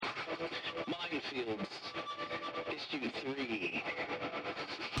Mindfields Issue 3.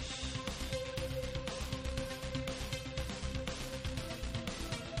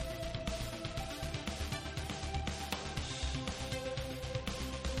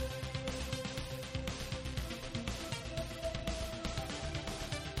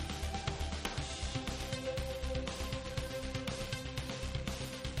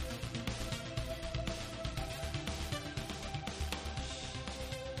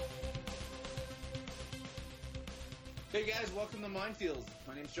 Hey guys, welcome to Mindfields.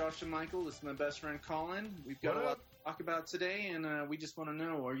 My name's Josh and Michael. This is my best friend Colin. We've got a lot to talk about today, and we just want to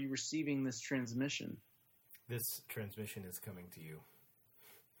know, are you receiving this transmission? This transmission is coming to you.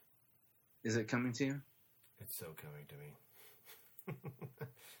 Is it coming to you? It's so coming to me.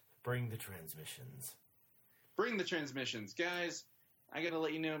 Bring the transmissions. Bring the transmissions. Guys, I got to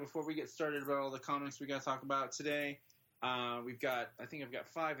let you know before we get started about all the comics we got to talk about today. I think I've got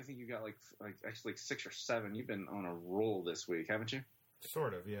 5. I think you've got like 6 or 7. You've been on a roll this week, haven't you?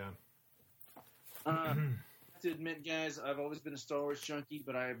 Sort of, yeah. I have to admit, guys, I've always been a Star Wars junkie,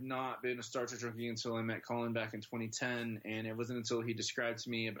 but I have not been a Star Trek junkie until I met Colin back in 2010, and it wasn't until he described to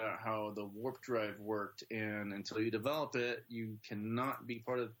me about how the warp drive worked, and until you develop it, you cannot be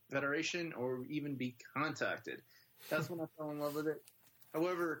part of the Federation or even be contacted. That's when I fell in love with it.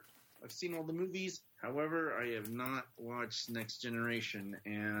 However, I've seen all the movies. However, I have not watched Next Generation,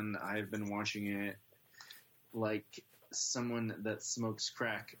 and I've been watching it like someone that smokes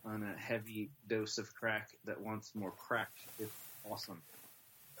crack on a heavy dose of crack that wants more crack. It's awesome.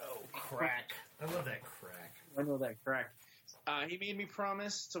 Oh, crack. I love that crack. I know that crack. He made me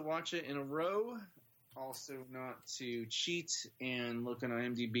promise to watch it in a row, also not to cheat and look on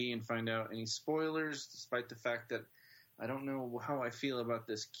IMDb and find out any spoilers, despite the fact that I don't know how I feel about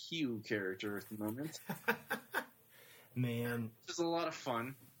this Q character at the moment. Man. It's a lot of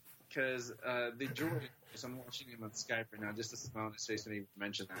fun, because the joy is I'm watching him on Skype right now, just to smile on his face when he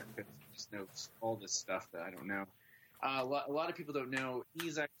mentioned that, because he just knows all this stuff that I don't know. A lot of people don't know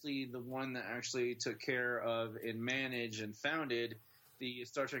he's actually the one that actually took care of and managed and founded the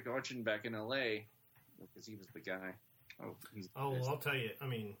Star Trek auction back in L.A., because he was the guy. Well, I'll tell you, I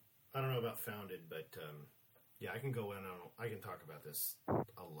mean, I don't know about founded, but yeah, I can go in on. I can talk about this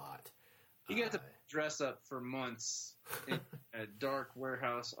a lot. He got to dress up for months in a dark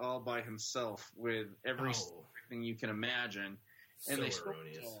warehouse all by himself with everything you can imagine, and they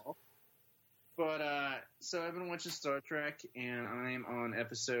erroneous. It all. But so I've been watching Star Trek, and I'm on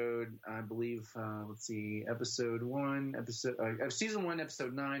episode, I believe, episode 1, season 1,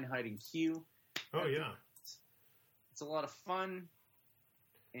 episode 9, Hiding Q. Oh yeah, it's a lot of fun.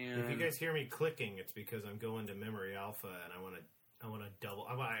 And if you guys hear me clicking, it's because I'm going to Memory Alpha, and I want to double.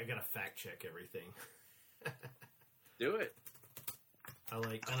 I got to fact check everything. Do it. I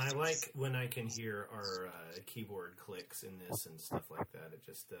like when I can hear our keyboard clicks in this and stuff like that. It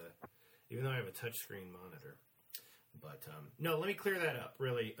just even though I have a touchscreen monitor, but no. Let me clear that up.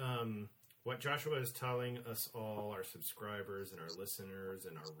 Really, what Joshua is telling us all, our subscribers and our listeners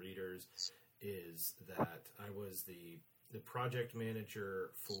and our readers, is that I was the project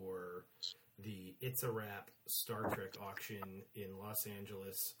manager for the It's a Wrap Star Trek auction in Los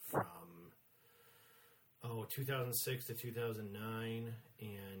Angeles from 2006 to 2009,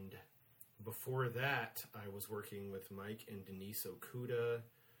 and before that I was working with Mike and Denise Okuda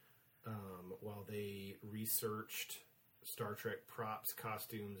while they researched Star Trek props,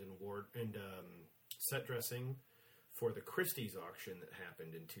 costumes, and set dressing for the Christie's auction that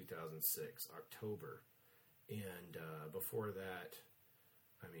happened in 2006, October. And before that,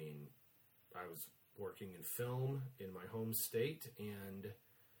 I mean, I was working in film in my home state, and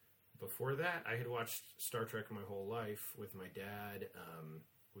before that, I had watched Star Trek my whole life with my dad.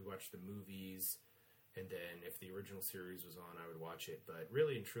 We watched the movies, and then if the original series was on, I would watch it. But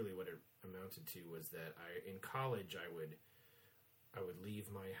really and truly what it amounted to was that in college, I would leave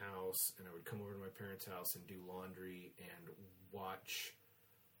my house, and I would come over to my parents' house and do laundry and watch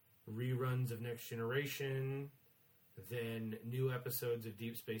reruns of Next Generation, then new episodes of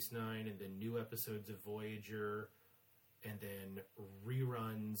Deep Space Nine, and then new episodes of Voyager, and then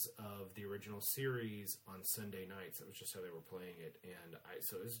reruns of the original series on Sunday nights. That was just how they were playing it, and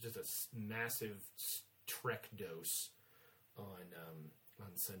so it was just a massive Trek dose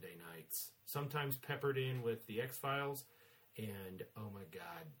on Sunday nights. Sometimes peppered in with the X-Files, and oh my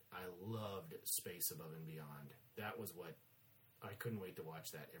God, I loved Space Above and Beyond. That was what I couldn't wait to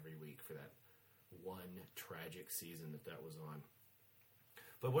watch that every week for that one tragic season that was on.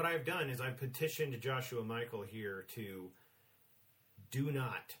 But what I've done is I've petitioned Joshua Michael here to do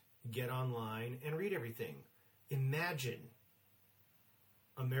not get online and read everything. Imagine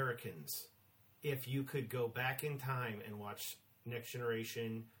Americans if you could go back in time and watch Next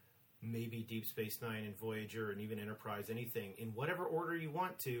Generation, maybe Deep Space Nine and Voyager and even Enterprise, anything, in whatever order you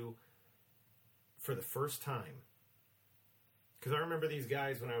want to, for the first time. Because I remember these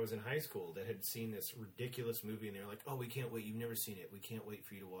guys when I was in high school that had seen this ridiculous movie, and they were like, oh, we can't wait, you've never seen it, we can't wait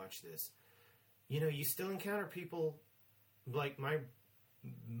for you to watch this. You know, you still encounter people, like my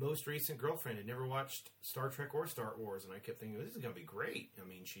most recent girlfriend had never watched Star Trek or Star Wars, and I kept thinking, this is going to be great. I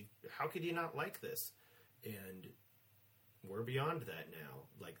mean, how could you not like this? And we're beyond that now.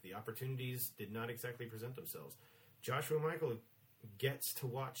 Like, the opportunities did not exactly present themselves. Joshua Michael gets to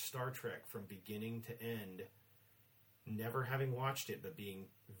watch Star Trek from beginning to end, never having watched it, but being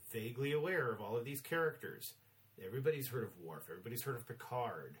vaguely aware of all of these characters. Everybody's heard of Worf. Everybody's heard of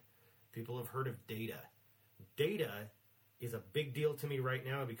Picard. People have heard of Data. Data is a big deal to me right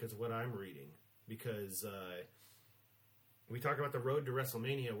now because of what I'm reading. Because we talk about the road to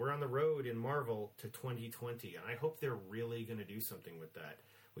WrestleMania. We're on the road in Marvel to 2020, and I hope they're really going to do something with that.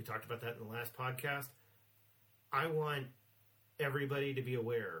 We talked about that in the last podcast. I want everybody to be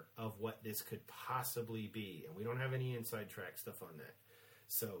aware of what this could possibly be, and we don't have any inside track stuff on that.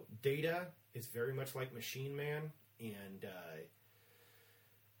 So Data is very much like Machine Man, and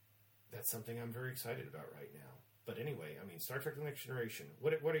that's something I'm very excited about right now. But anyway, I mean, Star Trek The Next Generation.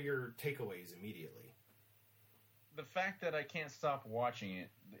 What are your takeaways immediately? The fact that I can't stop watching it,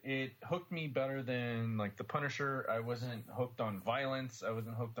 it hooked me better than, like, The Punisher. I wasn't hooked on violence. I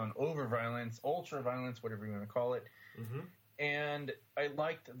wasn't hooked on over-violence, ultra-violence, whatever you want to call it. Mm-hmm. And I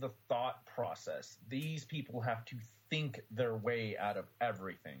liked the thought process. These people have to think their way out of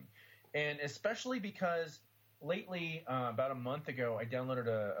everything. And especially because lately, about a month ago, I downloaded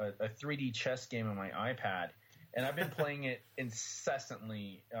a 3D chess game on my iPad. And I've been playing it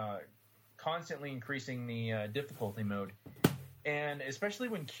incessantly, constantly increasing the difficulty mode. And especially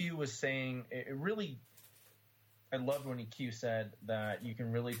when Q was saying, it really, I loved when Q said that you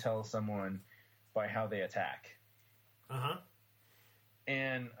can really tell someone by how they attack. Uh-huh.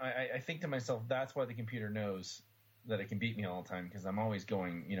 And I think to myself, that's why the computer knows that it can beat me all the time, because I'm always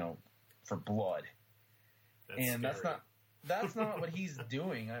going, for blood. That's not what he's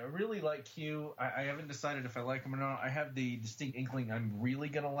doing. I really like Q. I haven't decided if I like him or not. I have the distinct inkling I'm really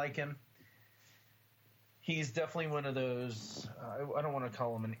going to like him. He's definitely one of those, I don't want to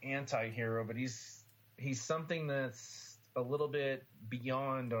call him an anti-hero, but he's something that's a little bit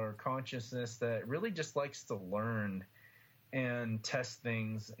beyond our consciousness that really just likes to learn and test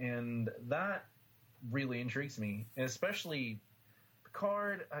things. And that really intrigues me, especially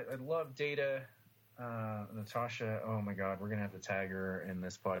Picard. I love Data. Natasha, oh my God, we're going to have to tag her in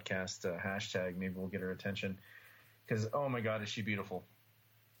this podcast hashtag. Maybe we'll get her attention because, oh my God, is she beautiful.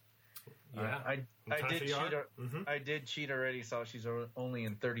 Yeah. I did cheat already, so she's only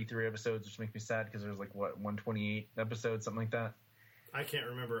in 33 episodes, which makes me sad because there's 128 episodes, something like that. I can't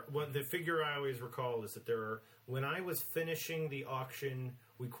remember. The figure I always recall is that when I was finishing the auction,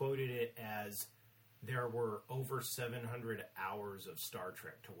 we quoted it as there were over 700 hours of Star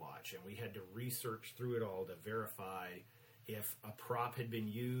Trek to watch, and we had to research through it all to verify if a prop had been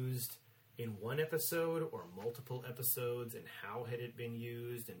used in one episode or multiple episodes, and how had it been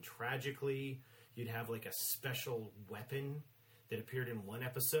used. And tragically, you'd have a special weapon that appeared in one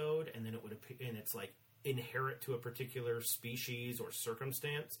episode, and then it would appear, and it's inherent to a particular species or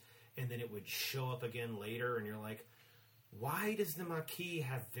circumstance, and then it would show up again later, and you're like, why does the Maquis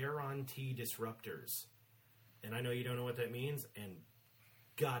have Veron T disruptors? And I know you don't know what that means, and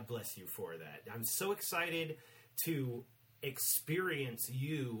God bless you for that. I'm so excited to experience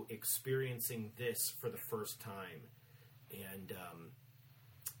you experiencing this for the first time. And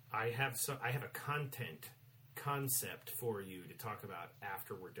I have a concept for you to talk about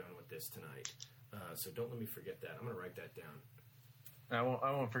after we're done with this tonight. So don't let me forget that. I'm going to write that down. I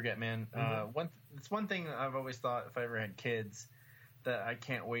won't forget, man. Mm-hmm. It's one thing I've always thought if I ever had kids that I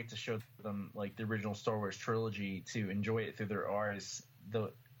can't wait to show them the original Star Wars trilogy to enjoy it through their eyes,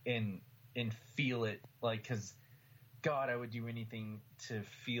 and feel it, because God, I would do anything to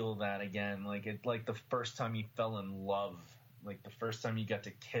feel that again. The first time you fell in love, the first time you got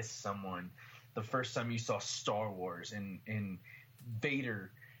to kiss someone, the first time you saw Star Wars and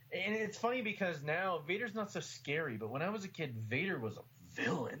Vader. And it's funny because now Vader's not so scary, but when I was a kid, Vader was a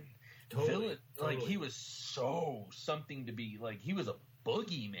villain. Totally. He was so something to be. He was a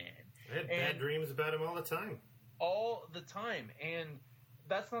boogeyman. I had bad dreams about him all the time. All the time. And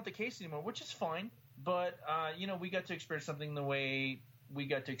that's not the case anymore, which is fine. But, we got to experience something the way we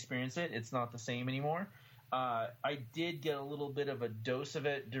got to experience it. It's not the same anymore. I did get a little bit of a dose of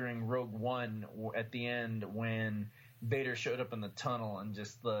it during Rogue One at the end when Vader showed up in the tunnel and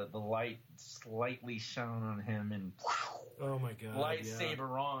just the light slightly shone on him and Oh my god!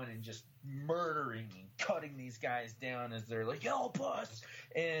 lightsaber on and just murdering and cutting these guys down as they're like, help us,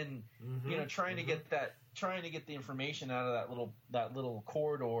 and trying to get the information out of that little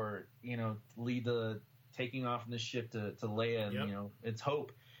corridor, lead the taking off from the ship to Leia, and it's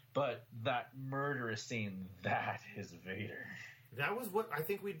Hope. But that murderous scene, that is Vader. That was what I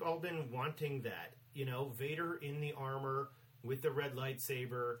think we'd all been wanting. That Vader in the armor with the red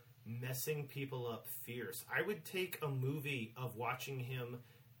lightsaber, messing people up fierce. I would take a movie of watching him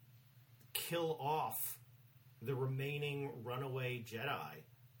kill off the remaining runaway Jedi.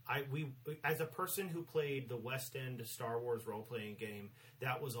 We as a person who played the West End Star Wars role-playing game,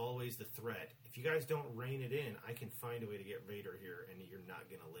 that was always the threat. If you guys don't rein it in, I can find a way to get Vader here, and you're not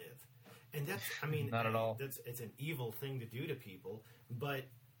going to live. And that's, not at all. It's an evil thing to do to people. But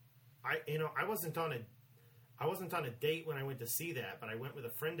I wasn't on a date when I went to see that, but I went with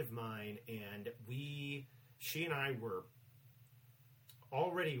a friend of mine, and she and I were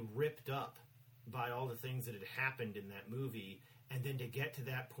already ripped up by all the things that had happened in that movie. And then to get to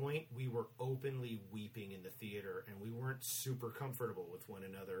that point, we were openly weeping in the theater, and we weren't super comfortable with one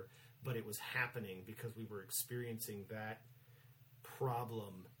another, but it was happening because we were experiencing that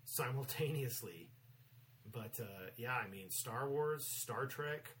problem simultaneously. But, Star Wars, Star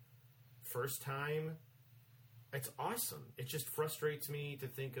Trek, first time, it's awesome. It just frustrates me to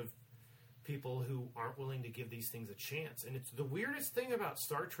think of people who aren't willing to give these things a chance. And it's the weirdest thing about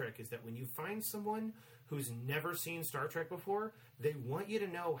Star Trek is that when you find someone who's never seen Star Trek before, they want you to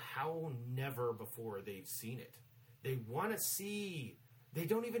know how never before they've seen it. They want to see. They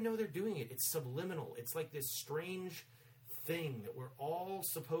don't even know they're doing it. It's subliminal. It's like this strange thing that we're all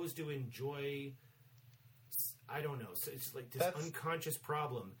supposed to enjoy. I don't know. So it's like this unconscious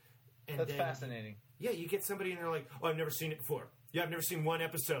problem. And that's fascinating. Yeah, you get somebody and they're like, oh, I've never seen it before. Yeah, I've never seen one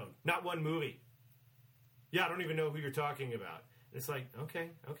episode. Not one movie. Yeah, I don't even know who you're talking about. And it's like,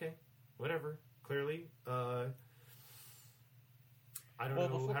 okay, whatever. Clearly, I don't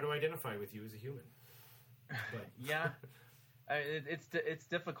know how to identify with you as a human. But. Yeah, it's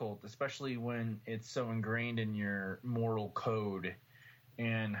difficult, especially when it's so ingrained in your moral code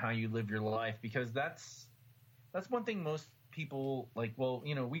and how you live your life, because that's one thing most people like. Well,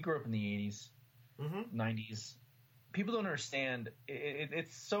 we grew up in the 80s, 90s. People don't understand.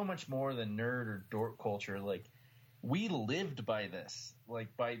 It's so much more than nerd or dork culture. Like, we lived by this,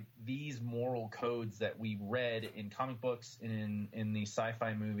 like by these moral codes that we read in comic books and in these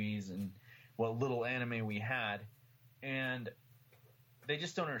sci-fi movies and what little anime we had, and they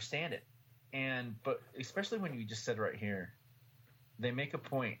just don't understand it. But especially when you just said right here, they make a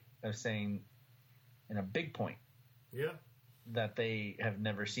point of saying, and a big point, that they have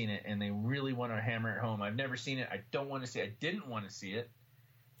never seen it, and they really want to hammer it home. I've never seen it. I don't want to see it. I didn't want to see it.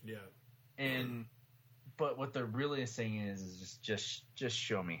 Yeah. But what they're really saying is just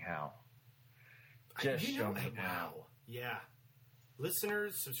show me how. Just show me how. Yeah.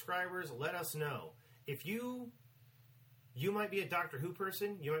 Listeners, subscribers, let us know. If you might be a Doctor Who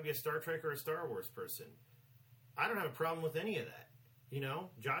person, you might be a Star Trek or a Star Wars person. I don't have a problem with any of that.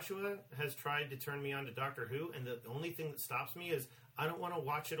 Joshua has tried to turn me on to Doctor Who, and the only thing that stops me is I don't want to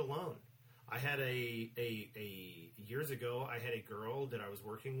watch it alone. I had years ago, I had a girl that I was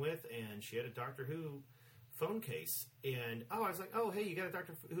working with, and she had a Doctor Who phone case. And, I was like, oh, hey, you got a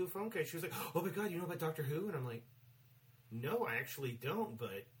Doctor Who phone case? She was like, oh my God, you know about Doctor Who? And I'm like, no, I actually don't,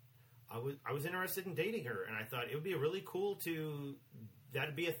 but I was interested in dating her, and I thought it would be really cool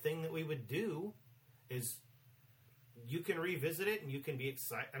that'd be a thing that we would do, is you can revisit it and you can be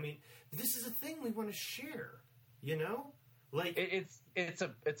excited. I mean, this is a thing we want to share, Like it's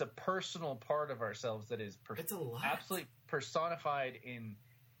a personal part of ourselves that is it's a lot. Absolutely personified in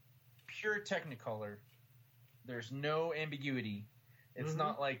pure Technicolor. There's no ambiguity. It's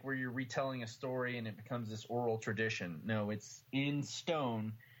not like where you're retelling a story and it becomes this oral tradition. No, it's in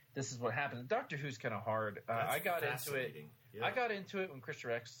stone. This is what happened. Doctor Who's kind of hard. I got into it. Yeah. I got into it when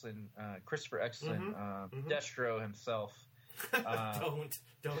Christopher Eccleston, Destro himself. Don't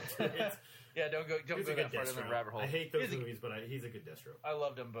do it. Yeah, don't go that far down the rabbit hole. I hate those movies, but he's a good Destro. I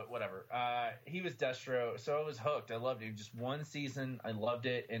loved him, but whatever. He was Destro, so I was hooked. I loved him. Just one season, I loved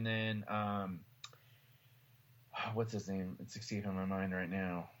it, and then what's his name? It's escaping on my mind right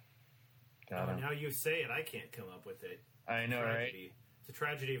now. Now you say it, I can't come up with it. I know, right? It's a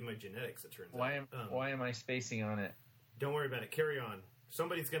tragedy of my genetics, it turns out. Why am I spacing on it? Don't worry about it. Carry on.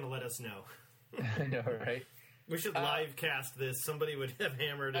 Somebody's going to let us know. I know, right? We should live cast this. Somebody would have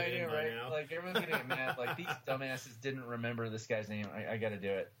hammered it in by now. Like, everyone's going to get mad. Like, these dumbasses didn't remember this guy's name. I got to do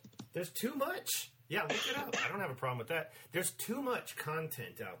it. There's too much. Yeah, look it up. I don't have a problem with that. There's too much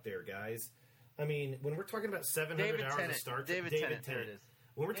content out there, guys. I mean, when we're talking about 700 hours of Star Trek... David Tennant. There it is.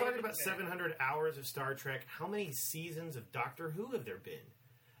 When we're talking about 700 hours of Star Trek, how many seasons of Doctor Who have there been?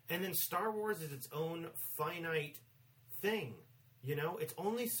 And then Star Wars is its own finite thing. You know, it's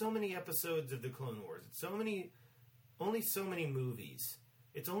only so many episodes of the Clone Wars. It's only so many movies.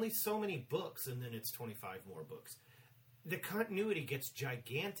 It's only so many books, and then it's 25 more books. The continuity gets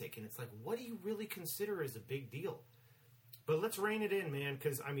gigantic, and it's like, what do you really consider as a big deal? But let's rein it in, man,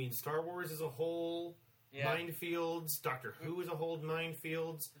 because, I mean, Star Wars is a whole... Mindfields, Doctor Who is a whole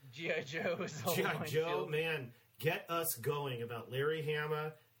Mindfields. G.I. Joe is a whole G.I. Joe, man, get us going about Larry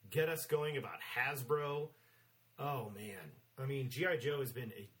Hama, get us going about Hasbro. Oh, man. I mean, G.I. Joe has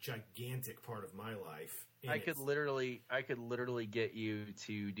been a gigantic part of my life. I could literally get you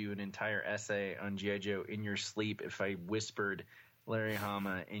to do an entire essay on G.I. Joe in your sleep if I whispered Larry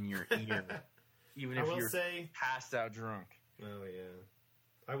Hama in your ear, even if you're passed out drunk. Oh, yeah.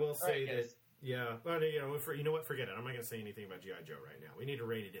 I will say that... Yeah, but you know what? Forget it. I'm not going to say anything about G.I. Joe right now. We need to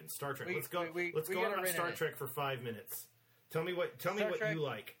rein it in. Star Trek. Let's go. Let's go about Star Trek for 5 minutes. Tell me what you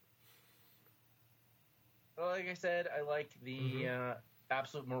like. Well, like I said, I like the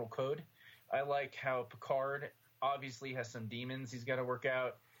absolute moral code. I like how Picard obviously has some demons he's got to work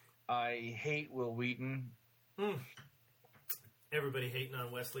out. I hate Will Wheaton. Everybody hating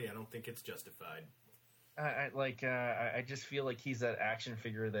on Wesley. I don't think it's justified. I just feel like he's that action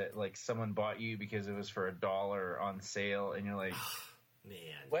figure that like someone bought you because it was for $1 on sale, and you're like, man,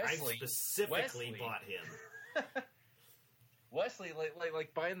 Wesley, I specifically bought him. Wesley,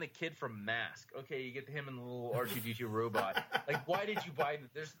 like buying the kid from Mask. Okay, you get him and the little R2D2 robot. Like, why did you buy?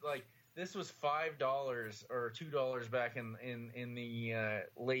 There's like this was $5 or $2 back in the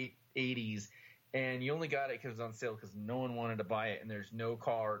late '80s. And you only got it because it was on sale because no one wanted to buy it. And there's no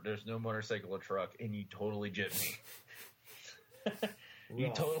car, there's no motorcycle or truck, and you totally gypped me.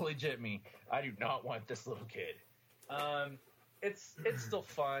 You totally gypped me. I do not want this little kid. It's still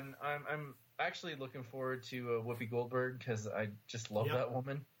fun. I'm actually looking forward to Whoopi Goldberg because I just love that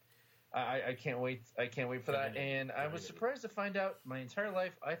woman. I can't wait. I can't wait for that. And I was surprised to find out my entire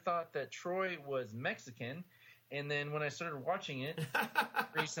life I thought that Troy was Mexican. And then when I started watching it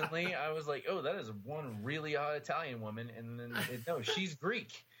recently, I was like, oh, that is one really hot Italian woman. And then, no, she's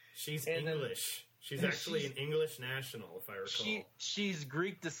Greek. She's English. She's actually an English national, if I recall. She's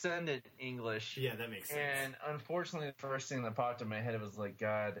Greek descendant English. Yeah, that makes sense. And unfortunately, the first thing that popped in my head was like,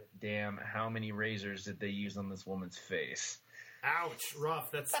 God damn, how many razors did they use on this woman's face? Ouch,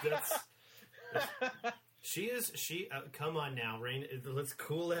 rough. That's She come on now, Rain. Let's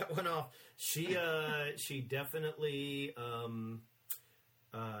cool that one off. She definitely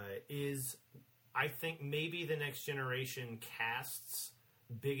is. I think maybe the next generation cast's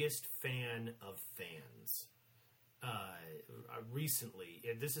biggest fan of fans. Recently,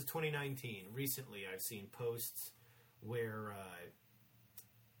 this is 2019. Recently, I've seen posts where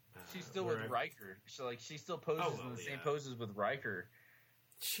she's still with Riker. So she still poses in the same poses with Riker.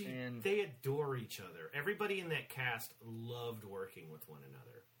 They adore each other. Everybody in that cast loved working with one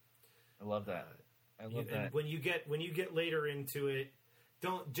another. I love that. And when you get later into it,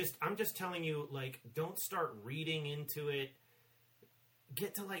 I'm just telling you, like, don't start reading into it.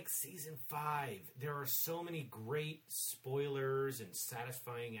 Get to like season 5. There are so many great spoilers and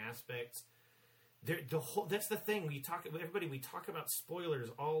satisfying aspects. That's the thing. We talk about spoilers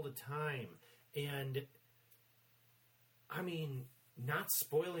all the time, and I mean, not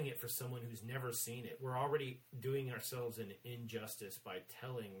spoiling it for someone who's never seen it. We're already doing ourselves an injustice by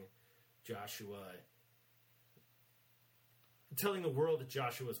telling the world that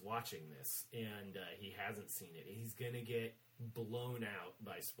Joshua's watching this, and he hasn't seen it. He's gonna get blown out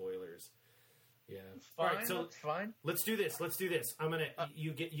by spoilers. Yeah, fine. All right, so that's fine. Let's do this. I'm gonna.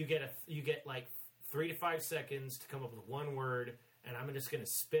 You get like 3 to 5 seconds to come up with one word, and I'm just gonna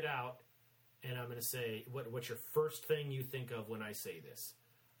spit out. And I'm going to say, what's your first thing you think of when I say this?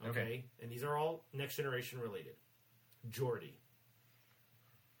 Okay? And these are all Next Generation related. Geordi.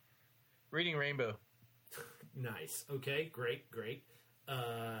 Reading Rainbow. Nice. Okay, great.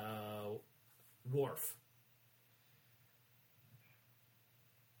 Worf.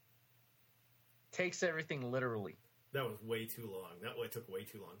 Takes everything literally. That was way too long. That took way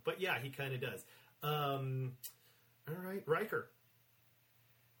too long. But yeah, he kind of does. All right, Riker.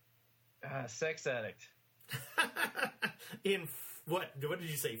 Sex addict. In what did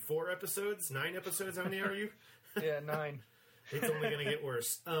you say? 4 episodes? 9 episodes? How many are you? Yeah, 9. It's only going to get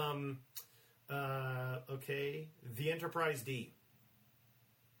worse. Okay. The Enterprise D.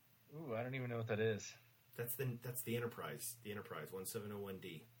 Ooh, I don't even know what that is. That's the Enterprise. The Enterprise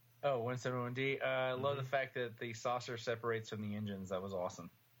 1701D. Oh, 171D. I love the fact that the saucer separates from the engines. That was awesome.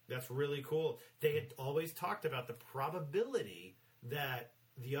 That's really cool. They had always talked about the probability that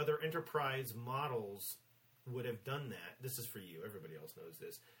the other Enterprise models would have done that. This is for you. Everybody else knows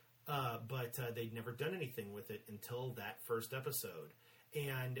this. But they'd never done anything with it until that first episode.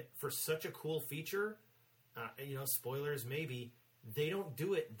 And for such a cool feature, spoilers maybe, they don't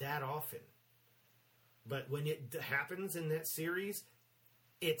do it that often. But when it happens in that series,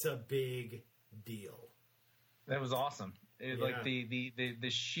 it's a big deal. That was awesome. Like the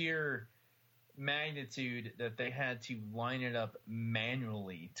sheer magnitude that they had to line it up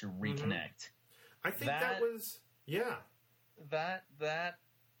manually to reconnect. I think that was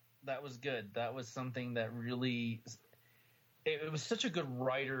that was good. That was something that really it was such a good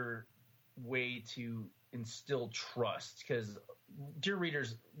writer way to instill trust, because, dear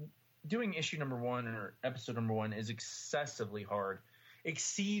readers, doing issue number 1 or episode number 1 is exceedingly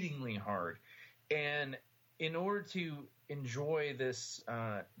hard, and in order to enjoy this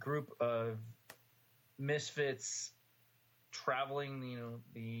group of misfits traveling,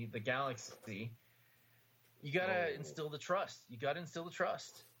 the galaxy, you gotta instill the trust.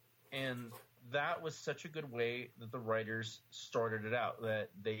 And that was such a good way that the writers started it out, that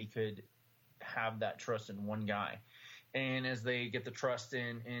they could have that trust in one guy. And as they get the trust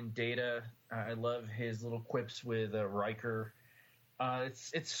in Data, I love his little quips with Riker.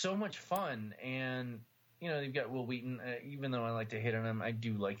 It's so much fun. And, you've got Will Wheaton. Even though I like to hit on him, I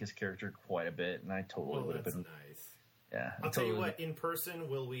do like his character quite a bit. And I totally would have been. Nice. Yeah. I'll tell you what, in person,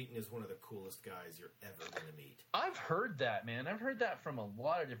 Will Wheaton is one of the coolest guys you're ever going to meet. I've heard that, man. I've heard that from a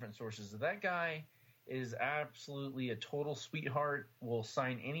lot of different sources. That guy is absolutely a total sweetheart, will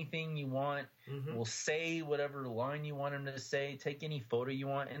sign anything you want, will say whatever line you want him to say, take any photo you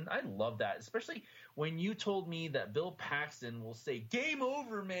want. And I love that, especially when you told me that Bill Paxton will say, "Game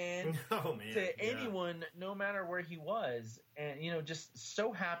over, man," to anyone, no matter where he was. And, just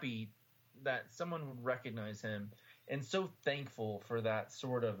so happy that someone would recognize him. And so thankful for that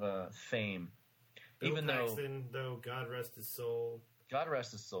sort of fame. Bill Paxton, though, God rest his soul. God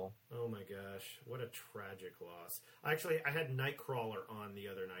rest his soul. Oh my gosh, what a tragic loss. Actually, I had Nightcrawler on the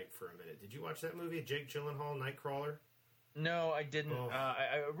other night for a minute. Did you watch that movie, Jake Gyllenhaal, Nightcrawler? No, I didn't.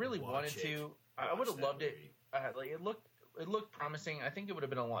 I really wanted to. I would have loved it. It looked promising. I think it would have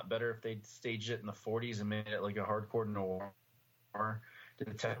been a lot better if they'd staged it in the 40s and made it like a hardcore noir. Oh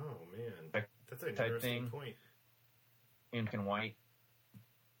man, that's an interesting point. In white.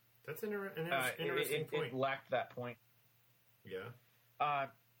 That's an interesting point. It lacked that point. Yeah.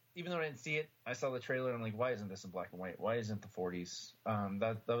 Even though I didn't see it, I saw the trailer and I'm like, why isn't this in black and white? Why isn't the 40s?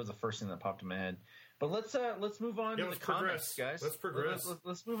 That was the first thing that popped in my head. But let's move on to the comics, guys. Let's progress.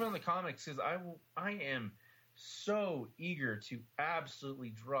 Let's move on to the comics, because I am so eager to absolutely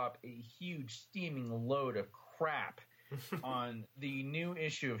drop a huge steaming load of crap on the new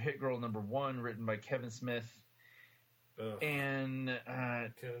issue of Hit Girl number 1, written by Kevin Smith. Ugh. And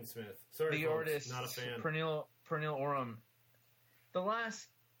Kevin Smith. Sorry, the folks, artist, not a fan. Pernille Oram. The last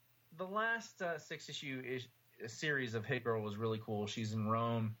 6-issue series of Hit Girl was really cool. She's in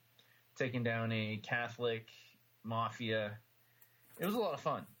Rome, taking down a Catholic mafia. It was a lot of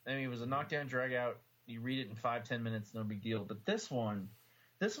fun. I mean, it was a knockdown, drag out. You read it in 5-10 minutes, no big deal. But this one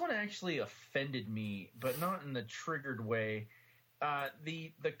actually offended me, but not in the triggered way.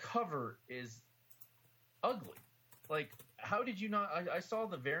 The cover is ugly. Like, how did you not? I saw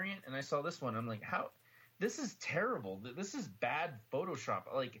the variant and I saw this one. I'm like, how? This is terrible. This is bad Photoshop.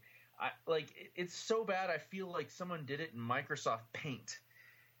 It's so bad. I feel like someone did it in Microsoft Paint.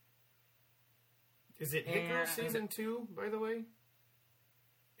 Is it Hit Girl Season 2, by the way?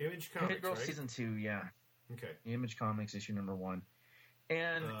 Image Comics, Hit Girl right? Season 2, yeah. Okay. Image Comics issue number 1.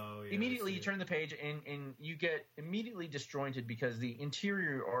 And immediately you turn the page and you get immediately disjointed, because the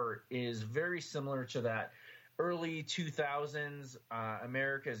interior art is very similar to that early 2000s.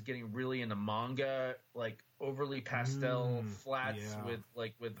 America is getting really into manga, like overly pastel flats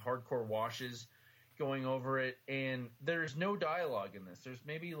with hardcore washes going over it. And there's no dialogue in this. There's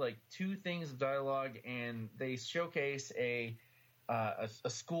maybe like 2 things of dialogue, and they showcase a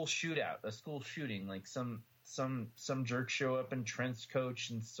school shootout, a school shooting, like some jerk show up in trench coat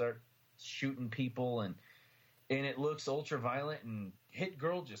and start shooting people, and it looks ultra violent, and Hit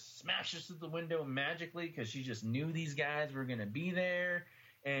Girl just smashes through the window magically because she just knew these guys were going to be there,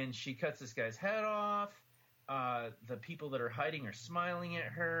 and she cuts this guy's head off. The people that are hiding are smiling at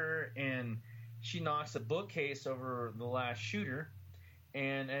her, and she knocks a bookcase over the last shooter,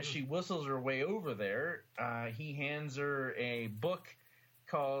 and as she whistles her way over there, he hands her a book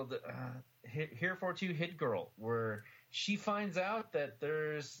called Here for Two Hit Girl, where she finds out that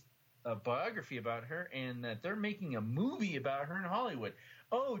there's a biography about her, and that they're making a movie about her in Hollywood.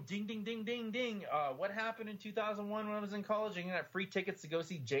 Oh, ding, ding, ding, ding, ding. What happened in 2001 when I was in college and I got free tickets to go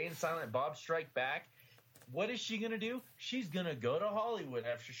see Jay and Silent Bob Strike Back? What is she going to do? She's going to go to Hollywood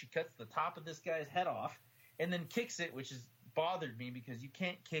after she cuts the top of this guy's head off and then kicks it, which has bothered me because you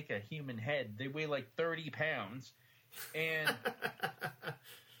can't kick a human head. They weigh like 30 pounds, and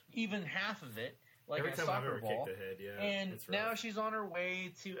even half of it, like Every a time I've soccer ever ball. kicked a head, yeah, And it's rough. now she's on her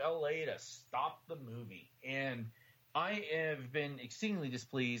way to LA to stop the movie. And I have been exceedingly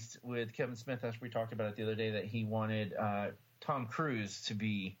displeased with Kevin Smith, as we talked about it the other day, that he wanted Tom Cruise to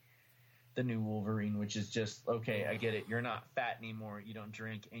be the new Wolverine, which is just, okay, I get it. You're not fat anymore. You don't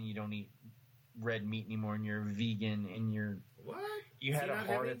drink and you don't eat red meat anymore, and you're vegan, and What? you Is had he a not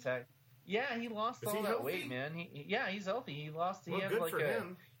heart heavy? attack. Yeah, he lost Is all he that healthy? weight, man. He's healthy. He lost. He Well, had good like for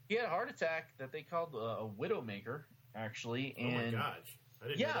him. he had a heart attack that they called a widowmaker, actually. Oh my And gosh. I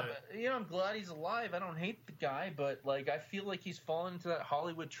didn't know yeah, that. but, I'm glad he's alive. I don't hate the guy, but like I feel like he's fallen into that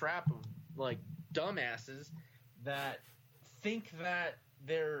Hollywood trap of like dumbasses that think that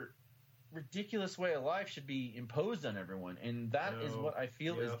their ridiculous way of life should be imposed on everyone, and that is No. what I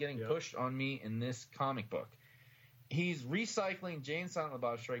feel is Yep, getting yep. pushed on me in this comic book. He's recycling Jane Silent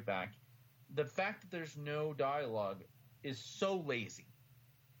Bob Strike Back. The fact that there's no dialogue is so lazy.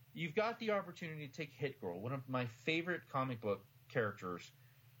 You've got the opportunity to take Hit Girl, one of my favorite comic book characters,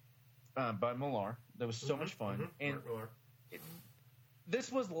 by Millar. That was so much fun. And Mark Millar.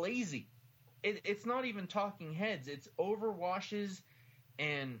 this was lazy. It's not even talking heads. It's overwashes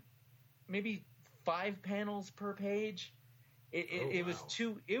and maybe 5 panels per page. It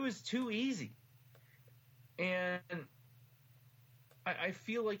was too easy. And I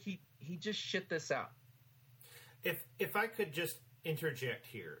feel like he just shit this out. If I could just interject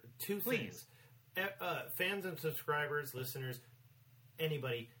here, two Please. things. Fans and subscribers, listeners,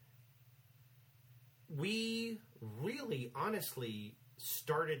 anybody, we really honestly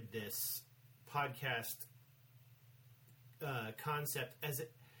started this podcast concept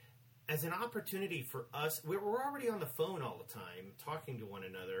as an opportunity for us. We're already on the phone all the time, talking to one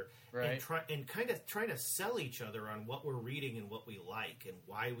another, Right. and kind of trying to sell each other on what we're reading and what we like and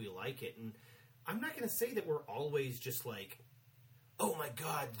why we like it. And I'm not going to say that we're always just like, oh my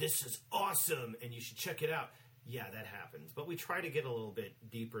God, this is awesome, and you should check it out. Yeah, that happens. But we try to get a little bit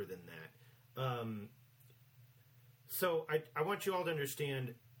deeper than that. So I want you all to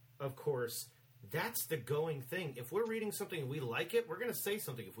understand, of course, that's the going thing. If we're reading something and we like it, we're going to say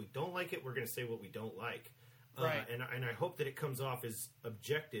something. If we don't like it, we're going to say what we don't like. Right. And I hope that it comes off as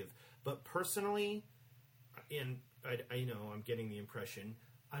objective. But personally, and I know I'm getting the impression,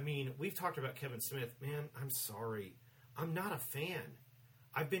 I mean, we've talked about Kevin Smith. Man, I'm sorry. I'm not a fan.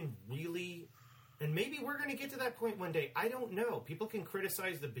 I've been really... And maybe we're going to get to that point one day. I don't know. People can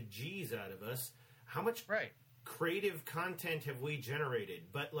criticize the bejeez out of us. How much creative content have we generated?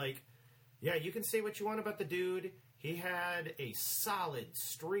 But, like, yeah, you can say what you want about the dude. He had a solid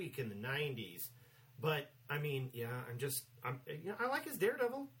streak in the 90s. But, I mean, yeah, I like his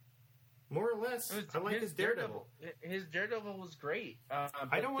Daredevil. More or less. I like his Daredevil. His Daredevil was great.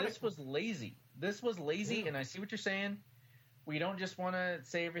 This was lazy. This was lazy, Yeah. and I see what you're saying. We don't just want to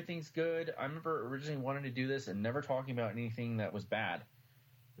say everything's good. I remember originally wanting to do this and never talking about anything that was bad.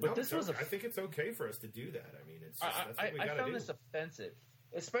 But No, this was I think it's okay for us to do that. I mean, it's just, that's what we I got to do. found this offensive,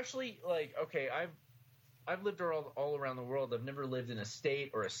 especially like, okay, I've lived all around the world. I've never lived in a state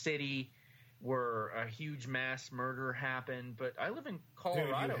or a city where a huge mass murder happened, but I live in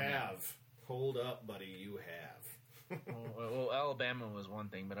Colorado. Dude, you now. have. Hold up, buddy. You have. Well, Alabama was one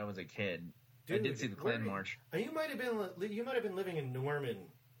thing, but I was a kid. Dude, I did see the Klan March. You might have been living in Norman,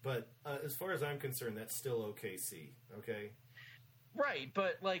 but as far as I'm concerned, that's still OKC. Okay. Right,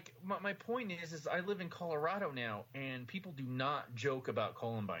 but like my point is I live in Colorado now, and people do not joke about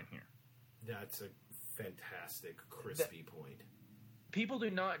Columbine here. That's a fantastic, crispy point. People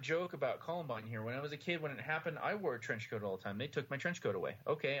do not joke about Columbine here. When I was a kid, when it happened, I wore a trench coat all the time. They took my trench coat away.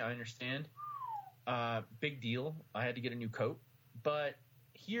 Okay, I understand. Big deal. I had to get a new coat. But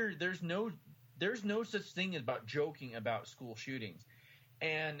here, there's no such thing about joking about school shootings.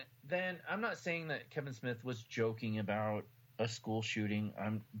 And then I'm not saying that Kevin Smith was joking about a school shooting.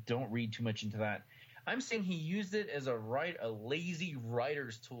 Don't read too much into that. I'm saying he used it as a lazy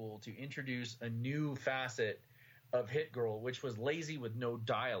writer's tool to introduce a new facet of Hit Girl, which was lazy with no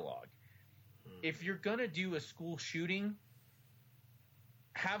dialogue. If you're gonna do a school shooting,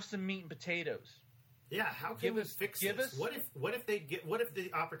 have some meat and potatoes. Yeah, how can we fix this? What if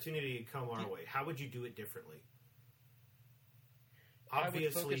the opportunity had come our way? How would you do it differently?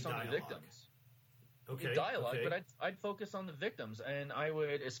 Obviously, I would focus on dialogue. the victims. dialogue, okay. but I'd focus on the victims, and I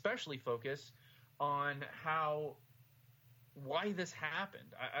would especially focus on why this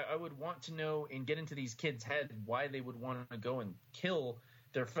happened. I would want to know and get into these kids' head why they would want to go and kill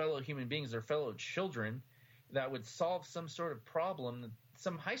their fellow human beings, their fellow children, that would solve some sort of problem,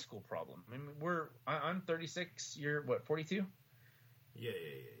 some high school problem. I mean, I'm 36. You're what, 42? Yeah.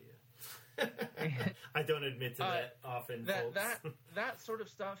 I don't admit to that often, folks. That sort of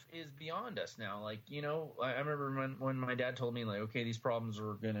stuff is beyond us now. Like, you know, I remember when my dad told me, like, okay, these problems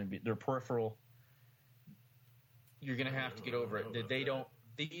are they're peripheral. You're gonna have to get over it.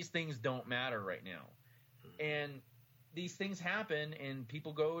 These things don't matter right now, and these things happen, and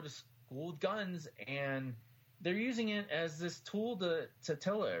people go to school with guns, and they're using it as this tool to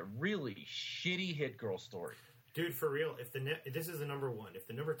tell a really shitty hit girl story. Dude, for real, if this is the number one. If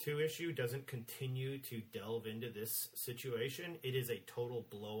the number 2 issue doesn't continue to delve into this situation, it is a total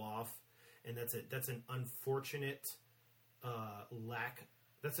blow off, and that's an unfortunate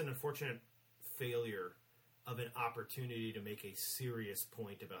That's an unfortunate failure of an opportunity to make a serious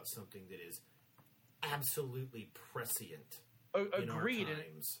point about something that is absolutely prescient. Agreed,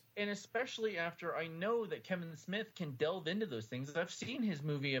 and especially after I know that Kevin Smith can delve into those things. I've seen his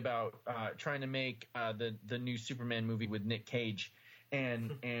movie about trying to make the new Superman movie with Nick Cage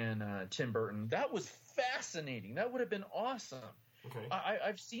and Tim Burton. That was fascinating. That would have been awesome. Okay.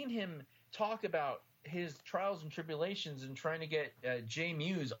 I've seen him talk about his trials and tribulations and trying to get Jay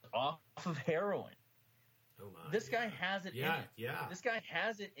Muse off of heroin. Oh my! This guy has it in him. Yeah. This guy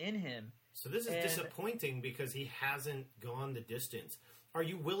has it in him. So this is disappointing because he hasn't gone the distance. Are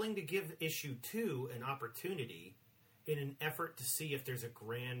you willing to give issue 2 an opportunity in an effort to see if there's a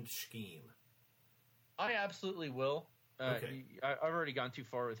grand scheme? I absolutely will. Okay. I've already gone too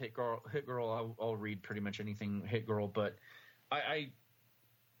far with Hit Girl. I'll read pretty much anything Hit Girl, but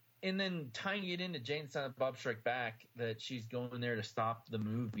and then tying it into Jane Silent Bob Strike Back that she's going there to stop the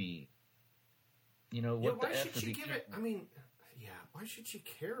movie. You know what? Yeah, why should she give it? I mean. Yeah, why should she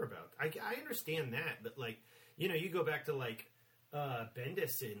care about? I understand that, but like, you know, you go back to like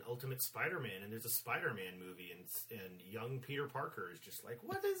Bendis in Ultimate Spider-Man, and there's a Spider-Man movie, and young Peter Parker is just like,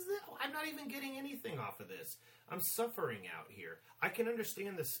 what is this? I'm not even getting anything off of this. I'm suffering out here. I can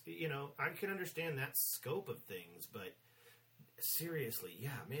understand this, you know, I can understand that scope of things, but seriously,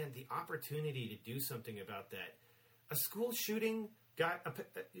 yeah, man, the opportunity to do something about that. A school shooting got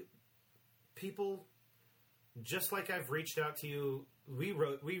people. Just like I've reached out to you, we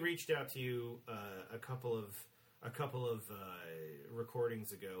reached out to you a couple of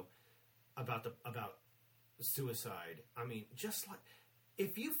recordings ago about suicide. I mean, just like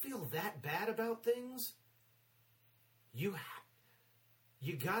if you feel that bad about things, you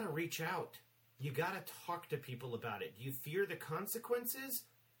got to reach out. You got to talk to people about it. Do you fear the consequences?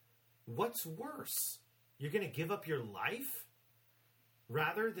 What's worse? You're going to give up your life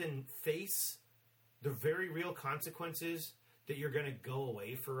rather than face the very real consequences that you're going to go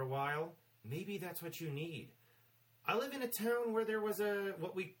away for a while. Maybe that's what you need. I live in a town where there was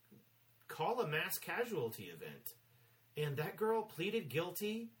what we call a mass casualty event. And that girl pleaded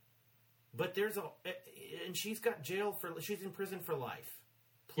guilty, but and she's in prison for life.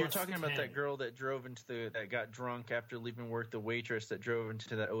 You're talking 10. about that girl that drove that got drunk after leaving work, the waitress that drove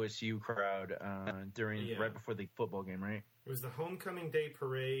into that OSU crowd right before the football game, right? It was the homecoming day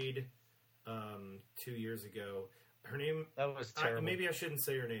parade 2 years ago. Her name, that was terrible. Maybe I shouldn't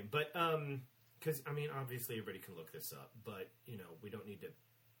say her name, but because I mean, obviously everybody can look this up, but you know, we don't need to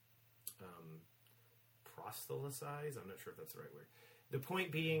proselytize. I'm not sure if that's the right word. The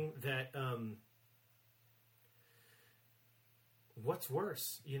point being that what's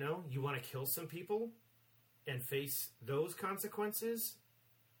worse, you know, you want to kill some people and face those consequences,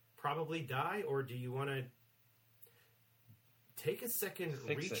 probably die, or do you want to take a second,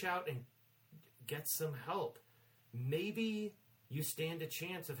 reach out and get some help? Maybe you stand a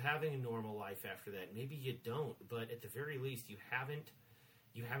chance of having a normal life after that. Maybe you don't, but at the very least, you haven't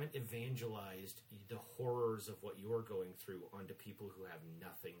evangelized the horrors of what you're going through onto people who have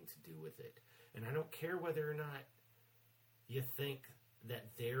nothing to do with it. And I don't care whether or not you think that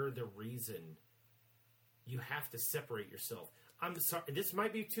they're the reason. You have to separate yourself. I'm sorry, this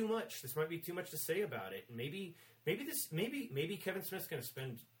might be too much. This might be too much to say about it. Maybe Kevin Smith's going to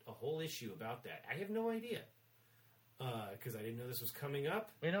spend a whole issue about that. I have no idea. Because I didn't know this was coming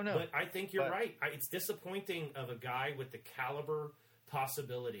up. We don't know. But I think you're right. It's disappointing of a guy with the caliber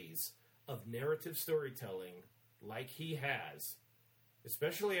possibilities of narrative storytelling like he has,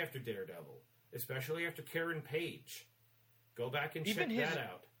 especially after Daredevil, especially after Karen Page. Go back and check that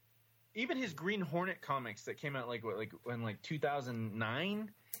out. even his Green Hornet comics that came out in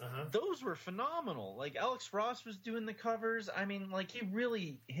 2009. Those were phenomenal. Like Alex Ross was doing the covers. I mean, like he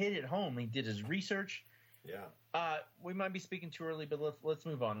really hit it home. He did his research. Yeah. We might be speaking too early, but let's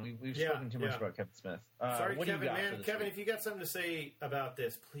move on. We've spoken too much about Kevin Smith. Sorry, what Kevin, do you got man. for this Kevin, week? if you got something to say about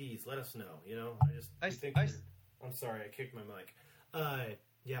this, please let us know. You know, I'm sorry, I kicked my mic.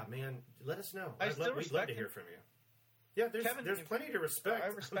 Yeah, man, let us know. We'd love to hear from you. Yeah, there's plenty to respect. I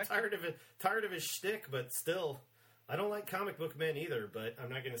respect I'm tired of his shtick, but still, I don't like comic book men either. But I'm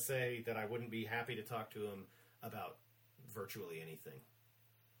not going to say that I wouldn't be happy to talk to him about virtually anything.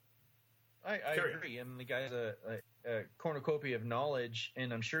 I agree. I mean, the guy's a cornucopia of knowledge,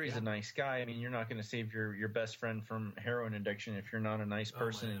 and I'm sure he's a nice guy. I mean, you're not going to save your best friend from heroin addiction if you're not a nice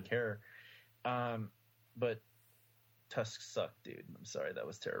person and care. But Tusk sucked, dude. I'm sorry, that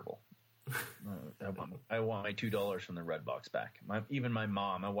was terrible. I want my $2 from the Red Box back. Even my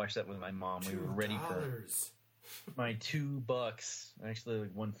mom. I watched that with my mom. We were ready for my $2. Actually,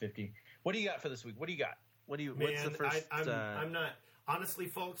 like $1.50. What do you got for this week? What do you got? What's the first? I'm not. Honestly,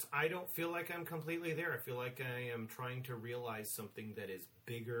 folks, I don't feel like I'm completely there. I feel like I am trying to realize something that is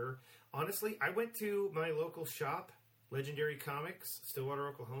bigger. Honestly, I went to my local shop, Legendary Comics, Stillwater,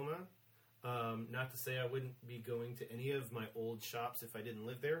 Oklahoma. Not to say I wouldn't be going to any of my old shops if I didn't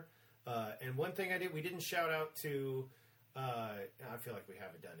live there. And one thing I did, we didn't shout out to, I feel like we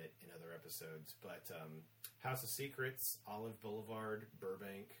haven't done it in other episodes, but House of Secrets, Olive Boulevard,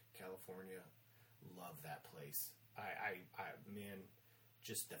 Burbank, California. Love that place. Man,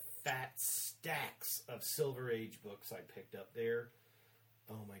 just the fat stacks of Silver Age books I picked up there.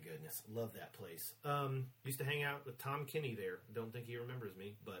 Oh my goodness, love that place. Used to hang out with Tom Kinney there. Don't think he remembers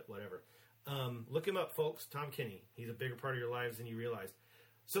me, but whatever. Look him up, folks. Tom Kinney. He's a bigger part of your lives than you realize.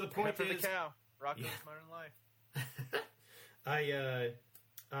 So the point Heifer is, the cow, Rocco's Modern Life. I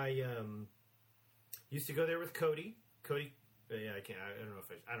used to go there with Cody. Cody, I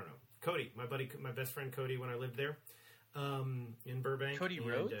don't know. Cody, my best friend Cody, when I lived there in Burbank. Cody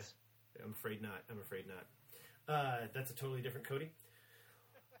Rhodes? I'm afraid not. That's a totally different Cody.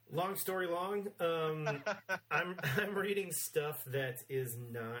 Long story long, I'm reading stuff that is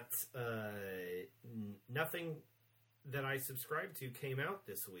not nothing that I subscribed to came out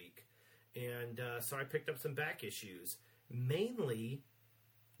this week, and so I picked up some back issues, mainly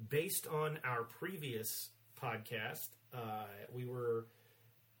based on our previous podcast.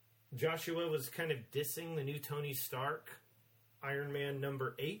 Joshua was kind of dissing the new Tony Stark Iron Man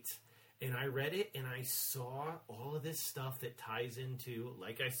number 8, and I read it, and I saw all of this stuff that ties into,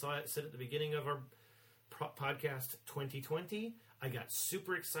 like I said at the beginning of our podcast 2020, I got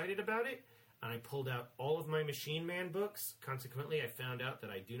super excited about it, and I pulled out all of my Machine Man books. Consequently, I found out that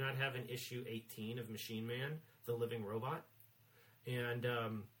I do not have an issue 18 of Machine Man, the Living Robot, and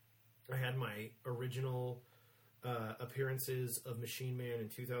I had my original appearances of Machine Man in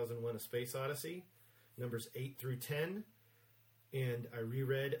 2001: A Space Odyssey, numbers 8 through 10, and I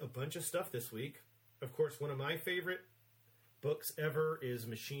reread a bunch of stuff this week. Of course, one of my favorite books ever is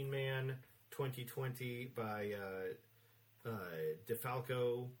Machine Man 2020 by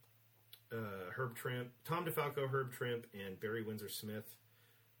DeFalco, Herb Trimp, Tom DeFalco, Herb Trimp, and Barry Windsor Smith.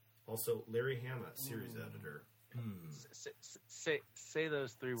 Also, Larry Hama, series editor. Say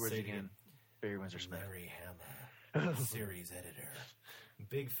those 3 words again. Barry Windsor Smith. Larry Hama, series editor.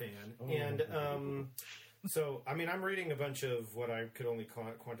 Big fan. And so, I mean, I'm reading a bunch of what I could only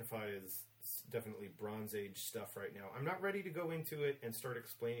quantify as definitely Bronze Age stuff right now. I'm not ready to go into it and start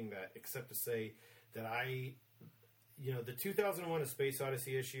explaining that, except to say that the 2001: A Space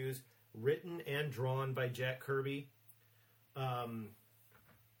Odyssey issues, written and drawn by Jack Kirby. Man,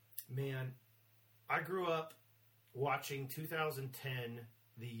 I grew up watching 2010,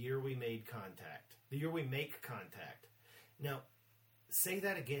 the year we made contact. The year we make contact. Now, say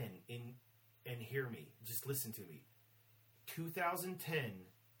that again and hear me. Just listen to me. 2010,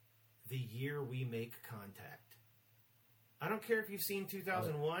 the year we make contact. I don't care if you've seen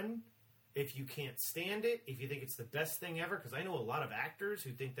 2001, if you can't stand it, if you think it's the best thing ever, because I know a lot of actors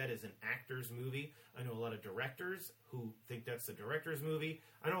who think that is an actor's movie. I know a lot of directors who think that's a director's movie.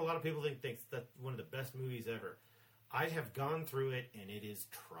 I know a lot of people think that's one of the best movies ever. I have gone through it, and it is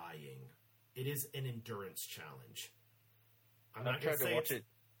trying. It is an endurance challenge. I'm not going to say watch it.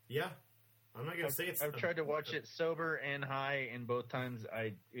 Yeah. I'm not going to say it's... I've tried to watch it sober and high, and both times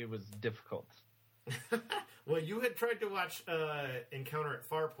it was difficult. Well, you had tried to watch Encounter at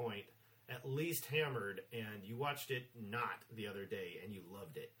Farpoint, at least hammered, and you watched it not the other day, and you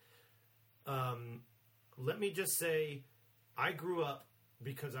loved it. Let me just say, I grew up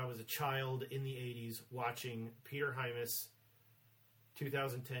because I was a child in the 80s watching Peter Hymas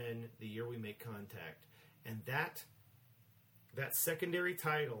 2010, the year we make contact. And that secondary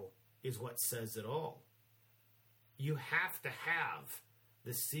title is what says it all. You have to have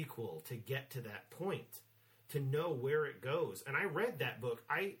the sequel to get to that point, to know where it goes. And I read that book.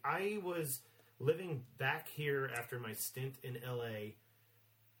 I was living back here after my stint in LA,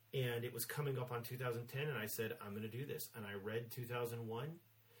 and it was coming up on 2010, and I said, I'm going to do this. And I read 2001,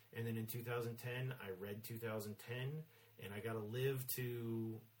 and then in 2010, I read 2010, and I got to live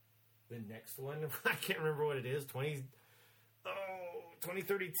to the next one. I can't remember what it is,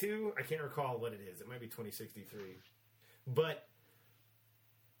 2032? I can't recall what it is. It might be 2063. But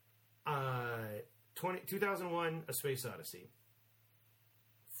 2001, A Space Odyssey.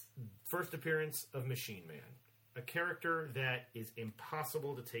 First appearance of Machine Man. A character that is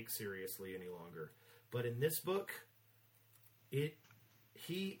impossible to take seriously any longer. But in this book, he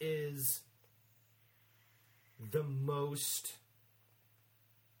is the most...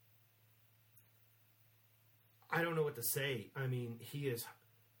 I don't know what to say. I mean, he is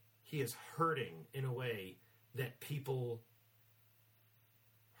hurting in a way that people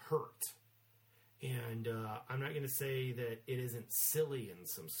hurt. And I'm not going to say that it isn't silly in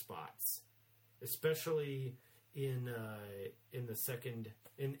some spots, especially in the second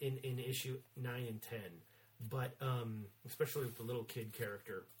in issue 9 and 10. But especially with the little kid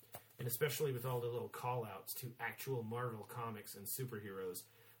character, and especially with all the little call-outs to actual Marvel comics and superheroes.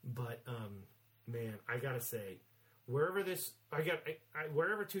 But man, I gotta say, wherever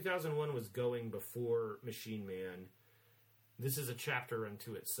 2001 was going before Machine Man, this is a chapter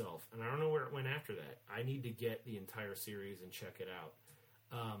unto itself, and I don't know where it went after that. I need to get the entire series and check it out.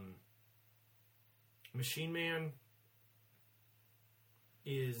 Machine Man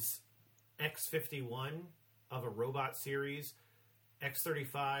is X-51 of a robot series.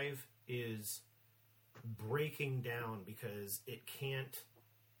 X-35 is breaking down because it can't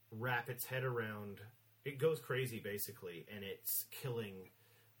wrap its head around. It goes crazy, basically, and it's killing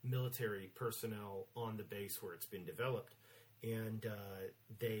military personnel on the base where it's been developed. And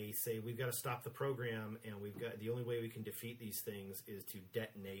they say, we've got to stop the program, and the only way we can defeat these things is to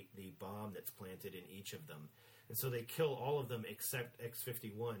detonate the bomb that's planted in each of them. And so they kill all of them except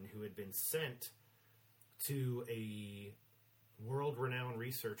X-51, who had been sent to a world-renowned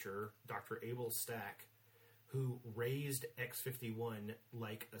researcher, Dr. Abel Stack, who raised X-51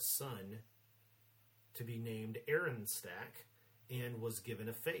 like a son to be named Aaron Stack, and was given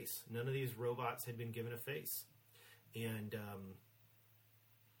a face. None of these robots had been given a face. And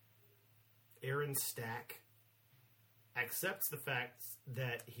Aaron Stack accepts the fact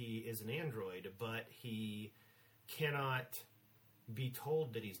that he is an android, but he cannot be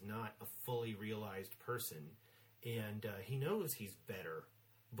told that he's not a fully realized person. And he knows he's better,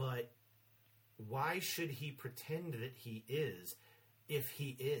 but why should he pretend that he is if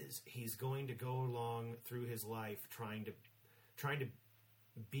he is? He's going to go along through his life trying to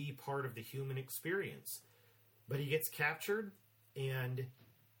be part of the human experience. But he gets captured, and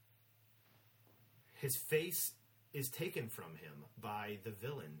his face is taken from him by the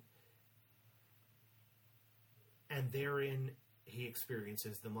villain. And therein, he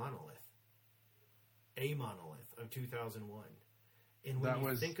experiences the monolith. A monolith of 2001. And when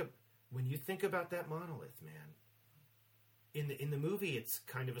you think about that monolith, man, in the movie, it's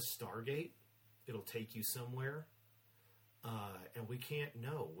kind of a Stargate. It'll take you somewhere. And we can't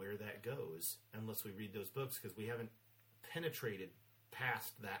know where that goes unless we read those books, because we haven't penetrated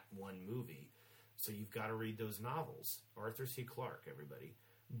past that one movie. So you've got to read those novels. Arthur C. Clarke, everybody.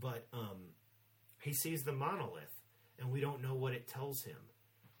 But he sees the monolith, and we don't know what it tells him.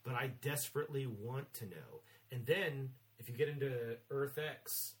 But I desperately want to know. And then, if you get into Earth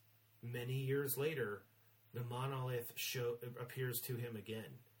X, many years later, the monolith appears to him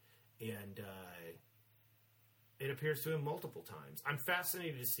again. And it appears to him multiple times. I'm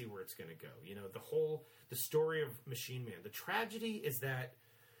fascinated to see where it's going to go. You know, the story of Machine Man. The tragedy is that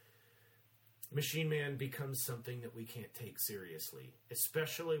Machine Man becomes something that we can't take seriously,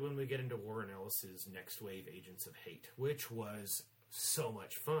 especially when we get into Warren Ellis's Next Wave Agents of Hate, which was so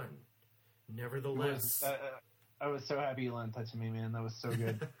much fun. Nevertheless... I was so happy you lent that to me, man. That was so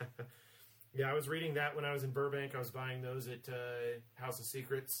good. Yeah, I was reading that when I was in Burbank. I was buying those at House of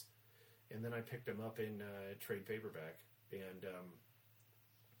Secrets. And then I picked them up in trade paperback. And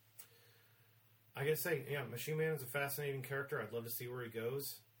I gotta say, yeah, Machine Man is a fascinating character. I'd love to see where he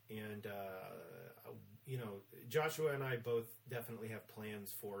goes. And, Joshua and I both definitely have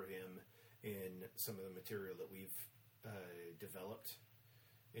plans for him in some of the material that we've developed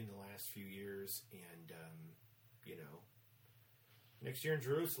in the last few years. And, next year in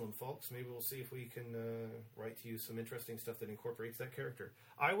Jerusalem, folks. Maybe we'll see if we can write to you some interesting stuff that incorporates that character.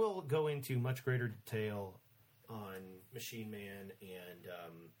 I will go into much greater detail on Machine Man and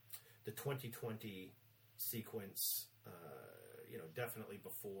the 2020 sequence, definitely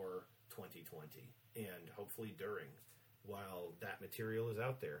before 2020 and hopefully during, while that material is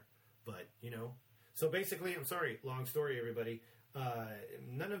out there. But, so basically, I'm sorry, long story, everybody.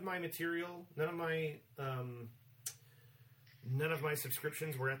 None of my material, none of my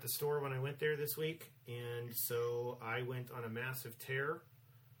subscriptions were at the store when I went there this week, and so I went on a massive tear.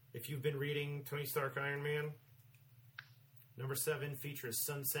 If you've been reading Tony Stark Iron Man, number 7 features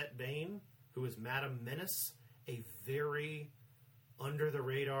Sunset Bane, who is Madam Menace, a very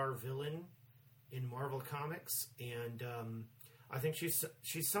under-the-radar villain in Marvel Comics, and I think she's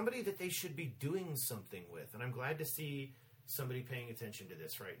somebody that they should be doing something with, and I'm glad to see somebody paying attention to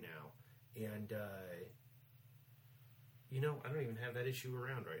this right now. And I don't even have that issue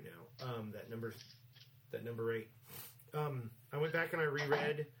around right now. That number 8. I went back and I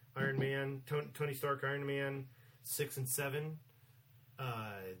reread Iron Man, Tony Stark Iron Man 6 and 7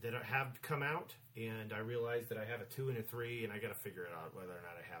 that have come out, and I realized that I have a 2 and a 3, and I got to figure it out whether or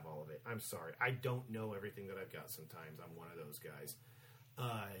not I have all of it. I'm sorry, I don't know everything that I've got. Sometimes I'm one of those guys,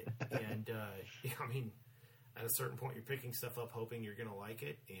 I mean, at a certain point, you're picking stuff up hoping you're going to like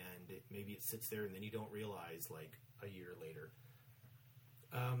it, and maybe it sits there, and then you don't realize like a year later.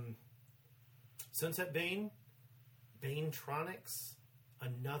 Sunset Bane, Banetronics,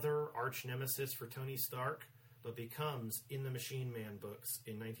 another arch nemesis for Tony Stark, but becomes, in the Machine Man books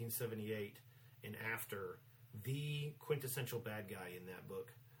in 1978 and after, the quintessential bad guy in that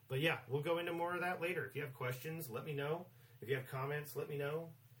book. But yeah, we'll go into more of that later. If you have questions, let me know. If you have comments, let me know.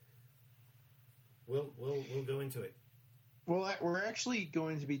 We'll go into it. Well, we're actually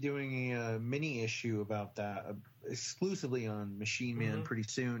going to be doing a mini issue about that exclusively on Machine Man pretty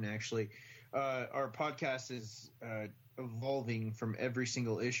soon, actually. Our podcast is evolving from every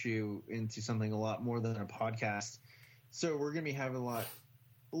single issue into something a lot more than a podcast. So we're going to be having a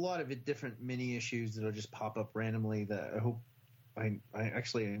lot of different mini issues that'll just pop up randomly that I hope I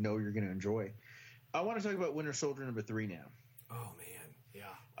know you're going to enjoy. I want to talk about Winter Soldier number 3 now. Oh man,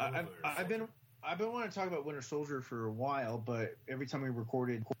 yeah. I've been wanting to talk about Winter Soldier for a while, but every time we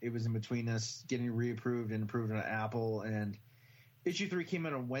recorded, it was in between us getting reapproved and approved on Apple, and issue 3 came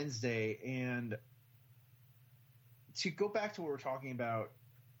out on Wednesday. And to go back to what we were talking about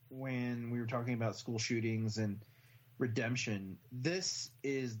when we were talking about school shootings and redemption, this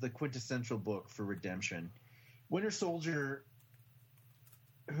is the quintessential book for redemption. Winter Soldier,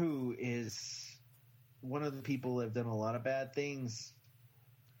 who is one of the people that have done a lot of bad things,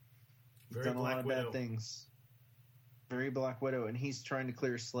 bad things. Very Black Widow, and he's trying to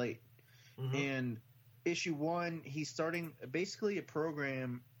clear a slate. And issue 1, he's starting basically a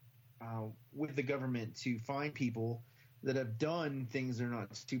program with the government to find people that have done things they're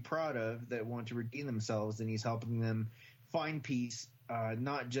not too proud of, that want to redeem themselves, and he's helping them find peace,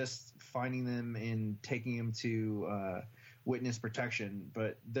 not just finding them and taking them to witness protection,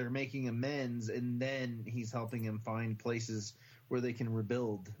 but they're making amends, and then he's helping them find places where they can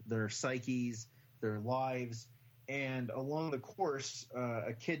rebuild their psyches, their lives. And along the course,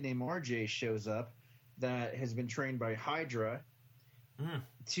 a kid named RJ shows up that has been trained by Hydra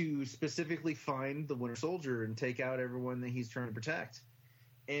to specifically find the Winter Soldier and take out everyone that he's trying to protect.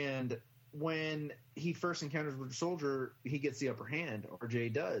 And when he first encounters Winter Soldier, he gets the upper hand.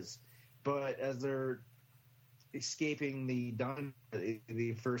 RJ does. But as they're escaping the dawn,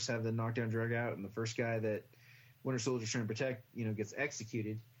 they first have the knockdown drag out, and the first guy that Winter Soldier's trying to protect, gets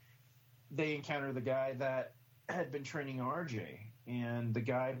executed. They encounter the guy that had been training RJ, and the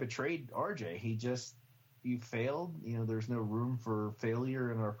guy betrayed RJ. You failed. There's no room for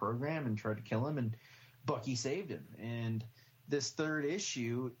failure in our program, and tried to kill him, and Bucky saved him. And this 3rd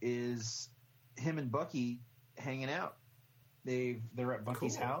issue is him and Bucky hanging out. They're at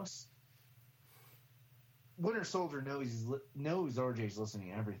Bucky's house. Winter Soldier knows RJ's listening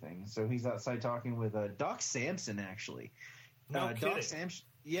to everything, so he's outside talking with Doc Samson. Actually, Doc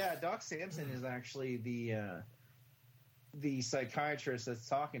Samson is actually the psychiatrist that's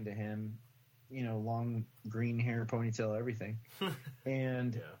talking to him. Long green hair, ponytail, everything,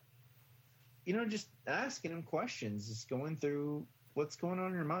 and just asking him questions, just going through what's going on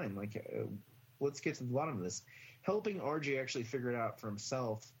in your mind. Let's get to the bottom of this. Helping RJ actually figure it out for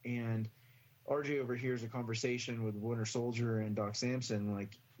himself. And RJ overhears a conversation with Winter Soldier and Doc Samson,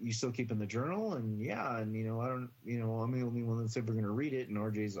 like, you still keeping the journal? And yeah, and I don't, I'm the only one that's ever going to read it. And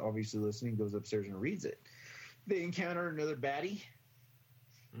RJ's obviously listening, goes upstairs and reads it. They encounter another baddie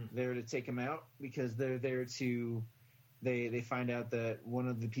there to take him out, because they're there to they find out that one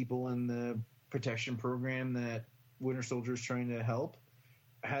of the people in the protection program that Winter Soldier is trying to help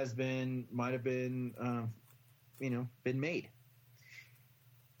might have been been made.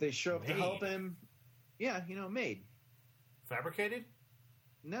 They show up to help him. Yeah, made. Fabricated?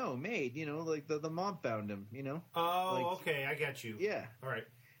 No, made. Like the mob found him. Oh, okay, I got you. Yeah. All right.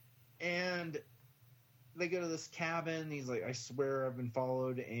 And they go to this cabin. He's like, I swear I've been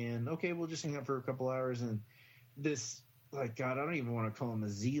followed. And okay, we'll just hang out for a couple hours. And this, like, God, I don't even want to call him a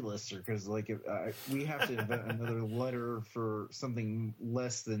Z-lister because, like, we have to invent another letter for something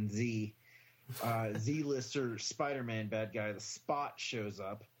less than Z. Z-lister Spider-Man bad guy. The Spot shows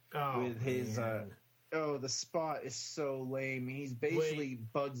up with his. The Spot is so lame. He's basically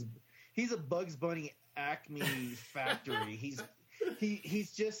He's a Bugs Bunny Acme factory.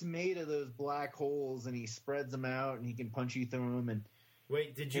 He's just made of those black holes, and he spreads them out, and he can punch you through them. And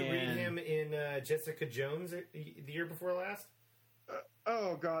wait, did you read him in Jessica Jones the year before last?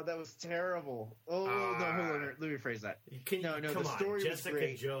 Oh God, that was terrible. Oh no, hold on, let me rephrase that. The story was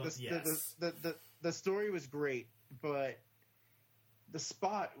great. Jones, yes. The story was great, but the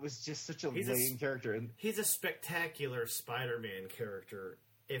Spot was just such a lame character. And he's a spectacular Spider-Man character.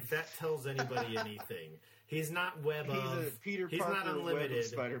 If that tells anybody anything, he's not Web of. He's a Peter he's Parker not unlimited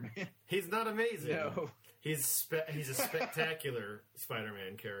Spider-Man. He's not amazing. No, he's a spectacular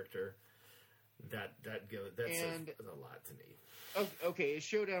Spider-Man character. That's a lot to me. Okay, his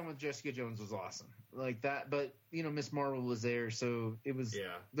showdown with Jessica Jones was awesome, like that. But Miss Marvel was there, so it was.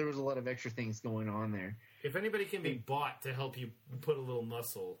 Yeah. There was a lot of extra things going on there. If anybody can be bought to help you put a little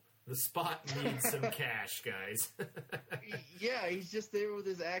muscle, the Spot needs some cash, guys. Yeah, he's just there with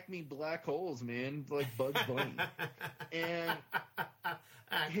his Acme black holes, man, like Bugs Bunny, and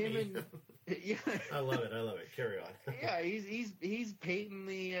him and yeah. I love it. Carry on. Yeah, he's painting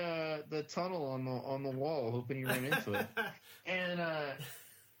the tunnel on the wall, hoping you run into it. And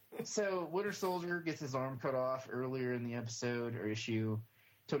so Winter Soldier gets his arm cut off earlier in the episode or issue.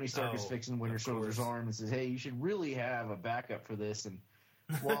 Tony Stark is fixing Winter Soldier's arm and says, "Hey, you should really have a backup for this." And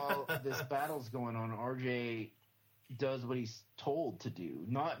while this battle's going on, RJ does what he's told to do,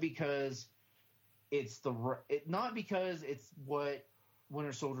 not because it's what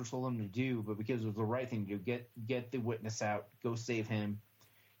Winter Soldier told him to do, but because it was the right thing to do. Get the witness out, go save him.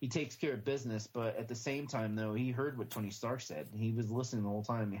 He takes care of business, but at the same time, though, he heard what Tony Stark said. He was listening the whole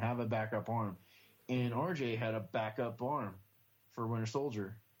time. You have a backup arm, and RJ had a backup arm for Winter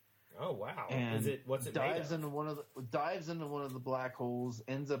Soldier. Oh wow! And what's it dives made of? into one of the black holes,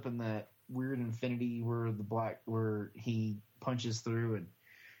 ends up in that weird infinity where he punches through and.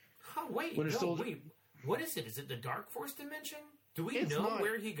 Oh wait! What is it? Is it the Dark Force dimension? Do we know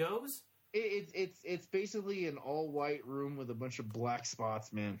where he goes? It's basically an all white room with a bunch of black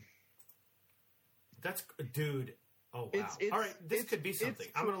spots, man. That's dude. Oh wow! All right, this could be something.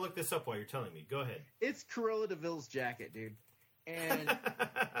 I'm going to look this up while you're telling me. Go ahead. It's Cruella de Vil's jacket, dude, and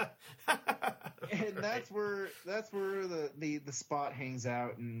that's where the Spot hangs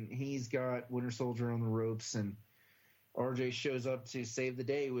out, and he's got Winter Soldier on the ropes, and RJ shows up to save the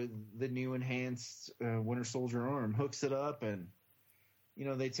day with the new enhanced Winter Soldier arm, hooks it up, and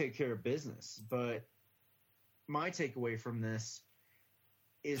they take care of business. But my takeaway from this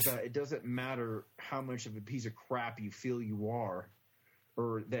is that it doesn't matter how much of a piece of crap you feel you are,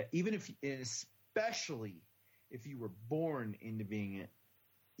 or that especially if you were born into being it,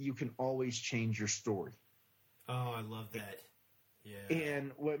 you can always change your story. Oh, I love that. Yeah.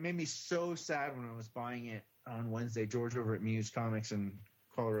 And what made me so sad when I was buying it on Wednesday, George over at Muse Comics in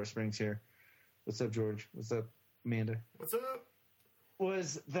Colorado Springs here. What's up, George? What's up, Amanda? What's up?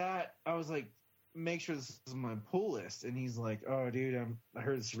 Was that I was like, make sure this is my pull list, and he's like, "Oh, dude, I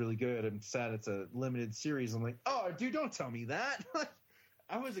heard it's really good. I'm sad it's a limited series." I'm like, "Oh, dude, don't tell me that."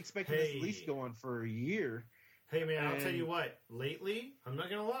 I was expecting this at least go on for a year. Hey, man, I'll tell you what. Lately, I'm not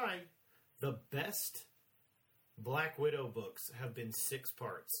gonna lie, the best Black Widow books have been 6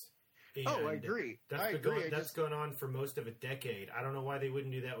 parts. And I agree. That's gone on for most of a decade. I don't know why they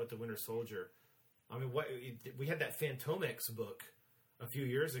wouldn't do that with the Winter Soldier. I mean, we had that Phantomex book a few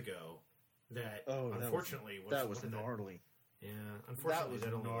years ago that unfortunately was gnarly. Yeah, unfortunately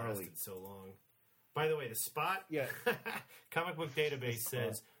that only lasted so long. By the way, the Spot, Comic Book Database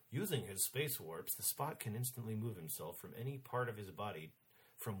says, using his space warps, the Spot can instantly move himself from any part of his body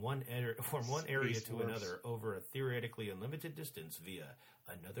from one area to another over a theoretically unlimited distance via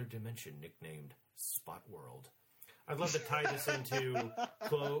another dimension nicknamed Spot World. I'd love to tie this into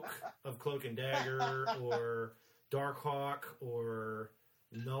Cloak and Dagger, or Darkhawk, or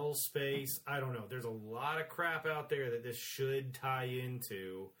Null Space. I don't know. There's a lot of crap out there that this should tie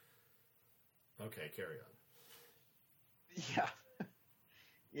into. Okay, carry on. Yeah.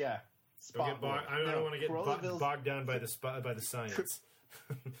 Yeah. Don't get I don't want to get bogged down by the science.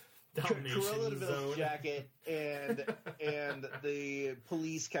 Cruella de Vil's jacket and the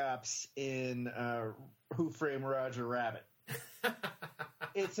police cops in Who Framed Roger Rabbit.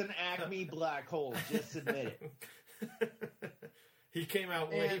 It's an Acme black hole. Just admit it. He came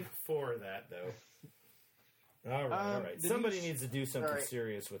out way before that, though. All right. Somebody needs to do something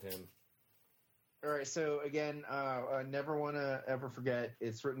serious with him. All right, so again, I never want to ever forget,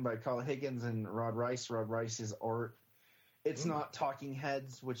 it's written by Kyle Higgins and Rod Rice. Rod Rice's art. It's not Talking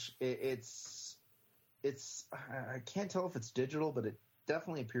Heads, which it's I can't tell if it's digital, but it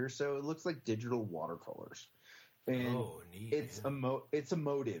definitely appears so. It looks like digital watercolors. And neat. It's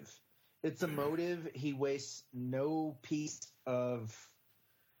emotive. It's emotive. He wastes no piece of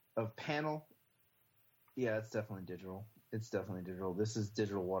panel. Yeah, it's definitely digital. This is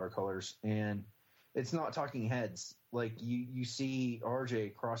digital watercolors, and it's not Talking Heads. Like you see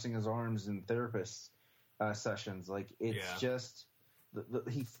RJ crossing his arms in therapist sessions. Like it's just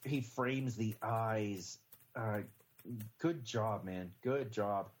he frames the eyes. Good job, man. Good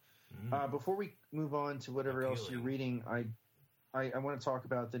job. Before we move on to whatever else you're reading, I want to talk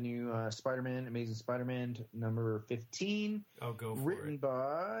about the new Spider-Man, Amazing Spider-Man number 15. I'll go for written it.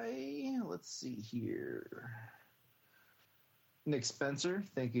 by, let's see here, Nick Spencer.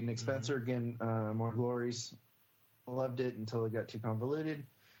 Thank you, Nick Spencer. Again, more glories. Loved it until it got too convoluted,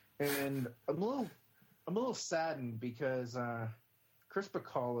 and I'm a little saddened because Chris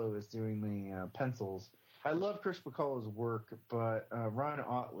Bacallo is doing the pencils. I love Chris Bacallo's work, but Ron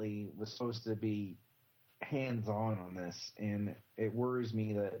Otley was supposed to be hands-on on this, and it worries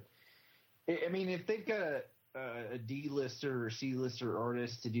me that if they've got a D-lister or C-lister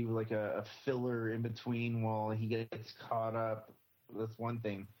artist to do like a filler in between while he gets caught up, that's one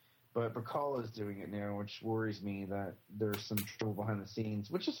thing, but Bacallo's doing it now, which worries me that there's some trouble behind the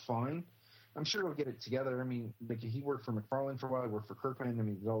scenes, which is fine. I'm sure he'll get it together. I mean, like, he worked for McFarlane for a while, he worked for Kirkman, I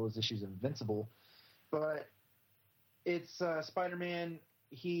mean, all those issues of Invincible, but it's Spider-Man.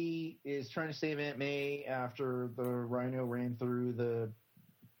 He is trying to save Aunt May after the Rhino ran through the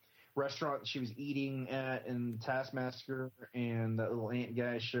restaurant she was eating at in Taskmaster, and that little ant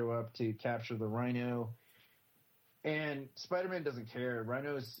guy show up to capture the Rhino. And Spider-Man doesn't care.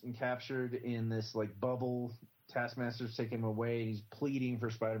 Rhino's captured in this like bubble. Taskmaster's taking him away, and he's pleading for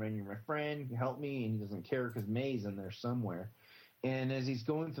Spider-Man, "You're my friend, help me," and he doesn't care because May's in there somewhere. And as he's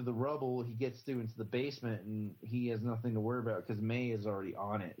going through the rubble, he gets through into the basement, and he has nothing to worry about because May is already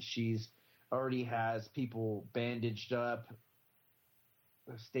on it. She's already has people bandaged up,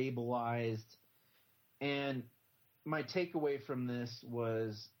 stabilized. And my takeaway from this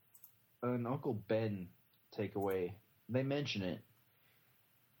was an Uncle Ben takeaway. They mention it.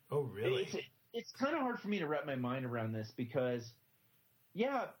 Oh, really? It's kind of hard for me to wrap my mind around this because,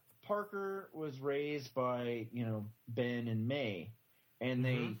 yeah, Parker was raised by, Ben and May, and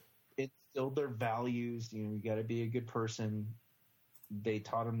they instilled their values. You got to be a good person. They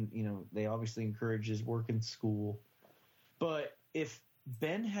taught him, they obviously encouraged his work in school. But if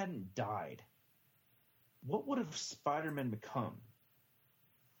Ben hadn't died, what would have Spider-Man become?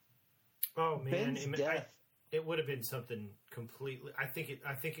 Oh, man. Ben's death. It would have been something completely. I think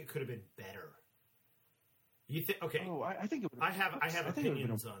it could have been better. You think? Okay. Oh, I think it would. I have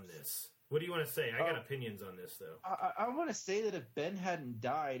opinions on this. What do you want to say? I got opinions on this, though. I want to say that if Ben hadn't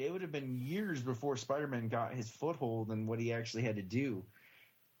died, it would have been years before Spider-Man got his foothold in what he actually had to do.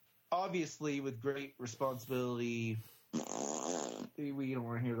 Obviously, with great responsibility, we don't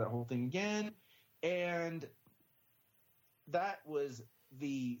want to hear that whole thing again. And that was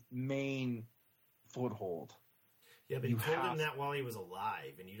the main foothold. Yeah, but he told him that while he was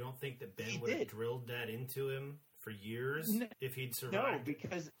alive, and you don't think that Ben would have drilled that into him for years if he'd survived?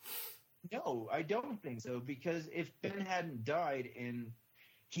 No, I don't think so, because if Ben hadn't died and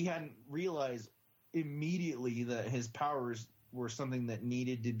he hadn't realized immediately that his powers were something that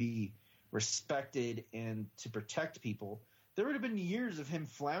needed to be respected and to protect people, there would have been years of him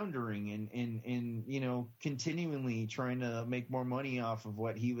floundering and continually trying to make more money off of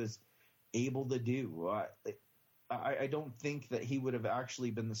what he was able to do. I don't think that he would have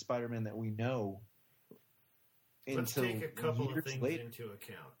actually been the Spider-Man that we know. Let's take a couple of things later into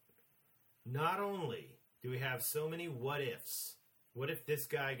account. Not only do we have so many what ifs. What if this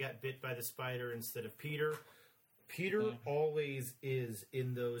guy got bit by the spider instead of Peter? Peter always is,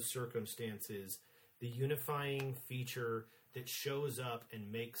 in those circumstances, the unifying feature that shows up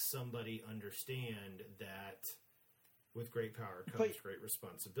and makes somebody understand that with great power comes great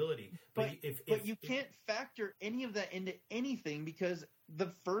responsibility. But you can't factor any of that into anything because the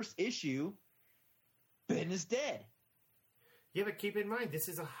first issue, Ben is dead. Yeah, but keep in mind, this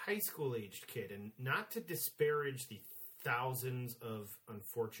is a high school-aged kid, and not to disparage the thousands of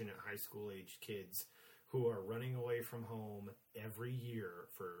unfortunate high school-aged kids who are running away from home every year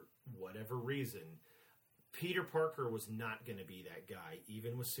for whatever reason. Peter Parker was not going to be that guy,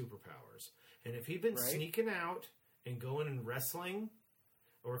 even with superpowers. And if he'd been sneaking out and going and wrestling,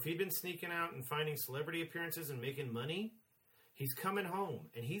 or if he'd been sneaking out and finding celebrity appearances and making money, he's coming home.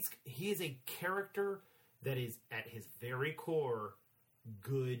 And he is a character that is, at his very core,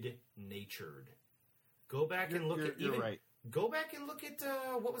 good-natured. Go back and look at... You're right. Go back and look at,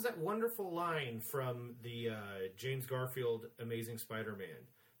 what was that wonderful line from the James Garfield Amazing Spider-Man?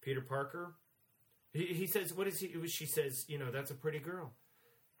 Peter Parker... He says, what is he? She says, that's a pretty girl.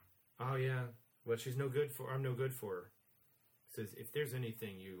 Oh, yeah. Well, she's no good for, I'm no good for her. Says, if there's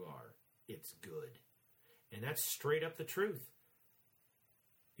anything you are, it's good. And that's straight up the truth.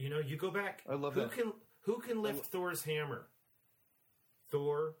 You go back. I love that. Who can lift Thor's hammer?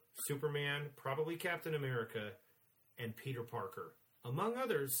 Thor, Superman, probably Captain America, and Peter Parker. Among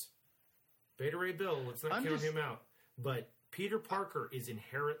others. Beta Ray Bill, let's not count him out. But Peter Parker is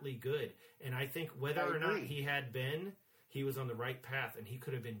inherently good. And I think whether or not he had Ben, he was on the right path, and he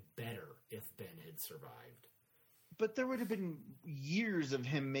could have been better if Ben had survived. But there would have been years of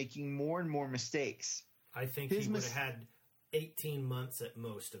him making more and more mistakes. I think he would have had 18 months at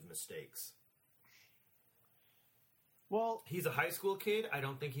most of mistakes. Well, he's a high school kid. I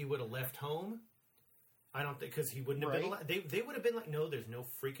don't think he would have left home. I don't think, because he wouldn't have been. They would have been like, no, there's no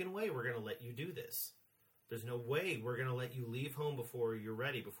freaking way we're going to let you do this. There's no way we're going to let you leave home before you're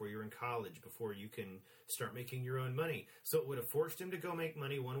ready, before you're in college, before you can start making your own money. So it would have forced him to go make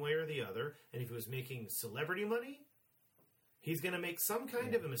money one way or the other. And if he was making celebrity money, he's going to make some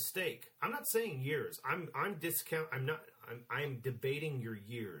kind of a mistake. I'm not saying years. I'm debating your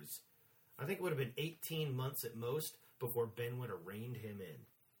years. I think it would have been 18 months at most before Ben would have reined him in.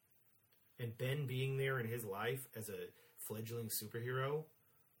 And Ben being there in his life as a fledgling superhero,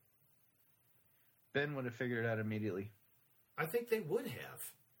 Ben would have figured it out immediately. I think they would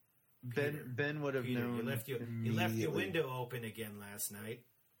have. Ben would have known. You left your window open again last night.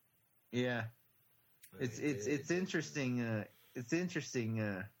 Yeah, it's interesting. It's interesting.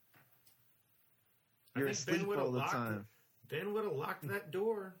 You're asleep all the time. Ben would have locked that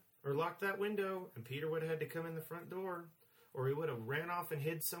door or locked that window, and Peter would have had to come in the front door, or he would have ran off and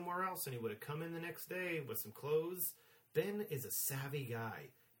hid somewhere else, and he would have come in the next day with some clothes. Ben is a savvy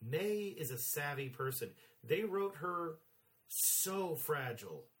guy. May is a savvy person. They wrote her so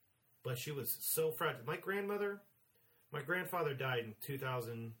fragile, but she was so fragile. My grandfather died in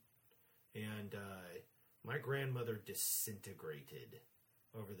 2000, and my grandmother disintegrated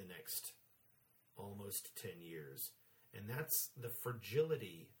over the next almost 10 years. And that's the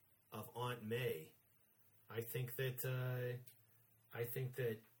fragility of Aunt May. I think that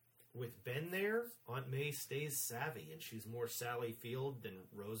with Ben there, Aunt May stays savvy, and she's more Sally Field than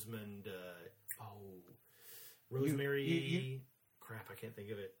Rosemary. Crap, I can't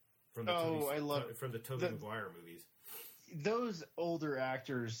think of it. From the Tobey Maguire movies. Those older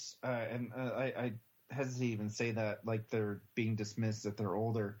actors, and I hesitate to even say that like they're being dismissed that they're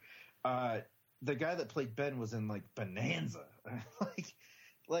older. The guy that played Ben was in like Bonanza,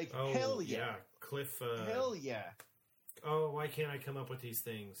 hell yeah, Cliff. Hell yeah. Oh, why can't I come up with these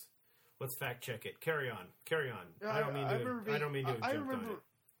things? Let's fact check it. Carry on. I don't mean to jump on it.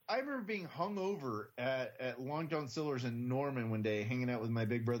 I remember being hungover at Long John Silver's in Norman one day, hanging out with my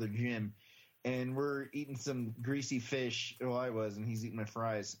big brother Jim, and we're eating some greasy fish. Well, I was, and he's eating my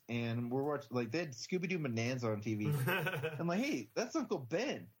fries, and we're watching they had Scooby Doo Bonanza on TV. I'm like, hey, that's Uncle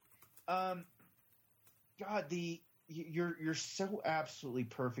Ben. God, you're so absolutely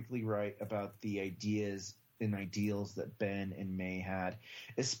perfectly right about the ideas and ideals that Ben and May had,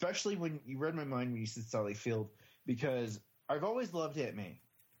 especially when you read my mind when you said Sally Field, because I've always loved Aunt May.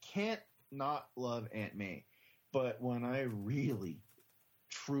 Can't not love Aunt May. But when I really,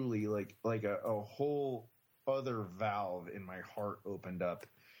 truly, like a whole other valve in my heart opened up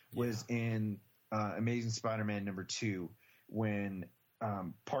was in Amazing Spider-Man #2 when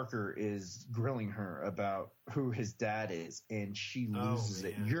Parker is grilling her about who his dad is, and she loses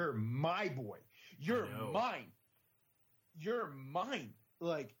it. You're my boy. You're mine. You're mine.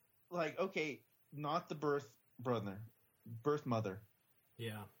 Like, okay, not the birth mother.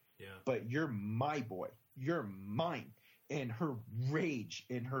 Yeah. But you're my boy. You're mine. And her rage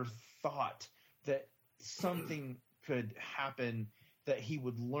and her thought that something could happen that he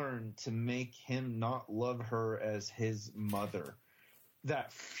would learn to make him not love her as his mother.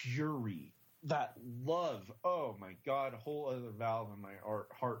 That fury, that love. Oh my God, a whole other valve in my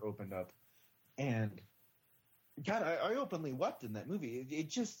heart opened up. And God, I openly wept in that movie. It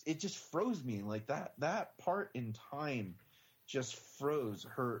just froze me. Like that part in time just froze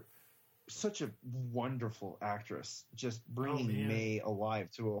her. Such a wonderful actress, just bringing May alive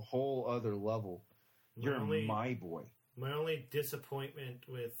to a whole other level. You're my boy. My only disappointment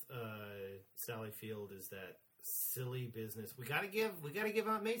with Sally Field is that silly business. We gotta give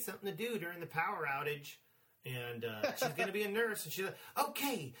Aunt May something to do during the power outage. And she's going to be a nurse, and she's like,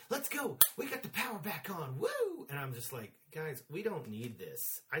 okay, let's go. We got the power back on. Woo! And I'm just like, guys, we don't need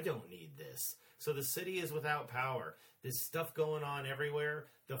this. I don't need this. So the city is without power. There's stuff going on everywhere.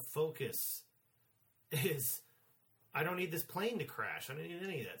 The focus is, I don't need this plane to crash. I don't need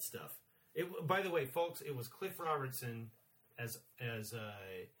any of that stuff. By the way, folks, it was Cliff Robertson as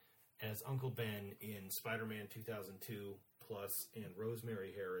Uncle Ben in Spider-Man 2002. Plus, and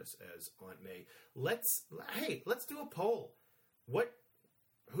Rosemary Harris as Aunt May. Let's do a poll.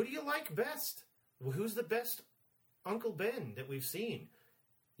 Who do you like best? Who's the best Uncle Ben that we've seen?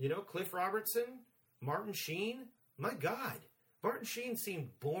 You know, Cliff Robertson, Martin Sheen. My God, Martin Sheen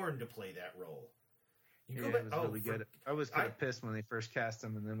seemed born to play that role. It was really good. I was kind of pissed when they first cast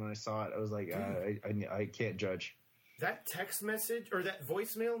him, and then when I saw it, I was like, I can't judge. That text message or that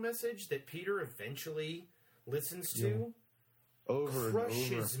voicemail message that Peter eventually listens to.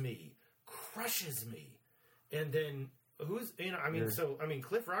 Crushes me. And then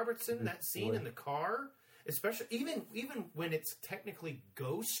Cliff Robertson, that scene in the car, especially even when it's technically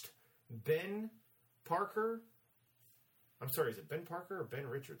Ghost Ben Parker. I'm sorry, is it Ben Parker or Ben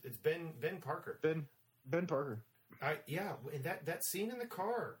Richards? It's Ben Parker. Ben Parker. And that scene in the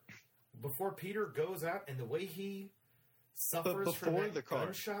car before Peter goes out and the way he suffers from that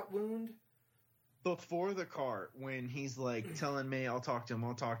gunshot wound. Before the car, when he's like telling May, I'll talk to him,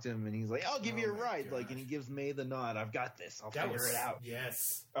 and he's like, I'll give you a ride, and he gives May the nod. I've got this. I'll figure it out.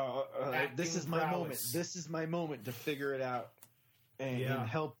 Yes. This is my moment. This is my moment to figure it out and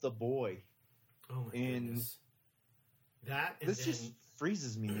help the boy. Oh my goodness. This just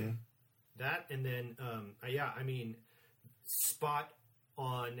freezes me, man. That and then, spot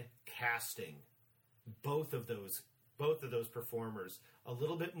on casting. Both of those performers. A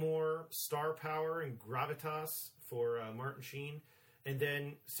little bit more star power and gravitas for Martin Sheen. And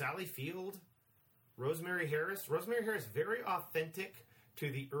then Sally Field, Rosemary Harris. Rosemary Harris, very authentic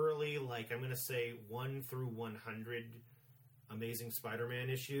to the early, I'm going to say 1 through 100 Amazing Spider-Man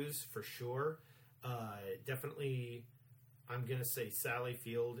issues, for sure. Definitely, I'm going to say Sally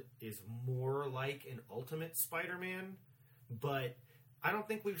Field is more like an Ultimate Spider-Man, but I don't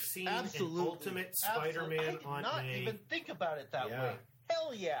think we've seen an Ultimate Spider-Man on I did not even think about it that way.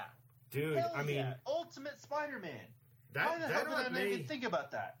 Hell yeah. Dude, Ultimate Spider-Man. Why the hell did I not even think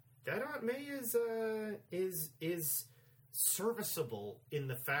about that? That Aunt May is serviceable in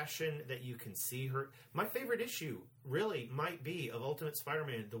the fashion that you can see her. My favorite issue really might be of Ultimate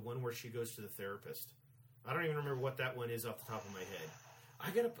Spider-Man, the one where she goes to the therapist. I don't even remember what that one is off the top of my head.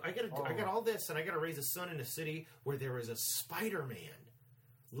 I got all this, and I got to raise a son in a city where there is a Spider-Man.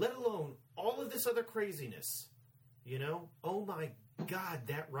 Let alone all of this other craziness. You know? Oh my God,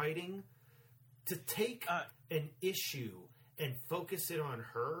 that writing. To take an issue and focus it on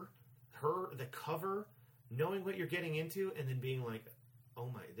her, the cover, knowing what you're getting into, and then being like, oh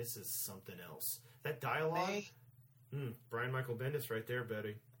my, this is something else. That dialogue. Brian Michael Bendis right there,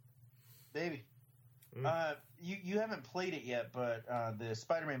 Betty. Baby. You haven't played it yet, but the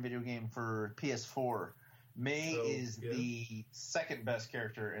Spider-Man video game for PS4, May is the second best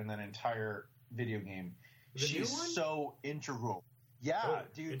character in that entire video game. She's so integral. Yeah,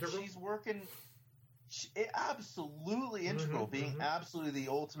 dude, integral? She's working. Absolutely integral, being absolutely the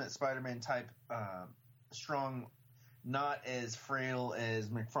ultimate Spider-Man type, strong, not as frail as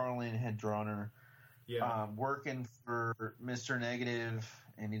McFarlane had drawn her. Yeah, working for Mr. Negative,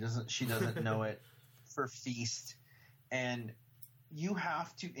 and she doesn't know it. For Feast, and you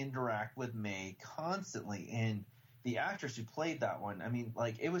have to interact with May constantly, and the actress who played that one,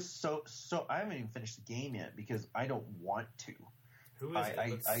 it was so I haven't even finished the game yet because I don't want to. Who is it?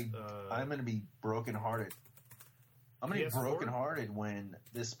 I'm going to be brokenhearted. I'm going to be brokenhearted when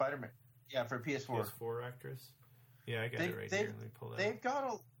this Spider-Man, for PS4. PS4 actress. Yeah, I got it right here. Let me pull that.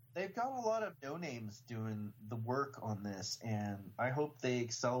 They've got a lot of no names doing the work on this, and I hope they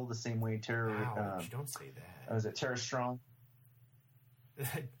excel the same way Tara. Ouch, don't say that. Was it Tara Strong?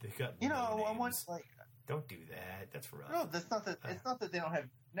 They got I want Don't do that. That's rough. No, that's not that. It's not that they don't have.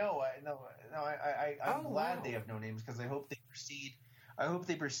 I'm glad they have no names because I hope they proceed. I hope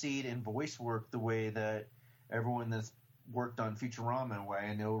they proceed in voice work the way that everyone that's worked on Futurama. Why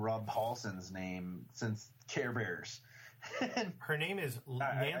I know Rob Paulson's name since Care Bears. Her name is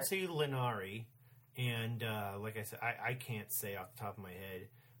Nancy Linari, And like I said, I can't say off the top of my head,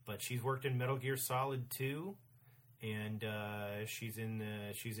 but she's worked in Metal Gear Solid 2, and she's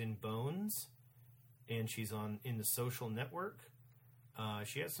in Bones, and she's in The Social Network.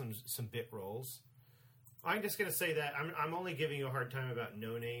 She has some bit roles. I'm just gonna say that I'm only giving you a hard time about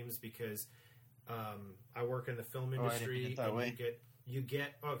no names because I work in the film industry, and you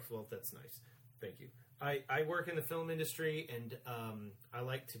get. Oh, well, that's nice. Thank you. I work in the film industry, and I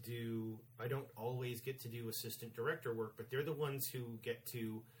like to do. I don't always get to do assistant director work, but they're the ones who get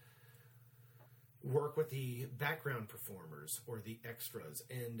to work with the background performers or the extras,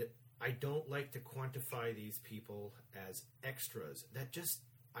 and I don't like to quantify these people as extras.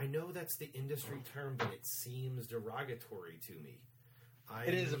 I know that's the industry term, but it seems derogatory to me.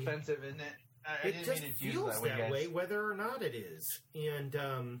 It is offensive, isn't it? It just feels that way, whether or not it is. And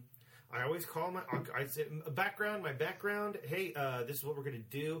I always call I say, my background, hey, this is what we're going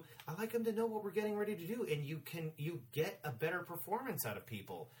to do. I like them to know what we're getting ready to do, and you get a better performance out of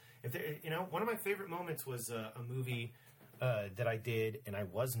people. If one of my favorite moments was a movie that I did, and I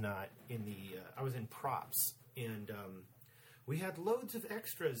was not in I was in props, and we had loads of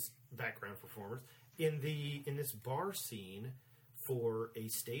extras, background performers, in this bar scene for a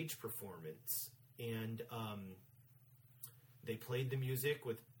stage performance, and they played the music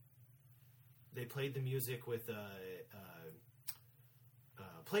with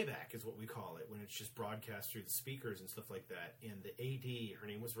playback is what we call it when it's just broadcast through the speakers and stuff like that. And the AD, her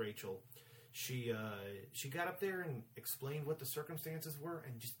name was Rachel. She got up there and explained what the circumstances were,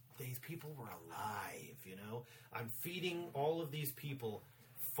 and just these people were alive. I'm feeding all of these people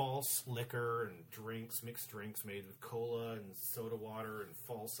false liquor and mixed drinks made with cola and soda water and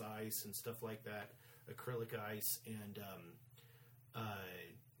false ice and stuff like that, acrylic ice, and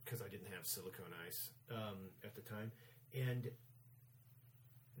because I didn't have silicone ice at the time, and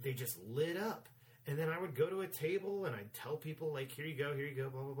they just lit up. And then I would go to a table and I'd tell people, like, here you go,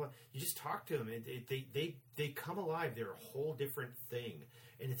 blah, blah, blah. You just talk to them. They come alive. They're a whole different thing.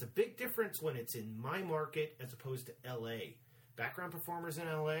 And it's a big difference when it's in my market as opposed to L.A. Background performers in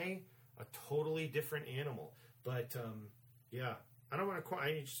L.A., a totally different animal. But, yeah, I don't want to...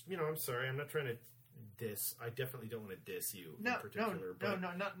 I'm sorry. I'm not trying to diss. I definitely don't want to diss you in particular.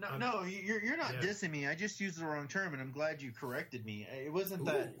 No, you're not dissing me. I just used the wrong term, and I'm glad you corrected me. It wasn't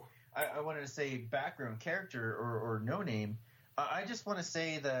that... I wanted to say background character or no name. I just want to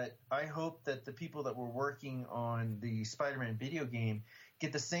say that I hope that the people that were working on the Spider-Man video game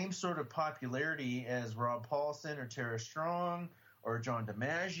get the same sort of popularity as Rob Paulson or Tara Strong or John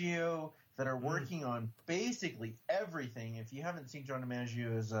DiMaggio that are working on basically everything. If you haven't seen John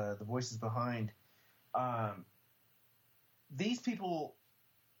DiMaggio's the voices behind, these people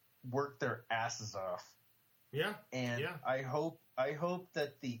work their asses off. Yeah. And yeah. I hope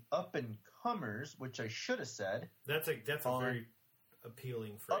that the up and comers, which I should have said, that's a very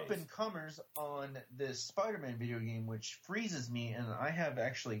appealing phrase. Up and comers on this Spider-Man video game, which freezes me, and I have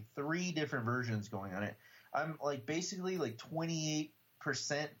actually 3 different versions going on it. I'm basically 28%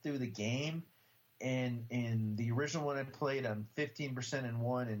 through the game, and in the original one I played, I'm 15% in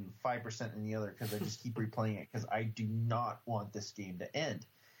one and 5% in the other because I just keep replaying it because I do not want this game to end.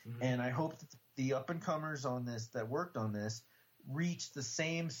 Mm-hmm. And I hope that the up-and-comers on this that worked on this reach the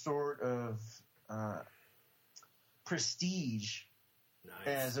same sort of prestige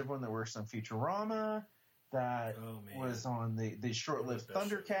as everyone that works on Futurama, that was on the short-lived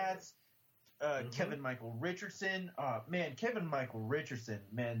Thundercats, Kevin Michael Richardson. Kevin Michael Richardson,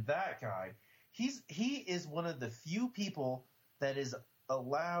 that guy, he is one of the few people that is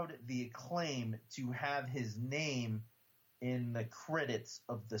allowed the acclaim to have his name in the credits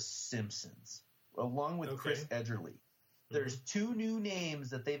of The Simpsons, along with Chris Edgerly. There's 2 new names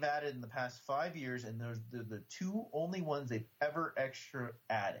that they've added in the past 5 years, and they're the 2 only ones they've ever extra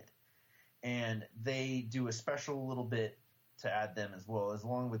added. And they do a special little bit to add them as well, as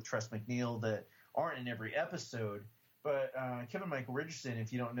along with Tress MacNeille that aren't in every episode. But Kevin Michael Richardson,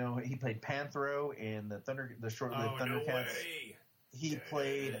 if you don't know, he played Panthro in the short-lived Thundercats. No way. He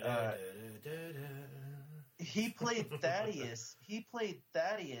played Thaddeus. He played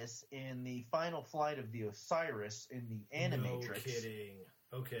Thaddeus in the Final Flight of the Osiris in the Animatrix. No kidding.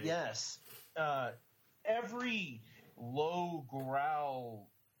 Okay. Yes. Every low growl,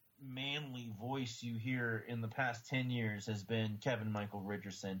 manly voice you hear in the past 10 years has been Kevin Michael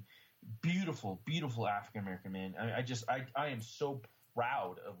Richardson. Beautiful, beautiful African American man. I am so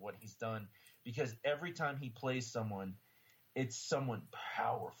proud of what he's done because every time he plays someone, it's someone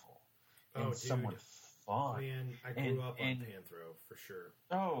powerful and someone fun. Man, I grew up on Panthro for sure.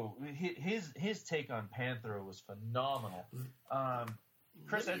 Oh, his take on Panthro was phenomenal.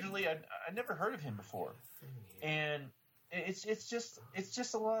 Chris Edgerly, I never heard of him before, and it's just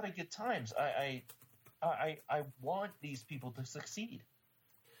a lot of good times. I want these people to succeed.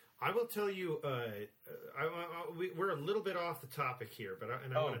 I will tell you, we're a little bit off the topic here, but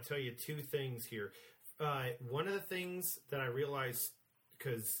I want to tell you two things here. One of the things that I realized,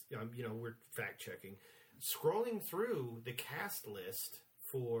 because we're fact checking, scrolling through the cast list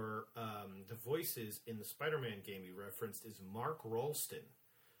for the voices in the Spider-Man game you referenced is Mark Rolston.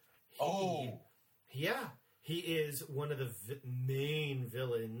 He is one of the main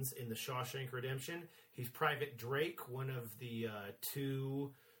villains in the Shawshank Redemption. He's Private Drake, one of the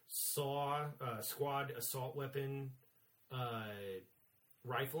two squad assault weapon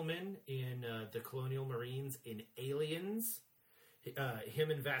riflemen in the Colonial Marines in Aliens.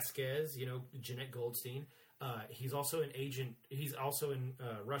 Him and Vasquez, Jeanette Goldstein. He's also an agent. He's also in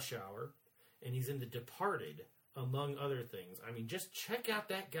Rush Hour, and he's in The Departed, among other things. I mean, just check out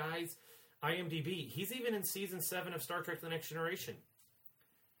that guy's IMDb. He's even in season 7 of Star Trek: The Next Generation.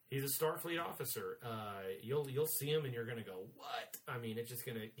 He's a Starfleet officer. You'll see him and you're gonna go, what? I mean, it's just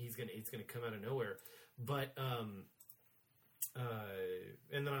he's gonna come out of nowhere. But and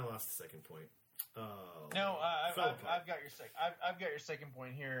then I lost the second point. No, I've got your second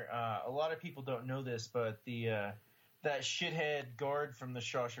point here. A lot of people don't know this, but that shithead guard from the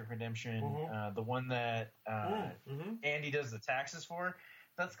Shawshank Redemption, the one that Andy does the taxes for,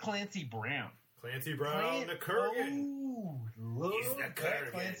 that's Clancy Brown. Clancy Brown, the Kurgan. He's the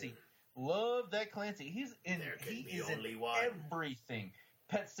Kurgan. Clancy. Love that Clancy. He's in everything.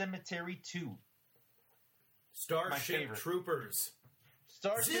 Pet Sematary 2. Starship Troopers.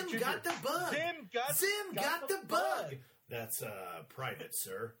 Zim got the bug. Zim got the bug. That's Private,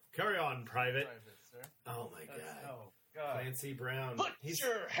 sir. Carry on, Private. Sir. Oh my God. Oh God. Clancy Brown. Put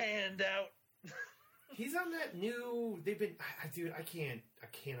your hand out. He's on that new. They've been, dude. I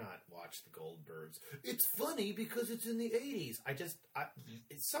cannot watch the Goldbergs. It's funny because it's in the 80s.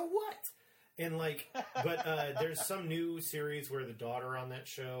 So what? And but there's some new series where the daughter on that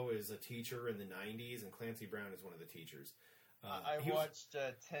show is a teacher in the 90s, and Clancy Brown is one of the teachers. I watched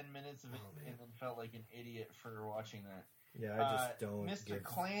 10 minutes of it and then felt like an idiot for watching that. Yeah, I just don't. Mr.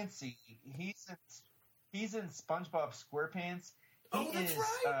 Clancy, he's in SpongeBob SquarePants. That's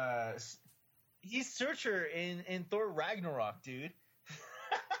right. He's Searcher in Thor Ragnarok, dude.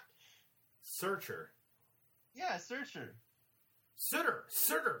 Searcher. Yeah, Searcher. Sooter.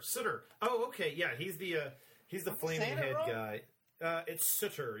 Oh, okay. Yeah, he's the flaming head guy. It's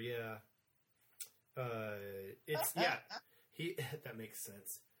Sooter. Yeah. It's yeah. That makes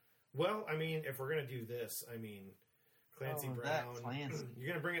sense. Well, I mean, if we're gonna do this, I mean, Clancy Brown. You're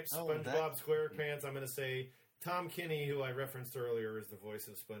gonna bring up SpongeBob SquarePants. I'm gonna say Tom Kenny, who I referenced earlier, is the voice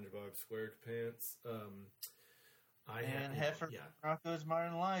of SpongeBob SquarePants. Heifer Rocco's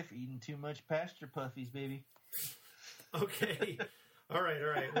Modern Life, eating too much pasture puffies, baby. Okay. All right.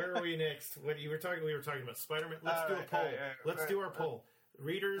 Where are we next? We were talking about Spider-Man. Let's do a poll. Let's do our poll.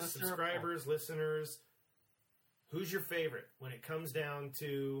 Readers, subscribers, listeners. Who's your favorite when it comes down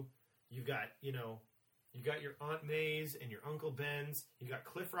to you got your Aunt May's and your Uncle Ben's. You got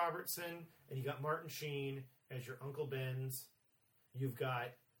Cliff Robertson and you got Martin Sheen as your Uncle Ben's. You've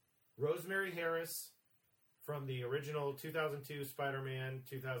got Rosemary Harris from the original 2002 Spider-Man,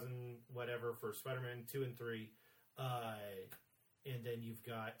 2000 whatever for Spider-Man 2 and 3. And then you've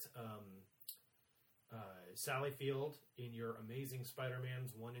got Sally Field in your Amazing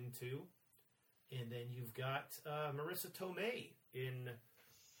Spider-Mans 1 and 2. And then you've got Marissa Tomei in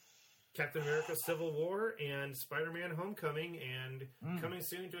Captain America Civil War and Spider-Man Homecoming, and coming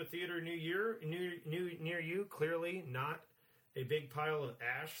soon to a theater near you. Clearly not a big pile of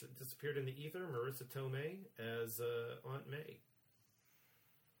ash that disappeared in the ether. Marissa Tomei as Aunt May.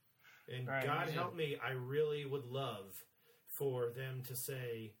 And right, God help me, I really would love for them to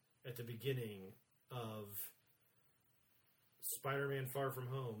say at the beginning of Spider-Man Far From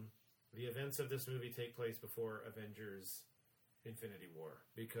Home, the events of this movie take place before Avengers Infinity War.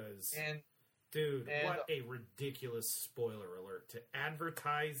 Because, what a ridiculous spoiler alert to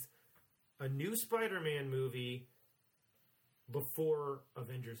advertise a new Spider-Man movie before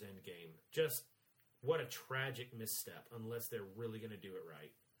Avengers Endgame. Just what a tragic misstep, unless they're really going to do it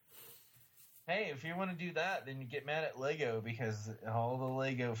right. Hey, if you want to do that, then you get mad at Lego because all the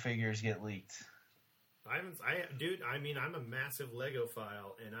Lego figures get leaked. I'm a massive Lego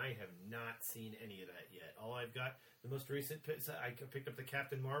file, and I have not seen any of that yet. All I've got, the most recent, I picked up the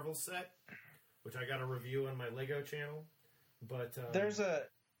Captain Marvel set, which I got a review on my Lego channel. But there's a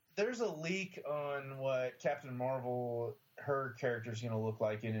leak on what Captain Marvel, her character's going to look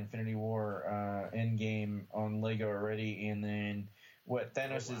like in Infinity War Endgame on Lego already, and then what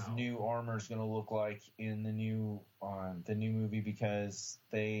Thanos' new armor is going to look like in the new movie, because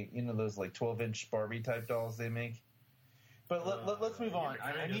they, those like 12-inch Barbie type dolls they make. But let's move on.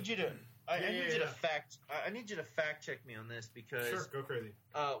 I need you to I need you to fact check me on this, because Sure, go crazy.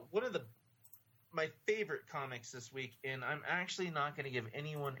 One of my favorite comics this week, and I'm actually not going to give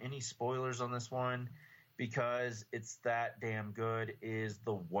anyone any spoilers on this one because it's that damn good, is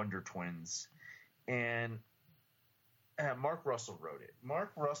the Wonder Twins. And Mark Russell wrote it.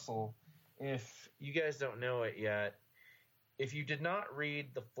 Mark Russell, if you guys don't know it yet, if you did not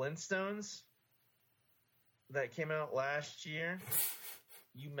read the Flintstones that came out last year,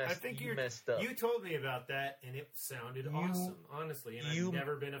 you messed up. You told me about that, and it sounded awesome, honestly, and I've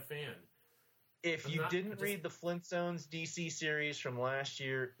never been a fan. If you didn't read the Flintstones DC series from last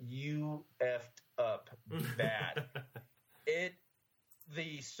year, you effed up bad.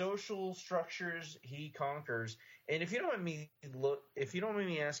 The social structures he conquers, and if you don't mind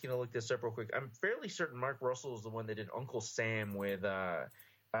me asking to look this up real quick, I'm fairly certain Mark Russell is the one that did Uncle Sam with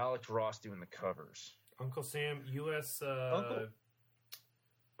Alex Ross doing the covers. Uncle Sam, U.S.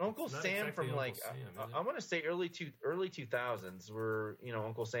 Uncle Sam exactly from Uncle like Sam, I want to say early 2000s, where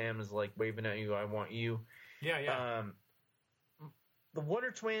Uncle Sam is like waving at you, "I want you." Yeah. The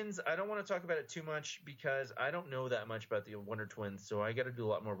Wonder Twins, I don't want to talk about it too much because I don't know that much about the Wonder Twins, so I got to do a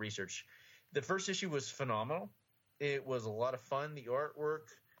lot more research. The first issue was phenomenal. It was a lot of fun. The artwork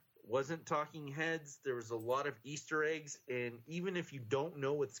wasn't talking heads. There was a lot of Easter eggs, and even if you don't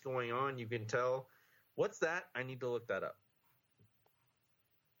know what's going on, you can tell, what's that? I need to look that up.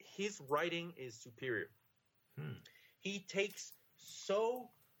 His writing is superior. He takes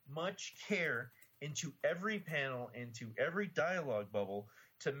so much care into every panel, into every dialogue bubble,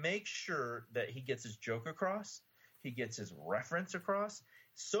 to make sure that he gets his joke across, he gets his reference across,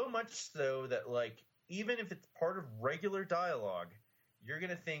 so much so that, like, even if it's part of regular dialogue, you're going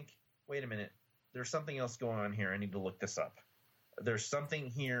to think, wait a minute, there's something else going on here. I need to look this up. There's something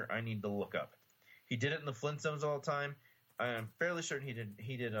here I need to look up. He did it in the Flintstones all the time. I'm fairly certain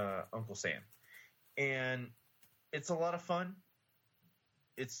he did Uncle Sam. And it's a lot of fun.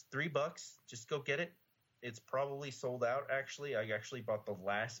 It's $3. Just go get it. It's probably sold out, actually. I actually bought the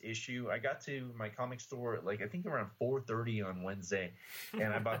last issue. I got to my comic store at, like, I think around 4:30 on Wednesday,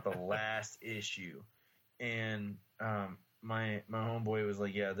 and I bought the last issue. And my homeboy was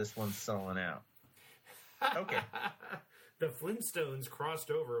like, yeah, this one's selling out. Okay. The Flintstones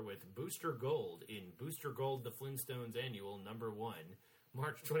crossed over with Booster Gold in Booster Gold, the Flintstones Annual #1,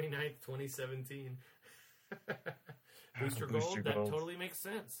 March 29th, 2017. Booster Gold, that totally makes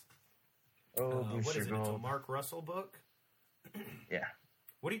sense. Oh, what is it? Gold. It's a Mark Russell book? Yeah.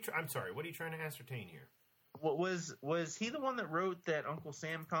 I'm sorry, what are you trying to ascertain here? What was he the one that wrote that Uncle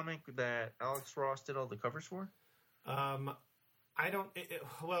Sam comic that Alex Ross did all the covers for? I don't.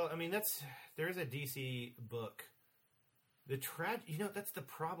 Well, I mean, there is a DC book. That's the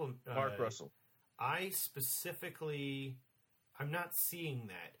problem. Mark Russell. I'm not seeing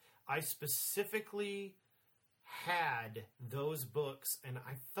that. I specifically had those books, and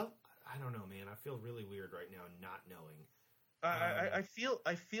I don't know, man. I feel really weird right now not knowing. I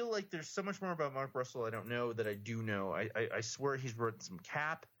feel like there's so much more about Mark Russell I don't know that I do know. I swear he's written some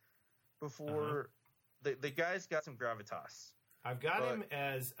Cap before. The guy's got some gravitas. I've got him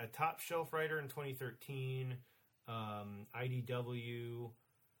as a top shelf writer in 2013. IDW,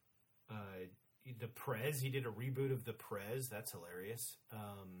 the Prez. He did a reboot of the Prez. That's hilarious.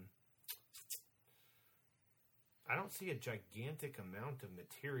 I don't see a gigantic amount of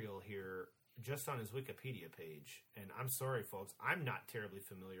material here just on his Wikipedia page. And I'm sorry, folks. I'm not terribly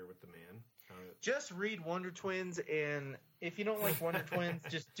familiar with the man. Just read Wonder Twins, and if you don't like Wonder Twins,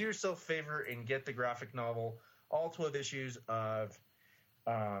 just do yourself a favor and get the graphic novel, all 12 issues of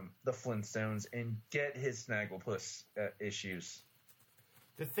the Flintstones, and get his Snagglepuss issues.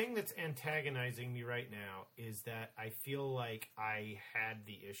 The thing that's antagonizing me right now is that I feel like I had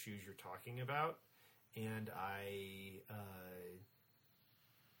the issues you're talking about, and I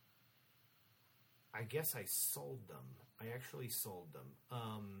guess I sold them. I actually sold them.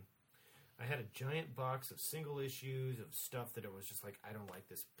 I had a giant box of single issues of stuff that it was just like, I don't like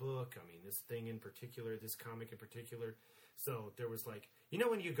this book. I mean, this thing in particular, this comic in particular. So there was like,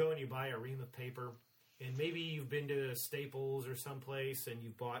 when you go and you buy a ream of paper, and maybe you've been to Staples or someplace and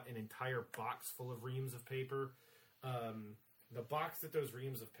you bought an entire box full of reams of paper. The box that those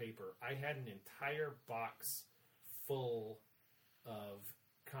reams of paper, I had an entire box full of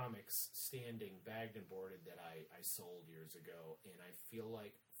comics standing, bagged and boarded, that I sold years ago. And I feel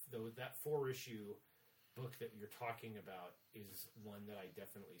like that 4-issue book that you're talking about is one that I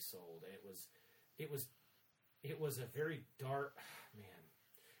definitely sold. And it was it was a very dark, man.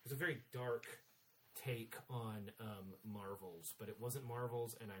 It was a very dark take on Marvels, but it wasn't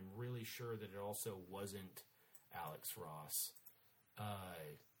Marvels, and I'm really sure that it also wasn't Alex Ross.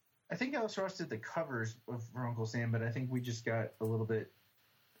 I think Alex Ross did the covers for Uncle Sam, but I think we just got a little bit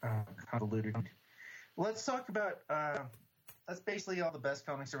convoluted. Let's talk about that's basically all the best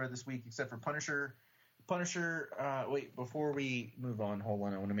comics I read this week, except for Punisher. Wait, before we move on, hold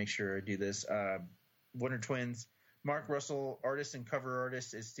on. I want to make sure I do this. Wonder Twins. Mark Russell, artist and cover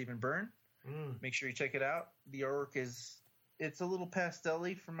artist, is Stephen Byrne. Make sure you check it out. The artwork it's a little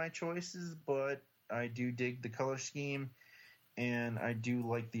pastel-y for my choices, but I do dig the color scheme, and I do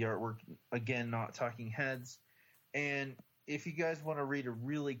like the artwork. Again, not talking heads. And if you guys want to read a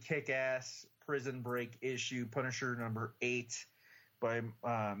really kick-ass Prison Break issue, Punisher number 8 by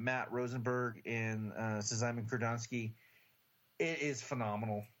Matt Rosenberg and Simon Kordonsky, it is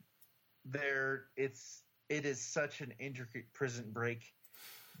phenomenal. It is such an intricate Prison Break.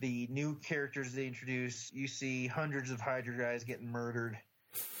 The new characters they introduce, you see hundreds of Hydra guys getting murdered.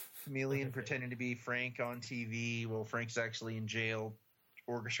 Chameleon pretending to be Frank on TV while Frank's actually in jail,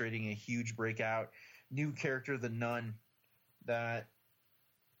 orchestrating a huge breakout. New character, the Nun, that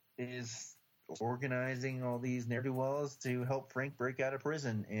is organizing all these ne'er-do-wells to help Frank break out of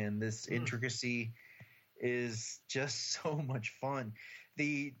prison. And this intricacy is just so much fun.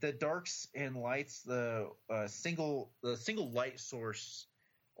 The darks and lights, the single light source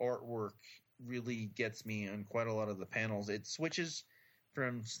artwork really gets me on quite a lot of the panels. It switches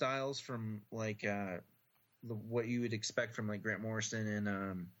from styles from like what you would expect from like Grant Morrison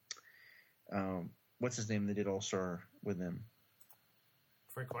and what's his name that did All Star with him?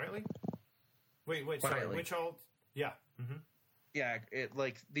 Frank Quietly? Wait, Quietly. sorry, which all? Yeah. Mm-hmm. Yeah, it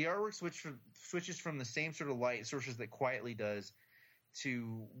like the artwork switches from the same sort of light sources that Quietly does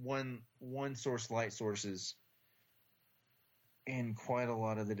to one source light sources in quite a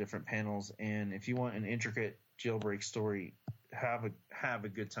lot of the different panels. And if you want an intricate jailbreak story, have a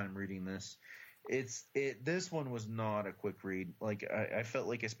good time reading this. This one was not a quick read. Like I felt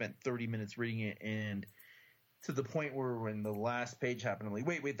like I spent 30 minutes reading it, and to the point where when the last page happened, I'm like,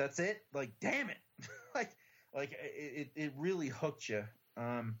 wait, that's it? Like, damn it! like it really hooked you.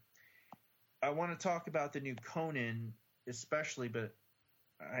 I want to talk about the new Conan especially, but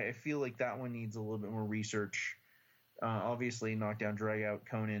I feel like that one needs a little bit more research. Obviously, Knockdown, Drag Out,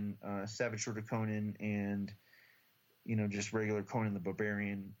 Conan, Savage Sword of Conan, and just regular Conan the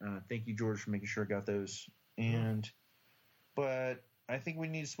Barbarian. Thank you, George, for making sure I got those. But I think we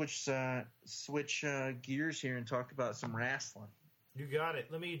need to switch gears here and talk about some wrestling. You got it.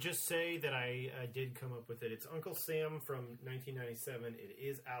 Let me just say that I did come up with it. It's Uncle Sam from 1997. It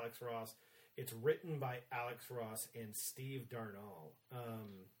is Alex Ross. It's written by Alex Ross and Steve Darnall.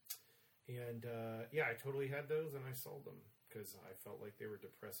 I totally had those, and I sold them because I felt like they were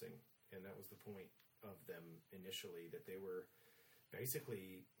depressing, and that was the point of them initially, that they were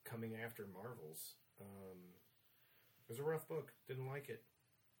basically coming after Marvels. It was a rough book. Didn't like it.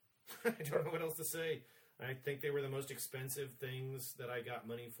 I don't know what else to say. I think they were the most expensive things that I got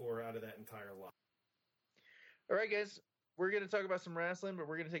money for out of that entire lot. All right, guys. We're going to talk about some wrestling, but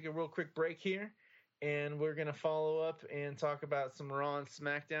we're going to take a real quick break here, and we're going to follow up and talk about some Raw and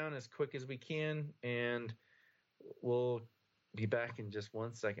SmackDown as quick as we can, and we'll be back in just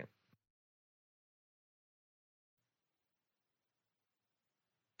 1 second.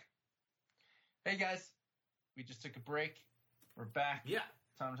 Hey guys, we just took a break. We're back. Yeah.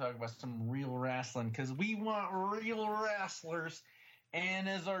 Time to talk about some real wrestling because we want real wrestlers. And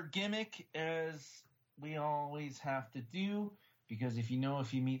as our gimmick, as we always have to do, because if you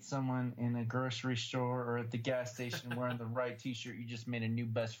meet someone in a grocery store or at the gas station wearing the right T-shirt, you just made a new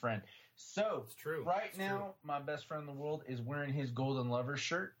best friend. So It's true. Right now, my best friend in the world is wearing his Golden Lover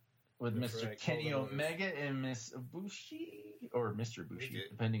shirt with That's Mr. right, Kenny Golden Omega and Miss Ibushi, or Mr. Ibushi,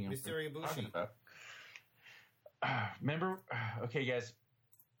 depending on Mr. what you're talking Ibushi. about. Remember? Okay, guys.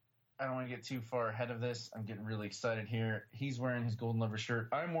 I don't want to get too far ahead of this. I'm getting really excited here. He's wearing his Golden Lover shirt.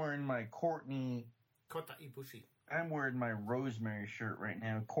 I'm wearing my Courtney. Kota Ibushi. I'm wearing my Rosemary shirt right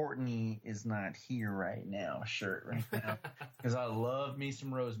now. Courtney is not here right now shirt right now Because I love me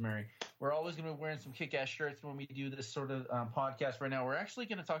some Rosemary. We're always going to be wearing some kick-ass shirts when we do this sort of podcast right now. We're actually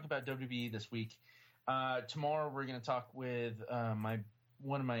going to talk about WWE this week. Tomorrow we're going to talk with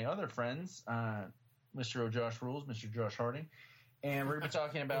one of my other friends, Mr. Josh Rules, Mr. Josh Harding. And we're going to be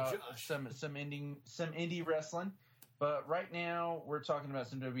talking about some indie wrestling. But right now, we're talking about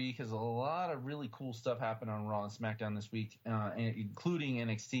some WWE because a lot of really cool stuff happened on Raw and SmackDown this week, including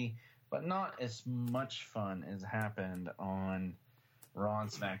NXT. But not as much fun as happened on Raw and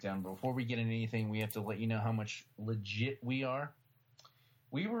SmackDown. But before we get into anything, we have to let you know how much legit we are.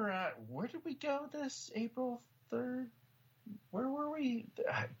 We were at, where did we go this April 3rd? Where were we?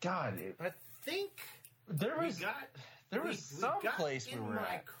 God, I think there was some place we were in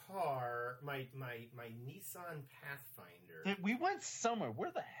my at. car, my Nissan Pathfinder. We went somewhere.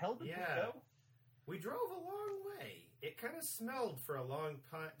 Where the hell did we go? We drove a long way. It kind of smelled for a long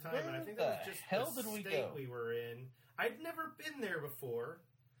time, Where and I think the that was just hell the did we state go? we were in. I'd never been there before.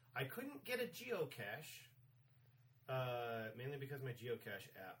 I couldn't get a geocache, mainly because my geocache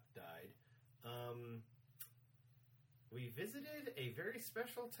app died. We visited a very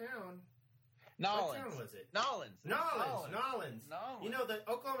special town. Nolans. What town was it? Nolans. You know, the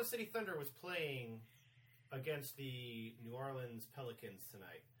Oklahoma City Thunder was playing against the New Orleans Pelicans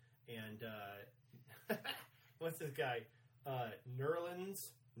tonight. And what's this guy?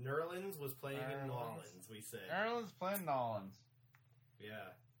 Nerlens was playing in Nolans, we say. Nerlens playing Nolans.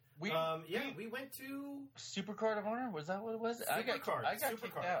 Yeah. We went to Supercard of Honor. Was that what it was? I got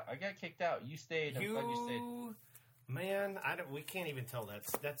kicked out. You stayed. I'm glad you stayed. Man, we can't even tell that.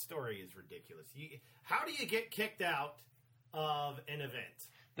 That story is ridiculous. How do you get kicked out of an event?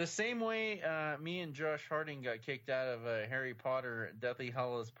 The same way me and Josh Harding got kicked out of Harry Potter Deathly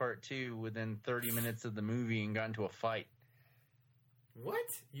Hallows Part 2 within 30 minutes of the movie and got into a fight.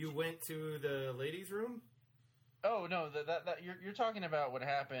 What? You went to the ladies' room? Oh no, that you're talking about what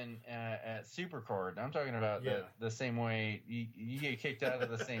happened at Supercard. I'm talking about the same way you get kicked out of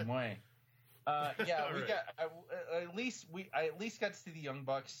the same way. We got I at least got to see the Young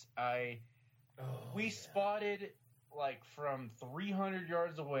Bucks. Spotted like from 300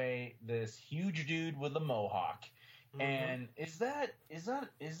 yards away this huge dude with a mohawk, and is that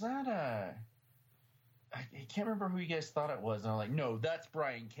I can't remember who you guys thought it was, and I'm like, no, that's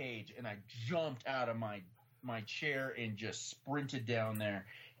Brian Cage, and I jumped out of my chair and just sprinted down there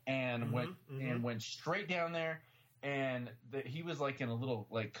and went straight down there. And he was like in a little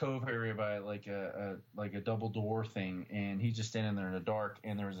like cove area by like a double door thing, and he's just standing there in the dark.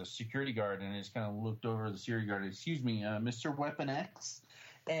 And there was a security guard, and I just kind of looked over at the security guard. Excuse me, Mr. Weapon X,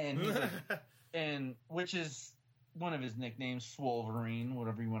 and he's like, and which is one of his nicknames, Swolverine,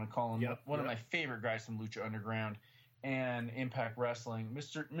 whatever you want to call him. One of my favorite guys from Lucha Underground and Impact Wrestling,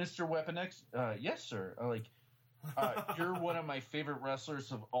 Mr. Weapon X. Yes, sir. You're one of my favorite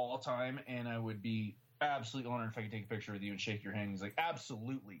wrestlers of all time, and I would be absolutely honored if I could take a picture with you and shake your hand. He's like,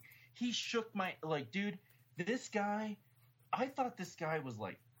 absolutely. He shook my dude. This guy, I thought this guy was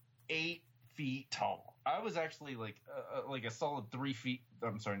like 8 feet tall. I was actually like a solid 3 feet.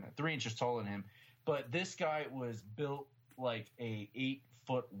 I'm sorry, not 3 inches taller than him. But this guy was built like a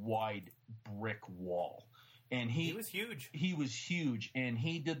 8-foot wide brick wall, and he was huge. He was huge, and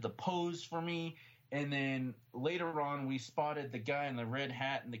he did the pose for me. And then later on, we spotted the guy in the red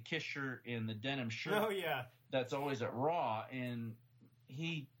hat and the Kiss shirt and the denim shirt. Oh, yeah. That's always at Raw. And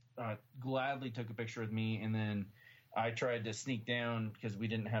he gladly took a picture with me. And then I tried to sneak down because we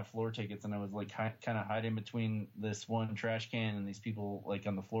didn't have floor tickets. And I was like kind of hiding between this one trash can and these people like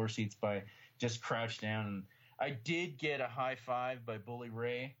on the floor seats by just crouched down. And I did get a high five by Bully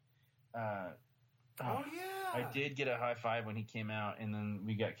Ray. Oh, yeah. I did get a high five when he came out, and then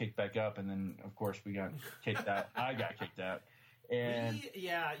we got kicked back up, and then, of course, we got kicked out. I got kicked out. And you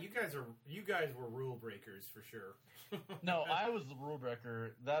guys were rule breakers for sure. No, I was the rule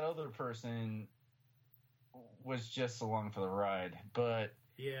breaker. That other person was just along for the ride. But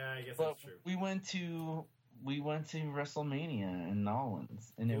yeah, I guess that's true. We went to WrestleMania in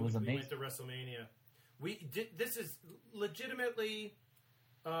Nolans, and it was amazing. We went to WrestleMania. We did. This is legitimately.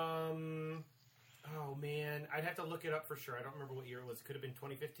 Oh, man. I'd have to look it up for sure. I don't remember what year it was. Could have been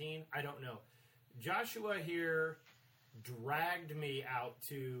 2015. I don't know. Joshua here dragged me out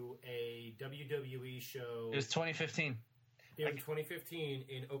to a WWE show. It was 2015. It was 2015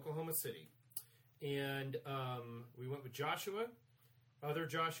 in Oklahoma City. And we went with Joshua. Other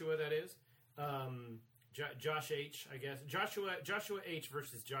Joshua, that is. Josh H., I guess. Joshua H.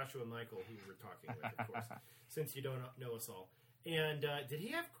 versus Joshua Michael, who we were talking with, of course, since you don't know us all. And did he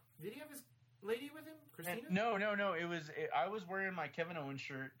have his lady with him, Christina? No. I was wearing my Kevin Owens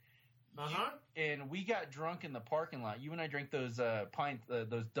shirt. And we got drunk in the parking lot. You and I drank those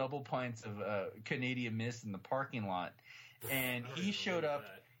those double pints of Canadian Mist in the parking lot. And he showed up.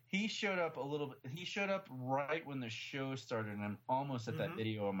 He showed up He showed up right when the show started, and I'm almost at that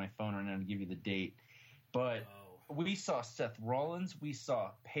video on my phone right now to give you the date. But we saw Seth Rollins. We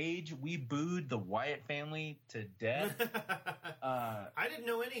saw Paige. We booed the Wyatt family to death. I didn't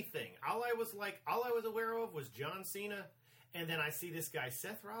know anything. All I was aware of was John Cena, and then I see this guy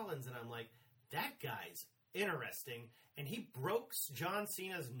Seth Rollins, and I'm like, that guy's interesting, and he broke John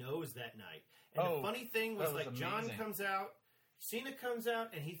Cena's nose that night. And the funny thing was, like, John comes out, Cena comes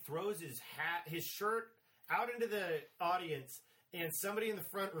out, and he throws his shirt out into the audience, and somebody in the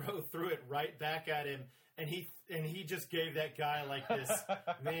front row threw it right back at him, and he just gave that guy like this,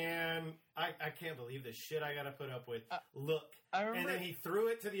 man, I can't believe this shit I got to put up with. Look. And then he threw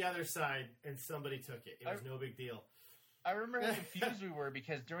it to the other side, and somebody took it. It was no big deal. I remember how confused we were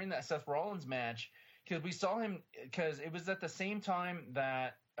because during that Seth Rollins match, because we saw him, because it was at the same time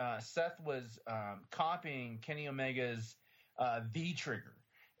that Seth was copying Kenny Omega's V trigger,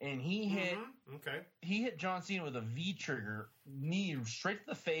 and he hit John Cena with a V trigger knee straight to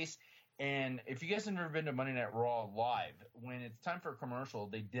the face. And if you guys have never been to Monday Night Raw live, when it's time for a commercial,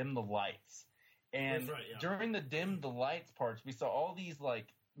 they dim the lights. And during the dim the lights parts, we saw all these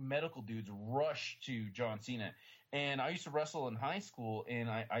like medical dudes rush to John Cena. And I used to wrestle in high school, and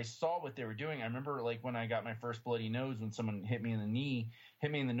I saw what they were doing. I remember like when I got my first bloody nose, when someone hit me in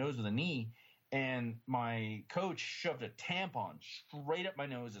the nose with a knee, and my coach shoved a tampon straight up my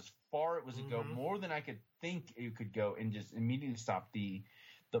nose as far it was to go, more than I could think it could go, and just immediately stopped the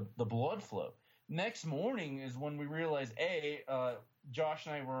blood flow. Next morning is when we realized, Josh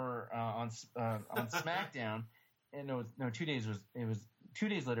and I were on SmackDown, and it was 2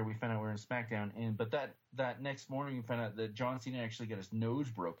 days later we found out we were in SmackDown, but that next morning we found out that John Cena actually got his nose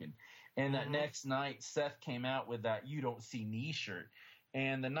broken, and that next night Seth came out with that "You Don't See Knee" shirt.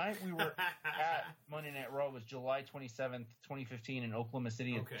 And the night we were at Monday Night Raw was July 27th, 2015 in Oklahoma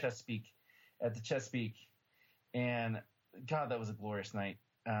City at the Chesapeake. And God, that was a glorious night.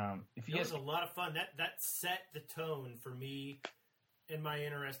 It was a lot of fun. That set the tone for me and my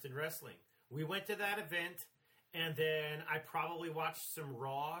interest in wrestling. We went to that event, and then I probably watched some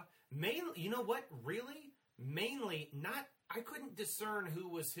Raw. Mainly, you know what? Really? Mainly, not. I couldn't discern who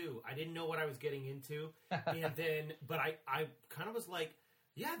was who. I didn't know what I was getting into. And then, but I kind of was like,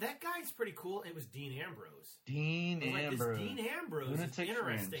 yeah, that guy's pretty cool. It was Dean Ambrose. Dean Ambrose is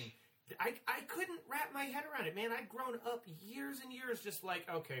interesting. I couldn't wrap my head around it, man. I'd grown up years and years just like,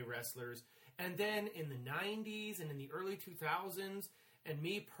 okay, wrestlers. And then in the 90s and in the early 2000s, and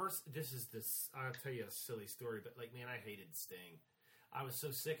me I'll tell you a silly story, but like, man, I hated Sting. I was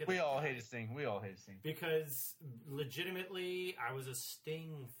so sick of it. We all hated Sting. Because legitimately, I was a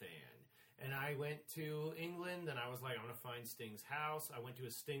Sting fan. And I went to England, and I was like, I'm going to find Sting's house. I went to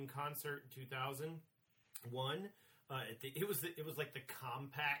a Sting concert in 2001. It was like the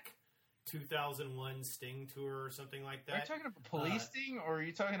Compact 2001 Sting tour or something like that. Are you talking about Police Sting, or are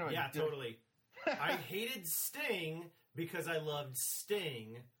you talking about... Yeah, totally. I hated Sting because I loved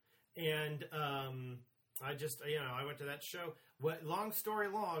Sting. And I just, I went to that show. Long story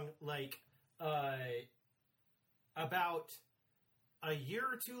long, like, about a year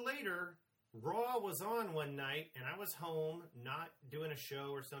or two later, Raw was on one night, and I was home, not doing a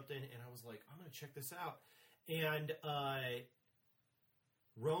show or something, and I was like, I'm going to check this out. And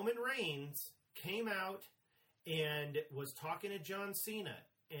Roman Reigns came out and was talking to John Cena,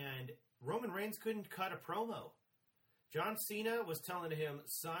 and Roman Reigns couldn't cut a promo. John Cena was telling him,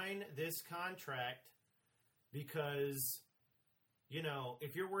 sign this contract because,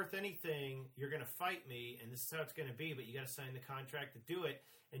 if you're worth anything, you're going to fight me, and this is how it's going to be, but you got to sign the contract to do it.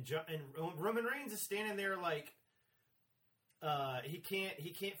 And Roman Reigns is standing there like he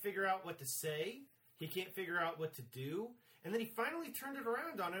can't figure out what to say. He can't figure out what to do. And then he finally turned it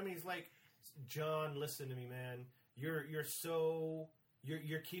around on him. And he's like, John, listen to me, man. You're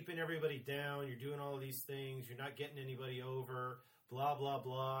keeping everybody down. You're doing all of these things. You're not getting anybody over. Blah blah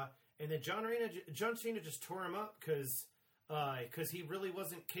blah. And then John Cena just tore him up because he really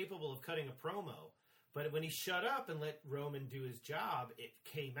wasn't capable of cutting a promo. But when he shut up and let Roman do his job, it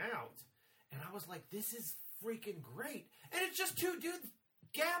came out. And I was like, this is freaking great. And it's just two dudes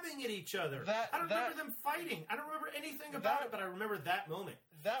gabbing at each other. I don't remember them fighting. I don't remember anything about it, but I remember that moment.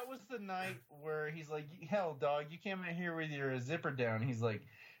 That was the night where he's like, hell, dog, you came in here with your zipper down. He's like,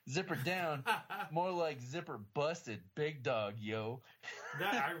 zipper down? More like zipper busted. Big dog, yo.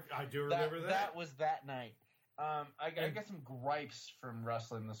 I do remember that. That was that night. I got some gripes from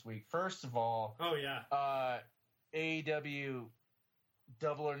wrestling this week. First of all, AEW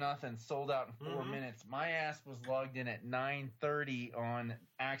Double or Nothing sold out in 4 minutes. My ass was logged in at 9:30 on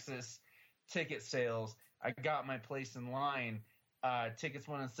Access ticket sales. I got my place in line. Tickets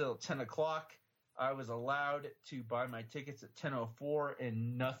went on sale at 10 o'clock. I was allowed to buy my tickets at 10:04,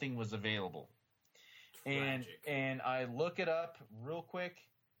 and nothing was available. Tragic. And I look it up real quick.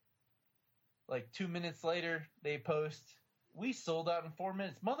 Like 2 minutes later, they post, we sold out in 4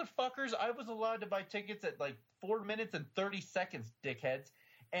 minutes. Motherfuckers, I was allowed to buy tickets at like 4 minutes and 30 seconds, dickheads.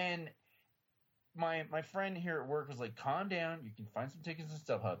 And my friend here at work was like, calm down. You can find some tickets on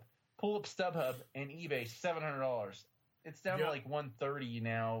StubHub. Pull up StubHub and eBay, $700. It's down to like $130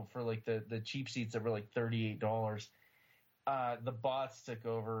 now for like the cheap seats that were like $38. The bots took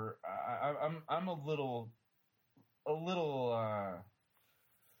over. I'm a little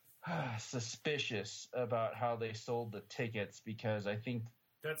suspicious about how they sold the tickets, because I think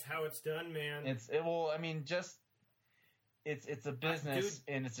That's how it's done, man. it's a business,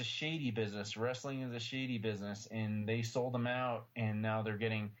 and it's a shady business. Wrestling is a shady business, and they sold them out, and now they're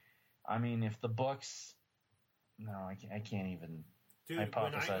getting. I mean, if the Bucks, no, I can't even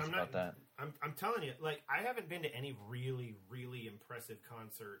hypothesize about that. I'm telling you, like, I haven't been to any really, really impressive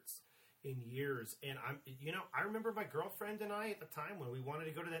concerts in years, and I remember my girlfriend and I at the time when we wanted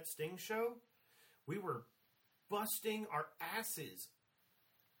to go to that Sting show, we were busting our asses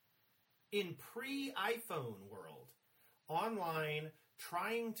in pre-iPhone world online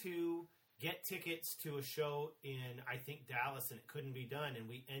trying to get tickets to a show in, I think, Dallas, and it couldn't be done, and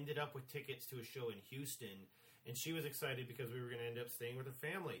we ended up with tickets to a show in Houston, and she was excited because we were going to end up staying with her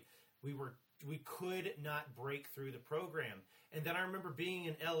family. We could not break through the program. And then I remember being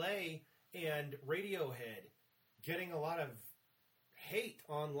in LA and Radiohead getting a lot of hate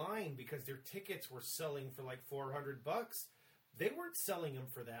online because their tickets were selling for like $400. They weren't selling them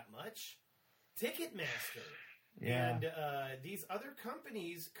for that much. Ticketmaster. Yeah. And these other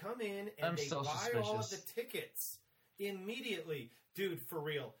companies come in and they so buy all of the suspicious. tickets immediately. Dude, for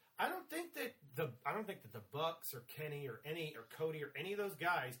real. I don't think that the Bucks or Kenny or Cody or any of those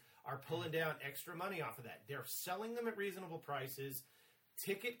guys are pulling down extra money off of that. They're selling them at reasonable prices.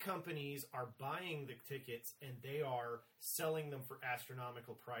 Ticket companies are buying the tickets and they are selling them for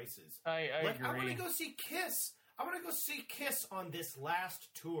astronomical prices. I agree. I want to go see Kiss. I want to go see Kiss on this last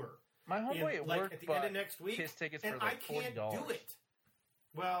tour. My homeboy at work at the bought end of next week, Kiss tickets and for like I can't $40. do it.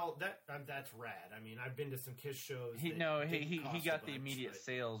 Well, that's rad. I mean, I've been to some Kiss shows. He got the immediate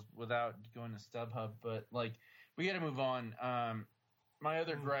sales without going to StubHub, but like we got to move on. My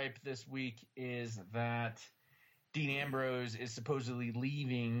other gripe this week is that Dean Ambrose is supposedly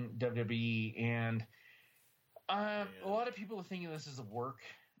leaving WWE, and a lot of people are thinking this is a work.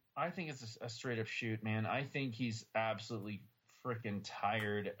 I think it's a straight up shoot, man. I think he's absolutely freaking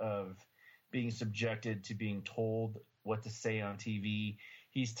tired of being subjected to being told what to say on TV.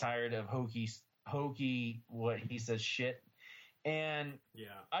 He's tired of hokey what he says shit. And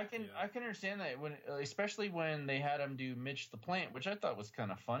I can understand that especially when they had him do Mitch the Plant, which I thought was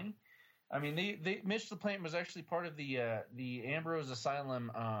kind of funny. I mean, Mitch the Plant was actually part of the Ambrose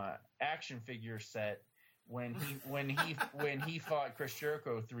Asylum action figure set when he fought Chris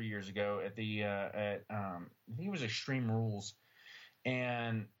Jericho 3 years ago at I think it was Extreme Rules,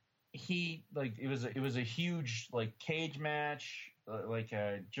 and it was a huge like cage match, like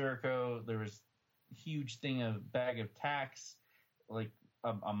Jericho. There was a huge thing of bag of tacks, like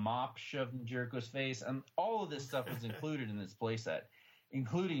a mop shoved in Jericho's face, and all of this stuff was included in this playset,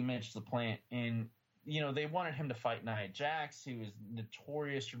 including Mitch the Plant. And they wanted him to fight Nia Jax, who is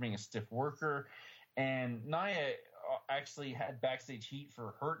notorious for being a stiff worker, and Nia actually had backstage heat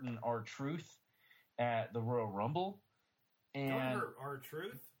for hurting R-Truth at the Royal Rumble. And Don't hurt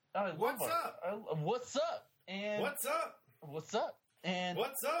R-Truth. What's up? What's up? And what's up? What's up? And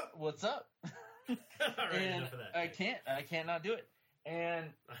what's up? What's up? All right, And enough of that. I can't not do it. And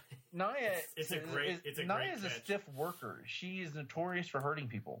Nia, Nia's a stiff worker. She is notorious for hurting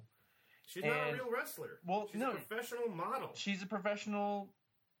people. She's not a real wrestler. Well, she's a professional model. She's a professional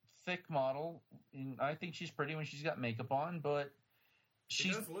thick model, and I think she's pretty when she's got makeup on, but she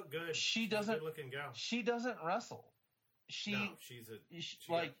does look good. She's a good-looking gal. She doesn't wrestle. I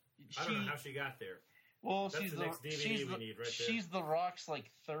don't know how she got there. Well, That's she's the next DVD we need right there. She's The Rock's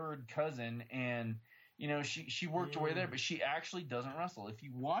like third cousin, and she worked her way there, but she actually doesn't wrestle. If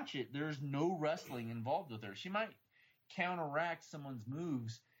you watch it, there's no wrestling involved with her. She might counteract someone's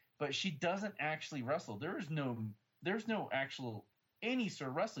moves, but she doesn't actually wrestle. There's no actual any sort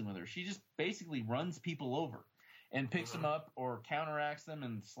of wrestling with her. She just basically runs people over and picks them up or counteracts them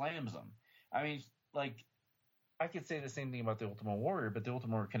and slams them. I mean, like, I could say the same thing about the Ultimate Warrior, but the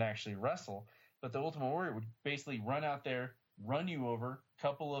Ultimate Warrior can actually wrestle. But the Ultimate Warrior would basically run out there, run you over,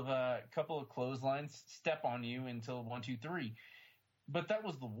 couple of clotheslines, step on you until 1, 2, 3. But that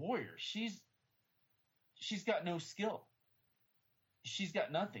was the Warrior. She's got no skill. She's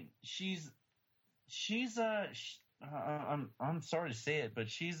got nothing. I'm sorry to say it, but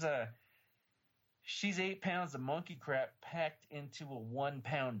she's 8 pounds of monkey crap packed into a 1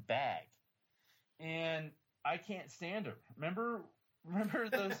 pound bag, and I can't stand her. Remember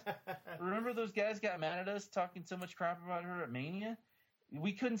those guys got mad at us talking so much crap about her at Mania?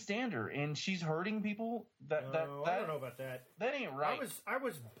 We couldn't stand her, and she's hurting people. I don't know about that. That ain't right.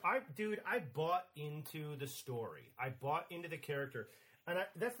 I bought into the story. I bought into the character. And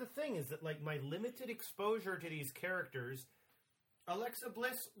that's the thing, is that, like, my limited exposure to these characters, Alexa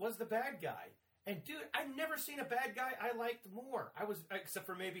Bliss was the bad guy. And, dude, I've never seen a bad guy I liked more. Except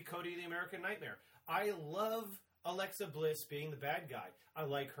for maybe Cody the American Nightmare. I love Alexa Bliss being the bad guy. I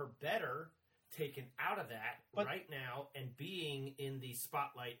like her better taken out of that right now and being in the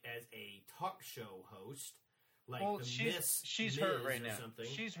spotlight as a talk show host. Like, well, she's hurt right now. Something.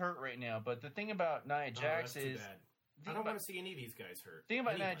 She's hurt right now. But the thing about Nia Jax is... I don't want to see any of these guys hurt. The thing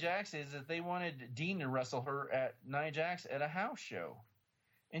about Nia Jax is that they wanted Dean to wrestle her at Nia Jax at a house show.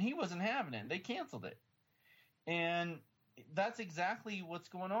 And he wasn't having it. They canceled it. And that's exactly what's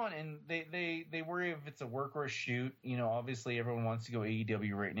going on. And they worry if it's a work or a shoot. You know, obviously everyone wants to go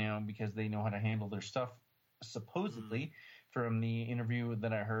AEW right now because they know how to handle their stuff, supposedly, from the interview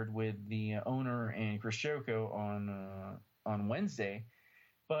that I heard with the owner and Chris Jericho on Wednesday.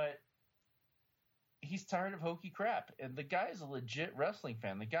 But he's tired of hokey crap. And the guy is a legit wrestling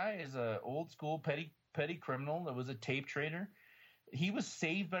fan. The guy is a old school petty criminal that was a tape trader. He was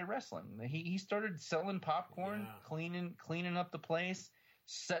saved by wrestling. He started selling popcorn, cleaning up the place,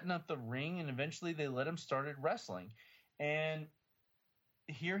 setting up the ring, and eventually they let him started wrestling. And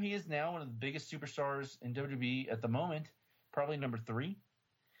here he is now, one of the biggest superstars in WWE at the moment, probably number 3.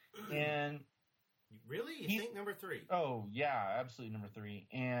 And really, you think number 3? Oh yeah, absolutely number 3.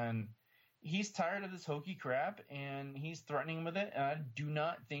 And he's tired of this hokey crap, and he's threatening with it. And I do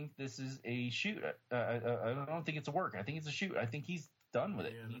not think this is a shoot. I don't think it's a work. I think it's a shoot. I think he's done with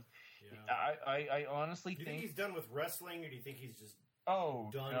it. I honestly think he's done with wrestling, or do you think he's just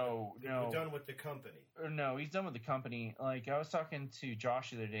done with the company? No, he's done with the company. Like, I was talking to Josh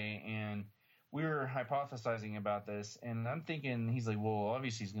the other day, and we were hypothesizing about this, and I'm thinking, he's like, well,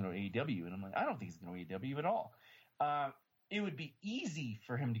 obviously he's going to AEW, and I'm like, I don't think he's going to AEW at all. It would be easy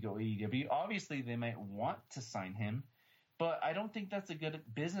for him to go AEW. Obviously, they might want to sign him, but I don't think that's a good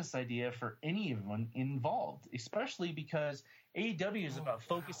business idea for anyone involved, especially because AEW is about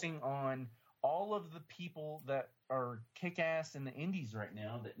focusing on all of the people that are kick-ass in the indies right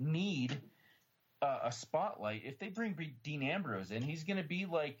now that need a spotlight. If they bring Dean Ambrose in, he's going to be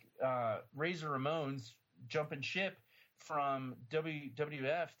like Razor Ramon's jumping ship from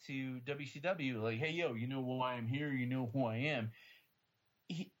WWF to WCW, like, hey, yo, you know why I'm here, you know who I am.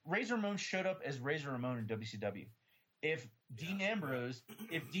 Razor Ramon showed up as Razor Ramon in WCW. If Dean Ambrose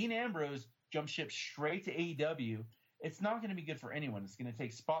jumps ship straight to AEW, it's not going to be good for anyone. It's going to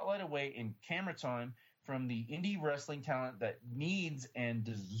take spotlight away and camera time from the indie wrestling talent that needs and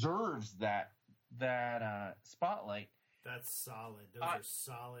deserves that spotlight. That's solid. Those are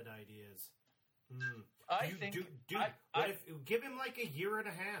solid ideas. Give him like a year and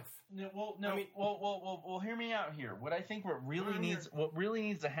a half. Well, hear me out here. What really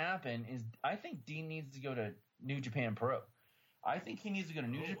needs to happen is, I think Dean needs to go to New Japan Pro. I think he needs to go to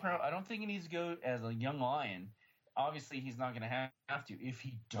New Japan Pro. I don't think he needs to go as a Young Lion. Obviously, he's not going to have to. If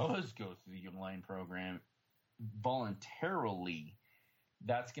he does go through the Young Lion program voluntarily,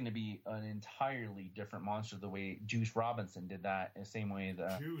 that's going to be an entirely different monster. The way Juice Robinson did that, the same way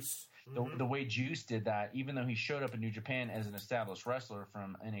the way Juice did that, even though he showed up in New Japan as an established wrestler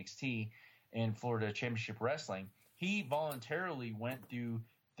from NXT and Florida Championship Wrestling, he voluntarily went through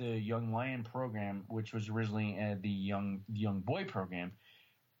the Young Lion program, which was originally the young boy program.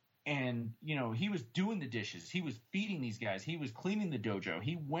 And, you know, he was doing the dishes. He was feeding these guys. He was cleaning the dojo.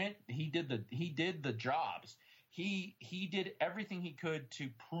 He did the jobs. He did everything he could to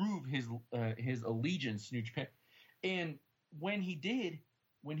prove his allegiance to New Japan. And when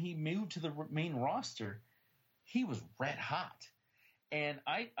he moved to the main roster, he was red hot. And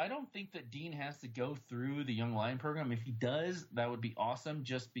I don't think that Dean has to go through the Young Lion program. If he does, that would be awesome,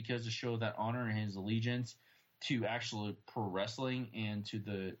 just because to show that honor and his allegiance to actual pro wrestling and to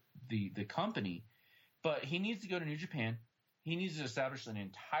the company. But he needs to go to New Japan. He needs to establish an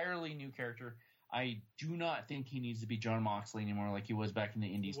entirely new character. I do not think he needs to be Jon Moxley anymore like he was back in the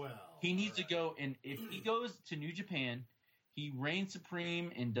Indies. Well, he needs to go, and if he goes to New Japan, he reigns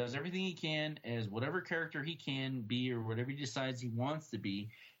supreme and does everything he can as whatever character he can be or whatever he decides he wants to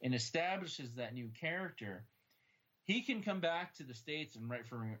be, and establishes that new character. He can come back to the States and fight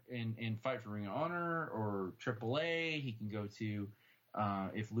for Ring of Honor or AAA. He can go to,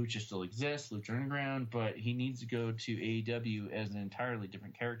 if Lucha still exists, Lucha Underground, but he needs to go to AEW as an entirely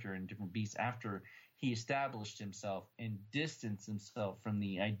different character and different beast after he established himself and distanced himself from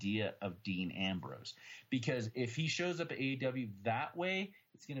the idea of Dean Ambrose. Because if he shows up at AEW that way,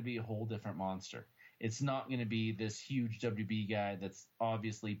 it's going to be a whole different monster. It's not going to be this huge WB guy that's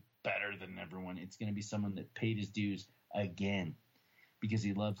obviously better than everyone. It's going to be someone that paid his dues again because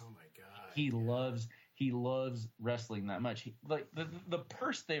he loves. Oh my god! He loves wrestling that much. Like the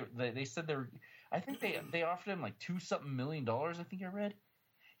purse they said they were. I think they offered him like $2 million. I think I read.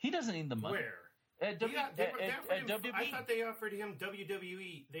 He doesn't need the money. Where? At They offered him, WWE. I thought they offered him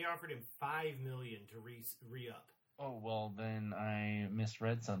WWE. They offered him $5 million to re-up. Oh well, then I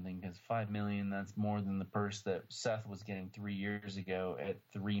misread something because $5 million. That's more than the purse that Seth was getting 3 years ago at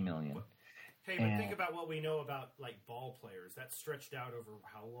 $3 million. Hey, but think about what we know about like ball players. That stretched out over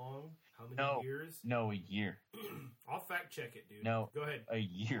how long? How many years? No, a year. I'll fact check it, dude. No, go ahead. A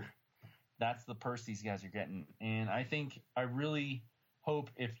year. That's the purse these guys are getting, and I really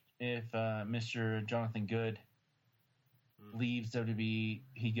hope if Mr. Jonathan Good leaves WWE,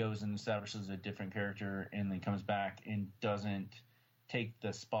 he goes and establishes a different character and then comes back and doesn't take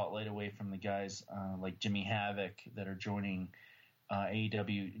the spotlight away from the guys like Jimmy Havoc that are joining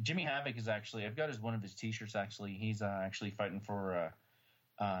AEW. Jimmy Havoc is actually, I've got one of his t-shirts actually. He's actually fighting for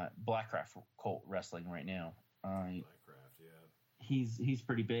Blackcraft Colt Wrestling right now. Blackcraft, yeah. He's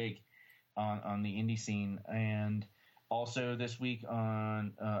pretty big on the indie scene. And also this week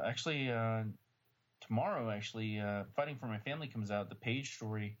on tomorrow, Fighting for My Family comes out. The Page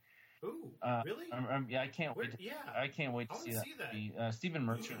story. Ooh, really? I can't wait. I can't wait to see that. Stephen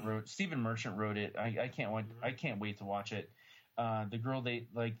Merchant wrote it. I can't wait. I can't wait to watch it. The girl they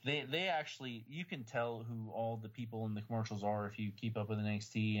actually, you can tell who all the people in the commercials are if you keep up with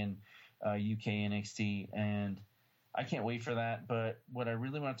NXT and UK NXT, and I can't wait for that. But what I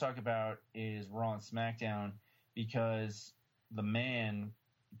really want to talk about is Raw and SmackDown, because the man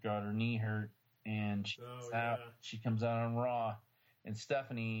got her knee hurt and she comes out on Raw, and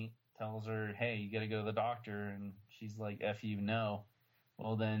Stephanie tells her, hey, you got to go to the doctor, and she's like, F you, no.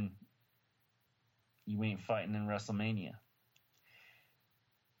 Well, then you ain't fighting in WrestleMania.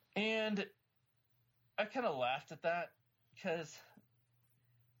 And I kind of laughed at that because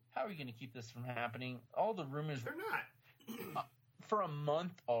how are you going to keep this from happening? All the rumors... They're not. For a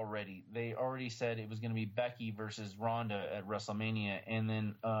month already, they already said it was going to be Becky versus Ronda at WrestleMania. And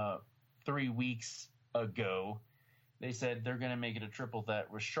then 3 weeks ago, they said they're going to make it a triple threat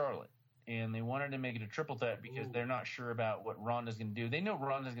with Charlotte. And they wanted to make it a triple threat because they're not sure about what Ronda's going to do. They know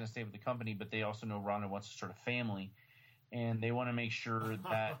Ronda's going to stay with the company, but they also know Ronda wants to start a family. And they want to make sure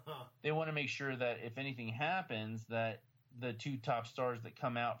that if anything happens, that the two top stars that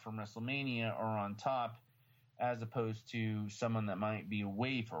come out from WrestleMania are on top, as opposed to someone that might be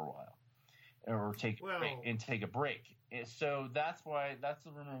away for a while or take a break. And so that's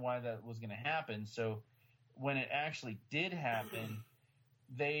the rumor why that was going to happen. So when it actually did happen,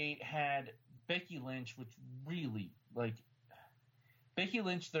 they had Becky Lynch, which really Becky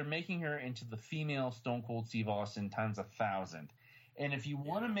Lynch, they're making her into the female Stone Cold Steve Austin times 1,000. And if you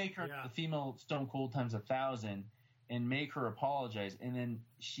want to make her the female Stone Cold times 1,000 and make her apologize, and then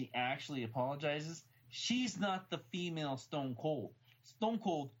she actually apologizes, she's not the female Stone Cold. Stone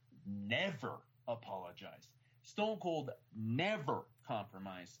Cold never apologized. Stone Cold never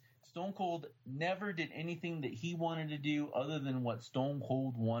compromised. Stone Cold never did anything that he wanted to do other than what Stone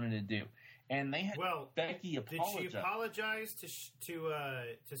Cold wanted to do. And they had Becky apologize. Did she apologize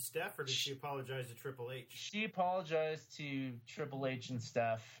to Steph, or did she apologize to Triple H? She apologized to Triple H and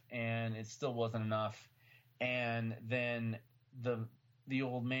Steph, and it still wasn't enough. And then the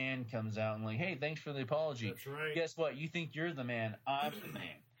old man comes out and like, hey, thanks for the apology. That's right. Guess what? You think you're the man. I'm the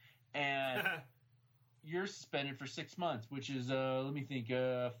man. And you're suspended for 6 months, which is,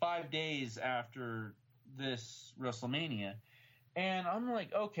 5 days after this WrestleMania. And I'm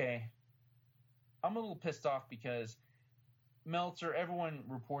like, okay. I'm a little pissed off because Meltzer, everyone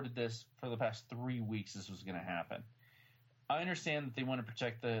reported this for the past 3 weeks this was going to happen. I understand that they want to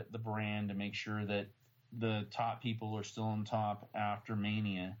protect the brand and make sure that the top people are still on top after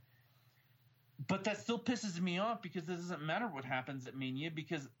Mania. But that still pisses me off because it doesn't matter what happens at Mania,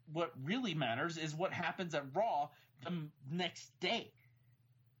 because what really matters is what happens at Raw the next day.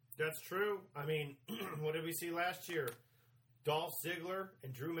 That's true. I mean, what did we see last year? Dolph Ziggler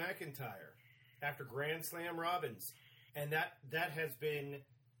and Drew McIntyre after Grand Slam Robbins. And that has been,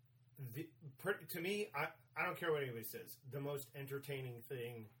 to me, I don't care what anybody says, the most entertaining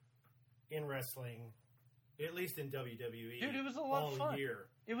thing in wrestling, at least in WWE. Dude, it was a lot of fun. Year.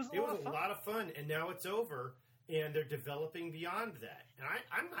 It was a lot of fun, and now it's over, and they're developing beyond that. And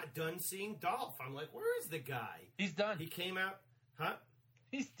I'm not done seeing Dolph. I'm like, where is the guy? He's done. He came out, huh?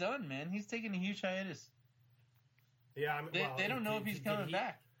 He's done, man. He's taking a huge hiatus. Yeah, they don't know if he's coming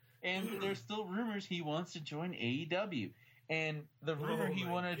back. And there's still rumors he wants to join AEW. And the rumor he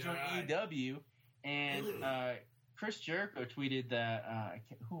wanted to join AEW And Chris Jericho tweeted that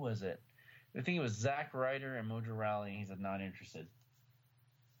who was it? I think it was Zack Ryder and Mojo Rawley. He said not interested,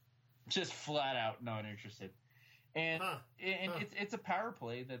 just flat out not interested. And it's a power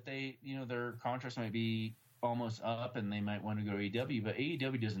play that they, their contracts might be almost up and they might want to go to AEW, but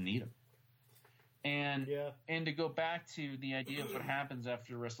AEW doesn't need them. And to go back to the idea of what happens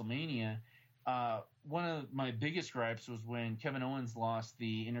after WrestleMania, one of my biggest gripes was when Kevin Owens lost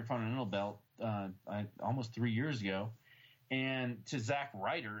the Intercontinental belt almost 3 years ago, and to Zack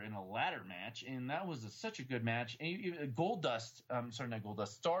Ryder in a ladder match, and that was such a good match. And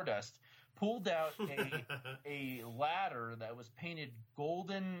Stardust pulled out a ladder that was painted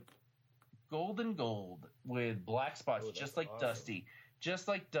gold with black spots, just like awesome.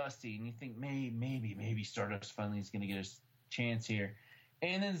 Dusty, and you think maybe Stardust finally is going to get a chance here.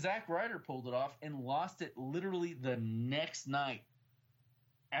 And then Zack Ryder pulled it off and lost it literally the next night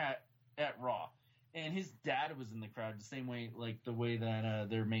at Raw. And his dad was in the crowd the same way, like the way that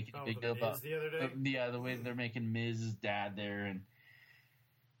they're making a big deal about the other day. The way that they're making Miz's dad there. And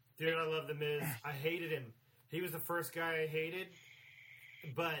dude, I love the Miz. I hated him. He was the first guy I hated,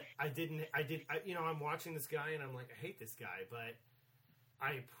 but I'm watching this guy and I'm like, I hate this guy, but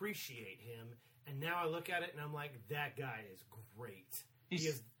I appreciate him. And now I look at it and I'm like, that guy is great. He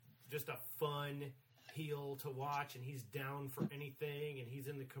is just a fun heel to watch, and he's down for anything, and he's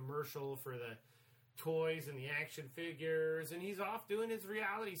in the commercial for the toys and the action figures, and he's off doing his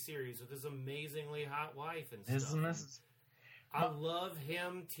reality series with his amazingly hot wife and stuff. I love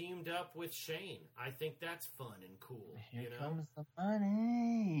him teamed up with Shane. I think that's fun and cool. Here comes the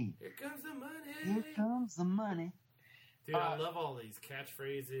money. Here comes the money. Here comes the money. Dude, I love all these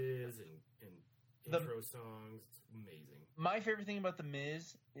catchphrases and intro songs. It's amazing. My favorite thing about The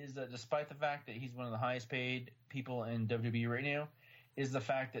Miz is that despite the fact that he's one of the highest paid people in WWE right now, is the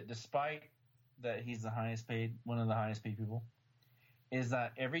fact that despite that he's one of the highest paid people, is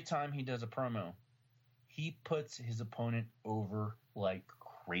that every time he does a promo, he puts his opponent over like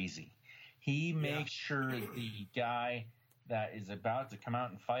crazy. He makes sure the guy that is about to come out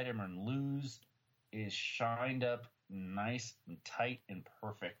and fight him and lose is shined up nice and tight and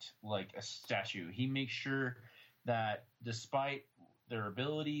perfect like a statue. He makes sure that despite their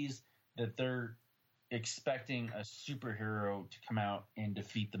abilities, that they're expecting a superhero to come out and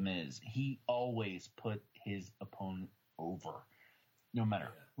defeat The Miz. He always put his opponent over, no matter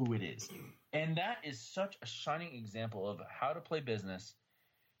who it is. And that is such a shining example of how to play business.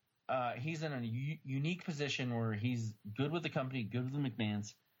 He's in a unique position where he's good with the company, good with the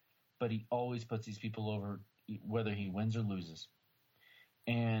McMahons, but he always puts these people over whether he wins or loses.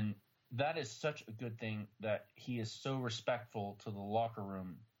 And that is such a good thing that he is so respectful to the locker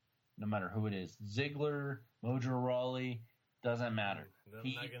room, no matter who it is. Ziggler, Mojo Rawley, doesn't matter.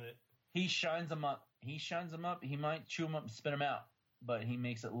 He shines them up. He might chew them up and spit them out, but he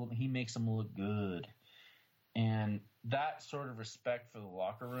makes them look good. And that sort of respect for the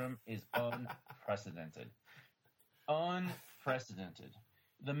locker room is unprecedented. Unprecedented.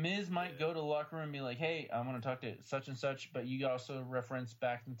 The Miz might go to the locker room and be like, hey, I want to talk to such and such, but you also reference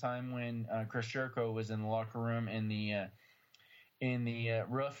back in time when Chris Jericho was in the locker room in the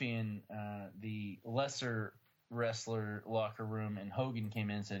Ruffian, the lesser wrestler locker room, and Hogan came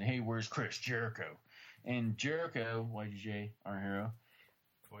in and said, hey, where's Chris Jericho? And Jericho, YGJ, our hero,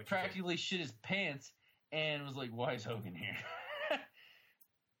 practically shit his pants and was like, why is Hogan here?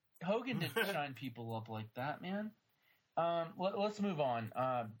 Hogan didn't shine people up like that, man. Let's move on.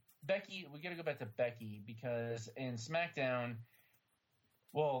 Becky, we got to go back to Becky because in SmackDown,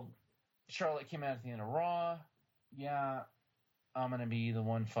 Charlotte came out at the end of Raw. Yeah, I'm going to be the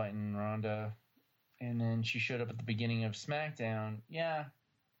one fighting Ronda. And then she showed up at the beginning of SmackDown. Yeah,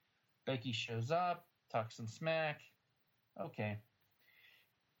 Becky shows up, talks some smack. Okay.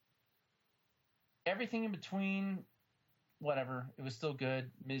 Everything in between, whatever. It was still good.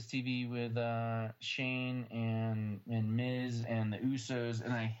 Miz TV with Shane and Miz and the Usos,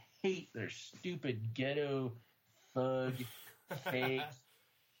 and I hate their stupid ghetto thug fake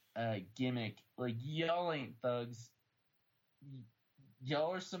gimmick. Like, y'all ain't thugs.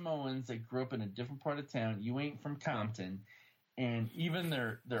 Y'all are Samoans that grew up in a different part of town. You ain't from Compton, and even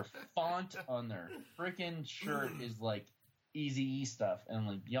their font on their freaking shirt is like Eazy-E stuff, and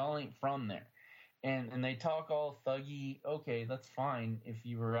like y'all ain't from there. And they talk all thuggy. Okay, that's fine if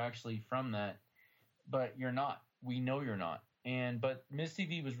you were actually from that, but you're not. We know you're not. But Miz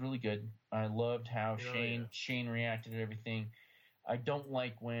TV was really good. I loved how Shane reacted to everything. I don't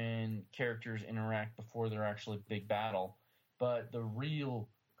like when characters interact before they're actually a big battle. But the real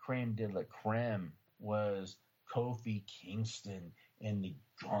creme de la creme was Kofi Kingston in the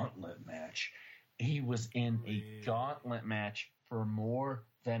gauntlet match. He was in a gauntlet match for more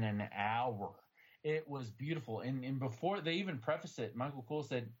than an hour. It was beautiful. And before they even preface it, Michael Cole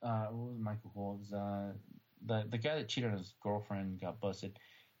said, what was Michael Cole? It was, the guy that cheated on his girlfriend got busted.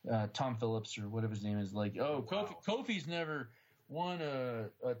 Tom Phillips or whatever his name is. Like, Kofi's never won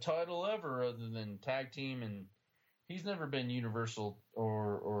a title ever other than tag team, and he's never been Universal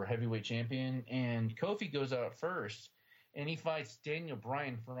or heavyweight champion. And Kofi goes out first, and he fights Daniel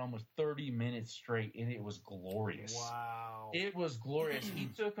Bryan for almost 30 minutes straight, and it was glorious. Wow. It was glorious. He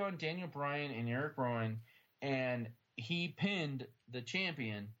took on Daniel Bryan and Eric Rowan, and he pinned the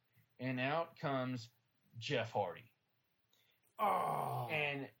champion, and out comes Jeff Hardy. Oh.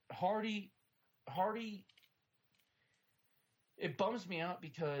 And Hardy, it bums me out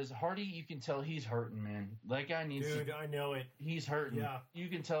because Hardy, you can tell he's hurting, man. That guy needs Dude, I know it. He's hurting. Yeah. You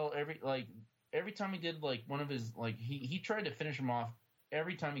can tell every time he did like one of his he tried to finish him off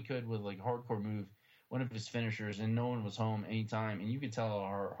every time he could with like a hardcore move, one of his finishers, and no one was home anytime, and you could tell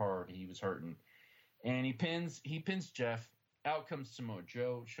how hard he was hurting. And he pins Jeff. Out comes Samoa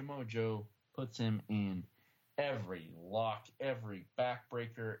Joe. Samoa Joe puts him in every lock, every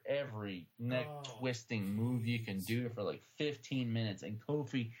backbreaker, every neck twisting move you can do for like 15 minutes, and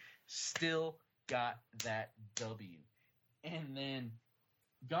Kofi still got that W. And then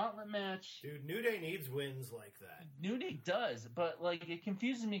gauntlet match. Dude, New Day needs wins like that. New Day does, but like it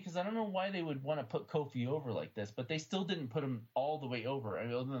confuses me because I don't know why they would want to put Kofi over like this, but they still didn't put him all the way over. I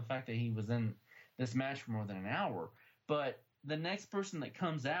mean, other than the fact that he was in this match for more than an hour. But the next person that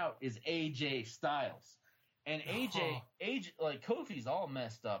comes out is AJ Styles. And AJ, like Kofi's all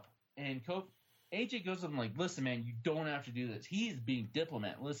messed up, and AJ goes to him like, "Listen, man, you don't have to do this." He's being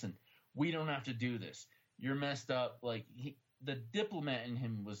diplomat. Listen, we don't have to do this. You're messed up. Like the diplomat in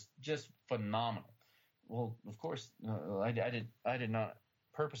him was just phenomenal. Well, of course, I did not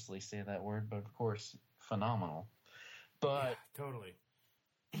purposely say that word, but of course, phenomenal. But yeah, totally.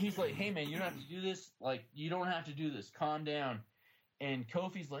 He's like, "Hey, man, you don't have to do this. Like, you don't have to do this. Calm down." And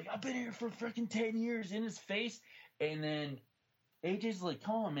Kofi's like, "I've been here for freaking 10 years," in his face. And then AJ's like,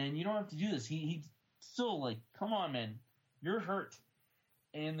 "Come on, man, you don't have to do this." He's still like, "Come on, man, you're hurt."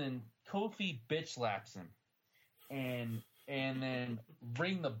 And then Kofi bitch slaps him, and then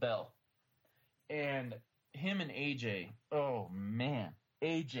ring the bell. And him and AJ, oh man,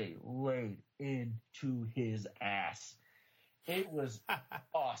 AJ laid into his ass. It was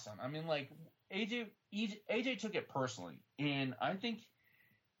awesome. I mean, like AJ took it personally, and I think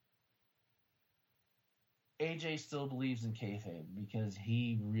AJ still believes in kayfabe because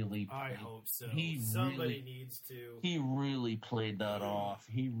he really. I hope so. Somebody needs to. He really played that off.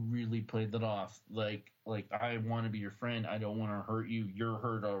 He really played that off. Like I want to be your friend. I don't want to hurt you. You're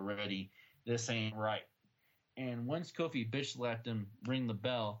hurt already. This ain't right. And once Kofi bitch slapped him, ring the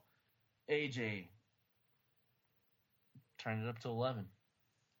bell, AJ turned it up to 11.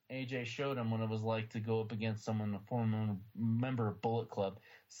 AJ showed him what it was like to go up against someone, a former member of Bullet Club,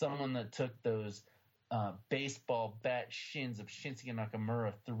 someone that took those baseball bat shins of Shinsuke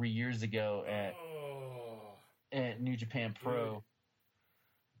Nakamura 3 years ago at New Japan Pro.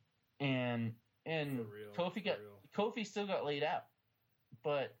 Dude. And Kofi still got laid out.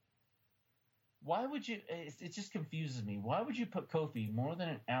 But why would you? It just confuses me. Why would you put Kofi more than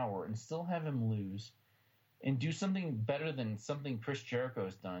an hour and still have him lose? And do something better than something Chris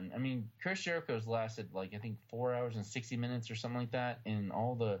Jericho's done. I mean, Chris Jericho's lasted, like, I think 4 hours and 60 minutes or something like that in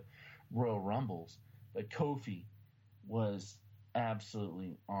all the Royal Rumbles. But Kofi was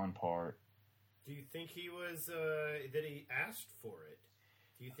absolutely on par. Do you think he was, that he asked for it?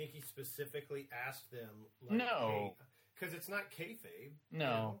 Do you think he specifically asked them? Like, no. Because it's not kayfabe.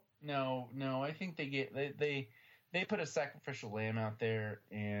 No. I think they put a sacrificial lamb out there,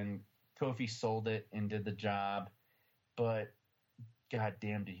 and Kofi sold it and did the job, but god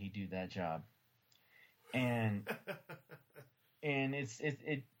damn did he do that job. And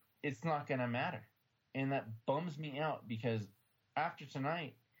it's not gonna matter. And that bums me out because after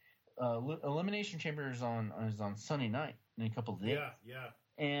tonight, Elimination Chamber is on Sunday night in a couple of days. Yeah.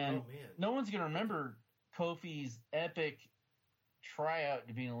 And no one's gonna remember Kofi's epic tryout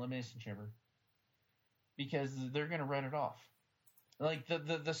to be in Elimination Chamber because they're gonna write it off. Like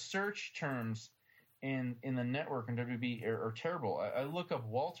the search terms in the network and WB are terrible. I look up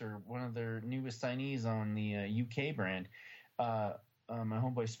Walter, one of their newest signees on the UK brand. My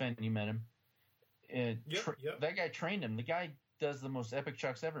homeboy Sven, you met him. Yep. That guy trained him. The guy does the most epic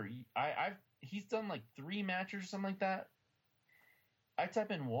chucks ever. He's done like 3 matches or something like that. I type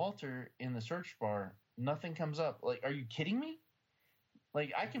in Walter in the search bar, nothing comes up. Like, are you kidding me?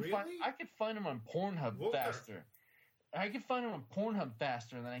 Like I could find him on Pornhub Walter. faster. I can find them on Pornhub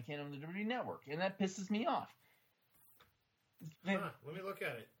faster than I can on the WWE Network, and that pisses me off. Let me look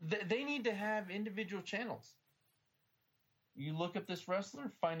at it. They need to have individual channels. You look up this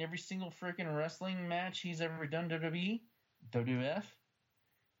wrestler, find every single freaking wrestling match he's ever done, WWE, WWF,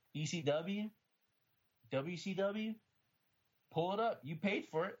 ECW, WCW. Pull it up. You paid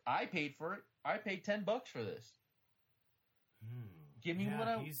for it. I paid for it. I paid $10 for this. Give me what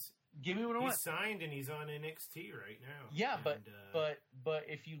I want. He's signed and he's on NXT right now. Yeah, and, but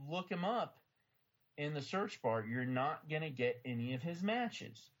if you look him up in the search bar, you're not gonna get any of his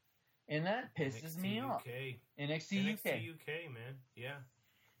matches, and that pisses NXT me UK. off. NXT UK, man. Yeah.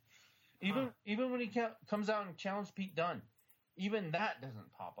 Even when he comes out and challenges Pete Dunne, even that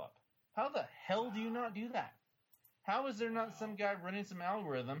doesn't pop up. How the hell do you not do that? How is there not some guy running some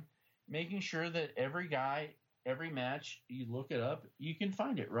algorithm making sure that every guy, every match, you look it up, you can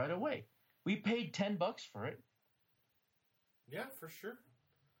find it right away? We paid $10 for it. Yeah, for sure.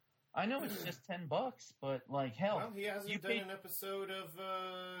 I know it's just $10, but like hell. Well, he hasn't done an episode of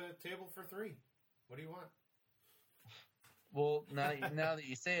Table for Three. What do you want? Well, now that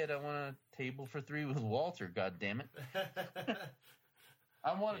you say it, I want a Table for Three with Walter. God damn it!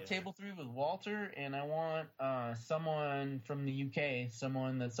 I want a Table 3 with Walter, and I want someone from the UK,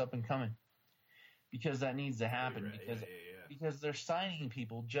 someone that's up and coming, because that needs to happen. Right. Because they're signing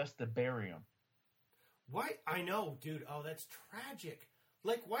people just to bury them. Why? I know, dude. Oh, that's tragic.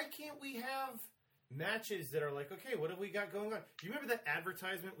 Like, why can't we have matches that are like, okay, what have we got going on? Do you remember that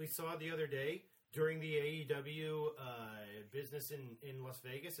advertisement we saw the other day during the AEW business in Las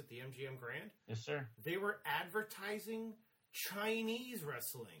Vegas at the MGM Grand? Yes, sir. They were advertising Chinese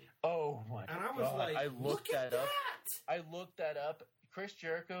wrestling. Oh my god! And I was like, look at that! I looked that up. Chris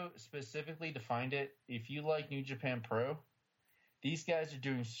Jericho specifically defined it. If you like New Japan Pro, these guys are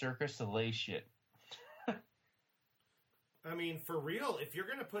doing Cirque du Soleil shit. I mean, for real, if you're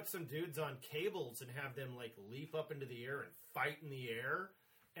going to put some dudes on cables and have them like leap up into the air and fight in the air,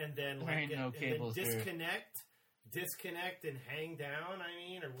 and then like disconnect and hang down, I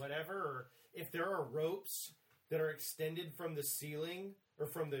mean, or whatever, or if there are ropes that are extended from the ceiling or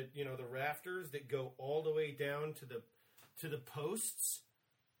from the the rafters that go all the way down to the posts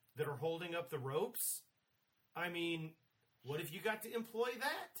that are holding up the ropes. I mean, what if you got to employ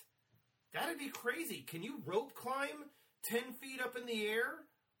that? That'd be crazy. Can you rope climb 10 feet up in the air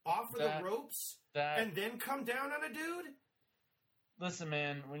off of the ropes and then come down on a dude? Listen,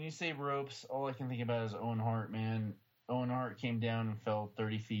 man, when you say ropes, all I can think about is Owen Hart, man. Owen Hart came down and fell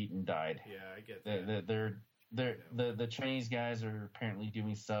 30 feet and died. Yeah, I get that. The Chinese guys are apparently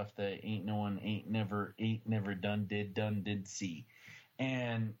doing stuff that ain't never done did see,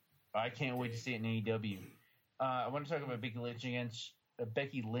 and I can't wait to see it in AEW. I want to talk about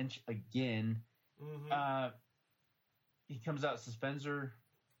Becky Lynch again. Mm-hmm. He comes out, suspends her.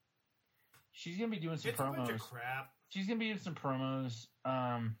 She's gonna be doing some promos. A bunch of crap. She's gonna be doing some promos.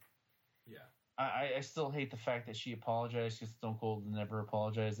 Yeah. I still hate the fact that she apologized because Stone Cold never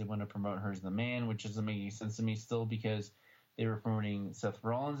apologized. They want to promote her as the man, which doesn't make any sense to me still because they were promoting Seth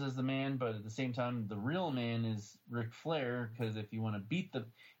Rollins as the man, but at the same time, the real man is Ric Flair. Because if you want to be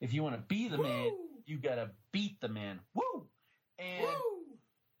the man, you gotta beat the man. Woo! And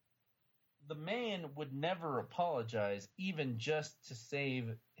the man would never apologize, even just to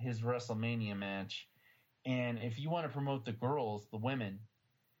save his WrestleMania match. And if you want to promote the girls, the women,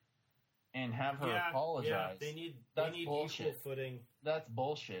 and have her apologize, they need bullshit. Equal footing. That's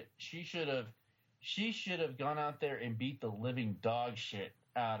bullshit. She should have gone out there and beat the living dog shit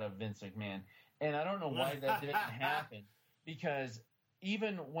out of Vince McMahon. And I don't know why that didn't happen, because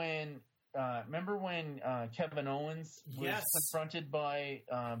even when remember when Kevin Owens was confronted by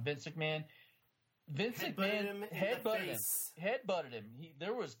Vince McMahon? Vince McMahon headbutted him.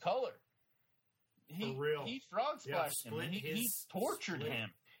 There was color. He frog splashed him. He tortured him.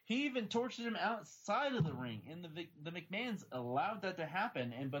 He even tortured him outside of the ring. And the McMahons allowed that to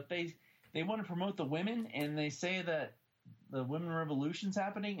happen. But they want to promote the women, and they say that the women revolution's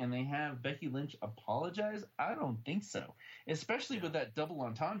happening, and they have Becky Lynch apologize. I don't think so. Especially with that double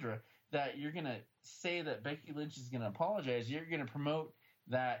entendre that you're going to say that Becky Lynch is going to apologize. You're going to promote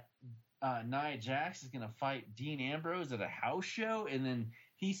that Nia Jax is going to fight Dean Ambrose at a house show, and then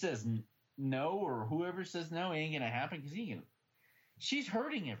he says no, or whoever says no, it ain't going to happen because she's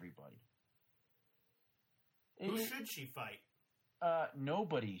hurting everybody. Who should she fight?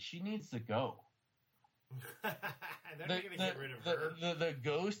 Nobody. She needs to go. They're going to get rid of her. The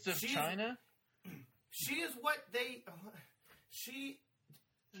ghost of China? She is what they...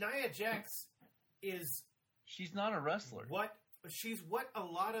 Nia Jax is... She's not a wrestler. She's what a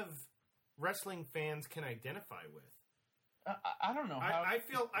lot of wrestling fans can identify with. I don't know how. I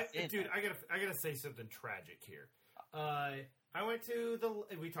feel, it- dude. I gotta say something tragic here. I went to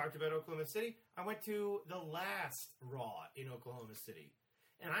we talked about Oklahoma City. I went to the last Raw in Oklahoma City,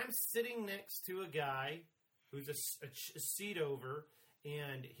 and I'm sitting next to a guy who's a seat over,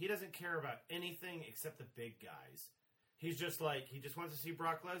 and he doesn't care about anything except the big guys. He's just like, he just wants to see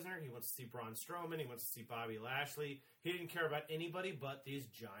Brock Lesnar. He wants to see Braun Strowman. He wants to see Bobby Lashley. He didn't care about anybody but these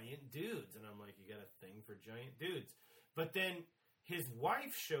giant dudes. And I'm like, you got a thing for giant dudes. But then his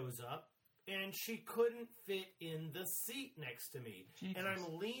wife shows up, and she couldn't fit in the seat next to me. Jesus. And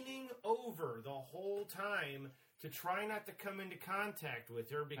I'm leaning over the whole time to try not to come into contact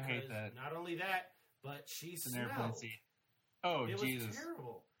with her because hate that. not only that, but she It's an airplane smelled. seat. Oh, It Jesus. was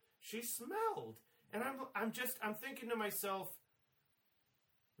terrible. She smelled. And I'm thinking to myself,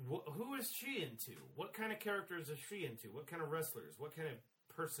 who is she into? What kind of characters is she into? What kind of wrestlers? What kind of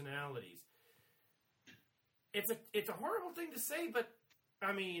personalities? It's a horrible thing to say, but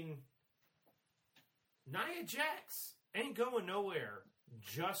I mean, Nia Jax ain't going nowhere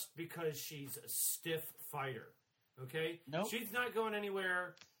just because she's a stiff fighter. Okay? Nope. She's not going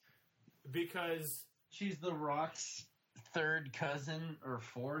anywhere because She's The Rock's third cousin or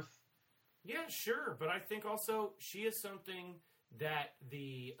fourth. yeah, sure, but I think also she is something that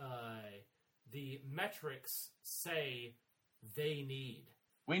the metrics say they need.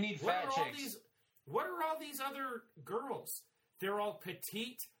 We need fat chicks. What are all these other girls? They're all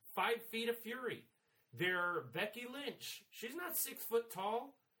petite, 5 feet of fury. They're Becky Lynch. She's not 6 foot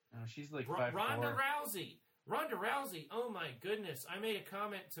tall. No, she's like 5'4". Ronda Rousey. Ronda Rousey. Oh my goodness! I made a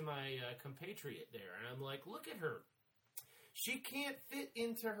comment to my compatriot there, and I'm like, look at her. She can't fit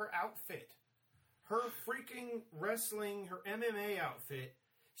into her outfit. Her freaking wrestling, her MMA outfit,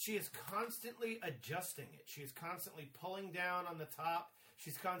 she is constantly adjusting it. She is constantly pulling down on the top.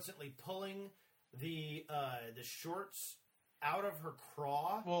 She's constantly pulling the shorts out of her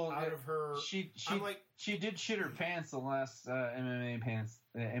craw, out of her... I'm like, she did shit her pants the last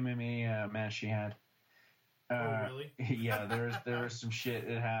MMA match she had. oh, really? Yeah, there was some shit.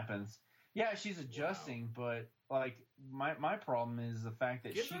 It happens. Yeah, she's adjusting, but like my problem is the fact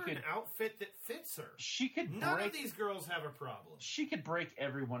that give she her could an outfit that fits her. she could None break of these girls have a problem. she could break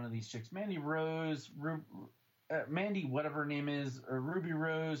every one of these chicks. Mandy Rose, Mandy whatever her name is, or Ruby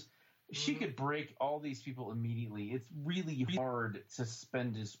Rose. She could break all these people immediately. It's really hard to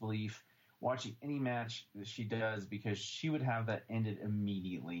suspend disbelief watching any match that she does because she would have that ended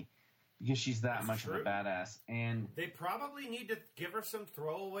immediately because she's that That's much true. of a badass. And They probably need to give her some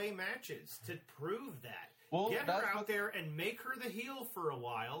throwaway matches to prove that. Well, Get her that's out what- there and make her the heel for a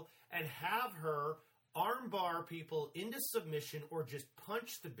while and have her armbar people into submission or just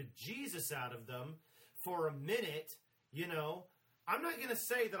punch the bejesus out of them for a minute, you know. I'm not going to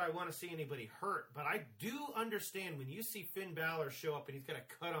say that I want to see anybody hurt, but I do understand when you see Finn Balor show up and he's got a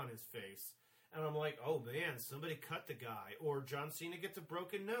cut on his face, and I'm like, oh man, somebody cut the guy, or John Cena gets a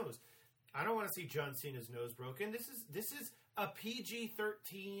broken nose. I don't want to see John Cena's nose broken. This is a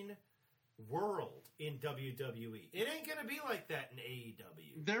PG-13 world in WWE. It ain't going to be like that in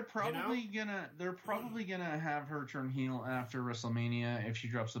AEW. they're probably gonna have her turn heel after WrestleMania if she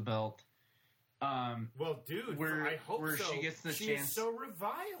drops the belt. Well, dude, Where- I hope where so. she gets the she chance- is so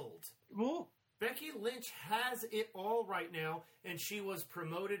reviled. Well, Becky Lynch has it all right now, and she was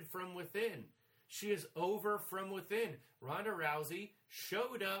promoted from within. She is over from within. Ronda Rousey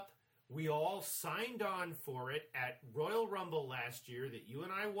showed up. We all signed on for it at Royal Rumble last year that you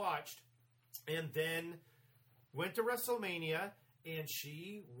and I watched, and then went to WrestleMania, and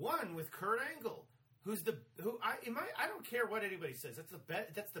she won with Kurt Angle. I don't care what anybody says.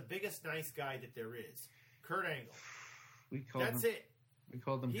 That's the biggest nice guy that there is. Kurt Angle. we called That's him, it. We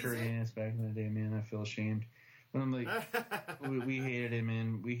called him He's Kurt it. Annis back in the day, man. I feel ashamed. When I'm like, we hated him,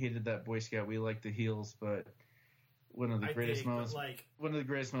 man. We hated that Boy Scout. We liked the heels, but one of the greatest moments, one of the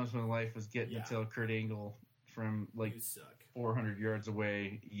greatest moments of my life was getting to tell Kurt Angle from like you suck. 400 yards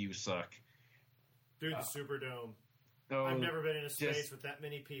away, "You suck." Dude, the Superdome. Oh, I've never been in a space just with that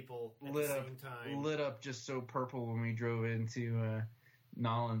many people at lit the up, same time. lit up just so purple when we drove into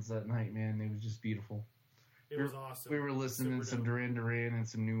Nollins that night, man. It was just beautiful. It was awesome. We were listening to some Duran Duran and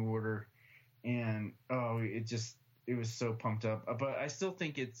some New Order, and it was so pumped up. But I still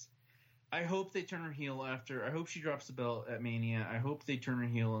think I hope they turn her heel after. I hope she drops the belt at Mania. I hope they turn her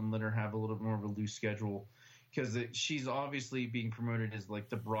heel and let her have a little bit more of a loose schedule because she's obviously being promoted as like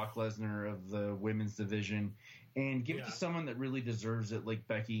the Brock Lesnar of the women's division, and give it to someone that really deserves it, like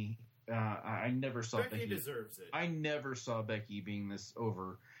Becky. I never saw Becky. Becky deserves it. I never saw Becky being this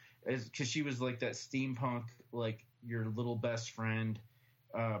over, because she was like that steampunk, like your little best friend,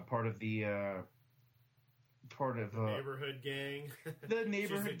 part of the part of Neighborhood gang. the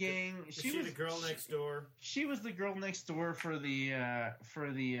neighborhood gang. She was the girl next door. She was the girl next door for the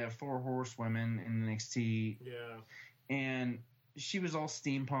Four Horsewomen in NXT. Yeah. And she was all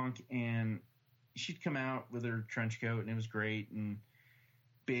steampunk, and she'd come out with her trench coat, and it was great. And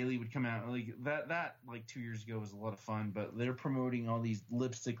Bailey would come out like that. Like 2 years ago was a lot of fun, but they're promoting all these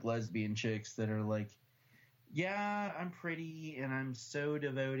lipstick lesbian chicks that are like, yeah, I'm pretty and I'm so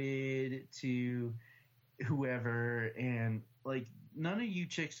devoted to whoever, and like none of you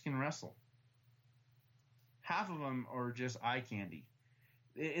chicks can wrestle. Half of them are just eye candy.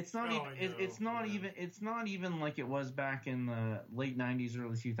 It's not It's not even like it was back in the late 90s,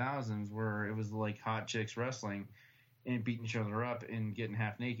 early 2000s, where it was like hot chicks wrestling and beating each other up and getting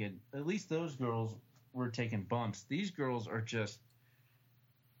half naked. At least those girls were taking bumps. These girls are just,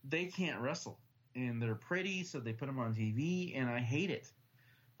 they can't wrestle. And they're pretty, so they put them on TV, and I hate it.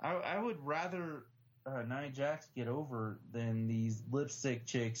 I would rather Nia Jax get over than these lipstick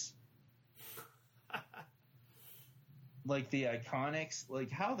chicks. Like the Iconics. Like,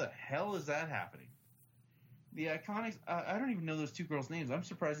 how the hell is that happening? The Iconics, I don't even know those two girls' names. I'm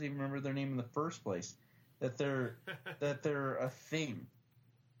surprised I even remember their name in the first place. That they're a thing.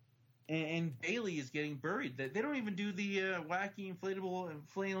 And Bailey is getting buried. They don't even do the wacky inflatable and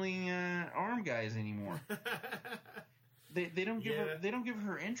flailing arm guys anymore. they don't give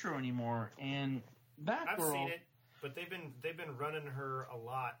her intro anymore. And that I've girl, seen it, but they've been running her a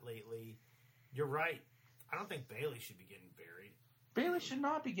lot lately. You're right. I don't think Bailey should be getting buried. Bailey should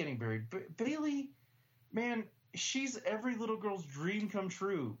not be getting buried. Bailey, man, she's every little girl's dream come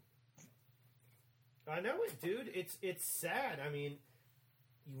true. I know it, dude. It's sad. I mean,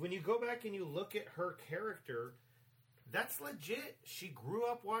 when you go back and you look at her character, that's legit. She grew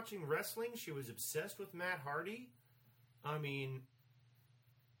up watching wrestling. She was obsessed with Matt Hardy. I mean,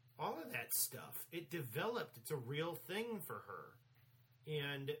 all of that stuff. It developed. It's a real thing for her.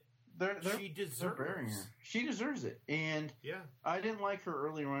 And she deserves her. She deserves it. And yeah, I didn't like her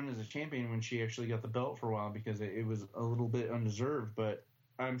early run as a champion when she actually got the belt for a while because it was a little bit undeserved. But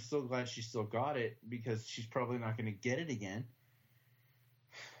I'm so glad she still got it because she's probably not going to get it again.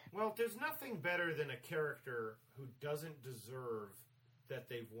 Well, there's nothing better than a character who doesn't deserve that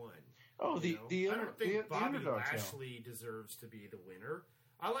they've won. Oh, I don't think Bobby Lashley deserves to be the winner.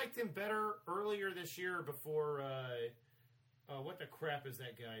 I liked him better earlier this year before. What the crap is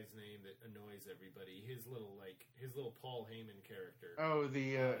that guy's name that annoys everybody? His little Paul Heyman character. Oh,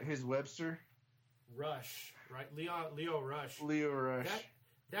 his Webster. Rush, right? Leo Rush. Leo Rush.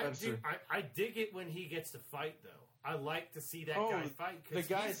 That dude, I dig it when he gets to fight though. I like to see that guy fight because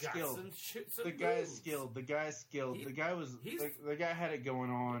the guy's skilled. The guy's skilled. The guy was the guy had it going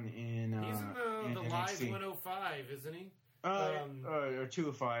on in. He's in the Live NXT. 105, isn't he? Or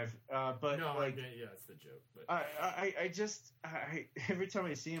 205. But no, like, yeah, it's the joke. But I just every time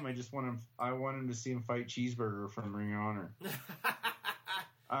I see him, I just want him. I want him to see him fight Cheeseburger from Ring of Honor.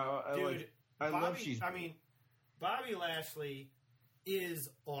 Dude, I love Cheeseburger. I mean, Bobby Lashley is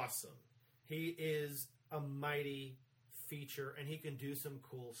awesome. He is a mighty feature, and he can do some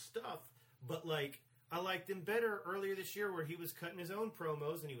cool stuff. But, like, I liked him better earlier this year where he was cutting his own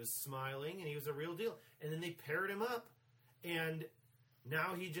promos, and he was smiling, and he was a real deal. And then they paired him up, and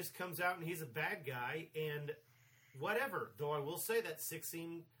now he just comes out, and he's a bad guy, and whatever. Though I will say that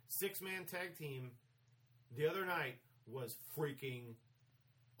six-man tag team the other night was freaking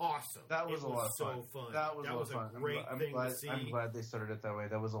awesome. That was a lot of fun. So fun. That was a great thing to see. I'm glad they started it that way.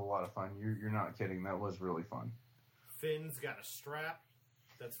 That was a lot of fun. You're not kidding. That was really fun. Finn's got a strap.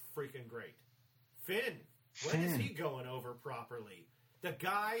 That's freaking great. Finn, when is he going over properly? The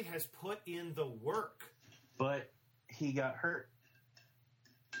guy has put in the work. But he got hurt.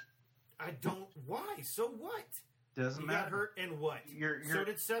 I don't. Why? So what? Doesn't matter. He got hurt, and what? So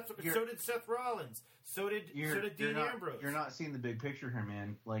did Seth. So did Seth Rollins. So did Dean Ambrose. You're not seeing the big picture here,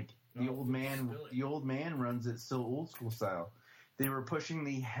 man. Like the old man runs it still old school style. They were pushing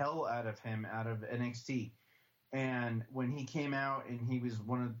the hell out of him out of NXT, and when he came out and he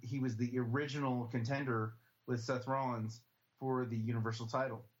was the original contender with Seth Rollins for the Universal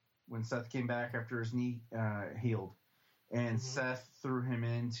title when Seth came back after his knee healed. And Seth threw him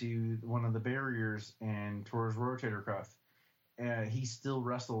into one of the barriers and tore his rotator cuff. He still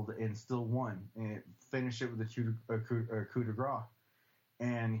wrestled and still won and finished it with a coup de grace.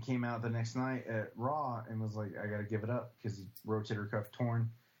 And he came out the next night at Raw and was like, I got to give it up because his rotator cuff torn.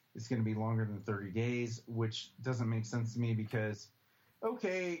 It's going to be longer than 30 days, which doesn't make sense to me because,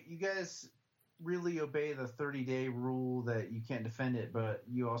 okay, you guys really obey the 30-day rule that you can't defend it, but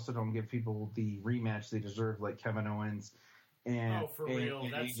you also don't give people the rematch they deserve, like Kevin Owens and for real,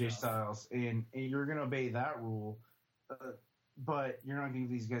 and that's AJ tough. Styles, and you're going to obey that rule, but you're not going to give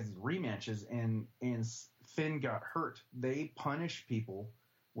these guys these rematches. And Finn got hurt. They punish people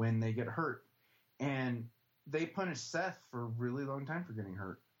when they get hurt, and they punished Seth for a really long time for getting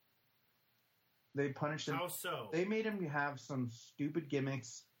hurt. They punished him. How so? They made him have some stupid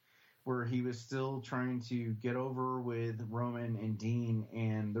gimmicks where he was still trying to get over with Roman and Dean,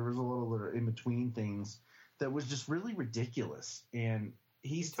 and there was a little in between things that was just really ridiculous. And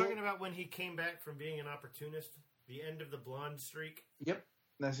he's talking about when he came back from being an opportunist, the end of the blonde streak. Yep,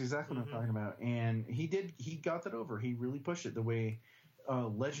 that's exactly what I'm talking about. And he got that over. He really pushed it the way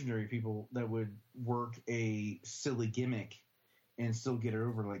legendary people that would work a silly gimmick and still get it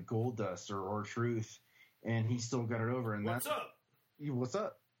over, like Goldust or R-Truth, and he still got it over. And What's up? What's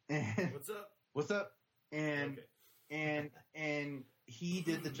up? And What's up? What's up? And Okay. and he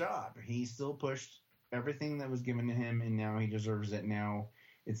did the job. He still pushed everything that was given to him, and now he deserves it. Now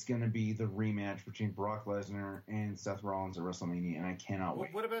it's going to be the rematch between Brock Lesnar and Seth Rollins at WrestleMania, and I cannot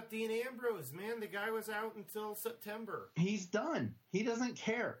wait. What about Dean Ambrose, man? The guy was out until September. He's done. He doesn't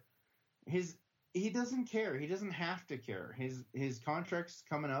care. He doesn't care. He doesn't have to care. His contract's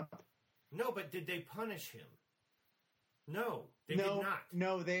coming up. No, but did they punish him? No, they did not.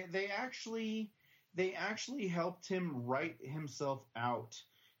 No, they actually helped him write himself out.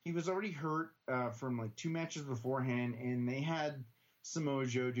 He was already hurt from like 2 matches beforehand, and they had Samoa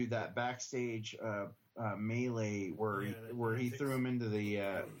Joe do that backstage melee where he threw him into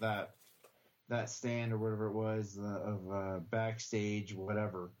the that stand or whatever it was of backstage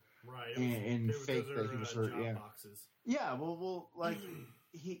whatever. Right, and fake that he was hurt. Yeah, boxes. Yeah. Well, like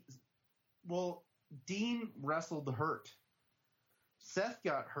Dean wrestled the hurt. Seth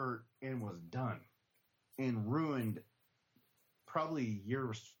got hurt and was done, and ruined probably a year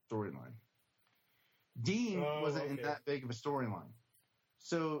of storyline. Dean wasn't in that big of a storyline.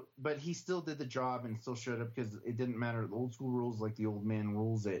 So, but he still did the job and still showed up because it didn't matter. The old school rules, like the old man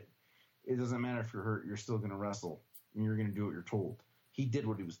rules it. It doesn't matter if you're hurt; you're still going to wrestle, and you're going to do what you're told. He did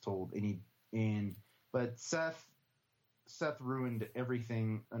what he was told, but Seth ruined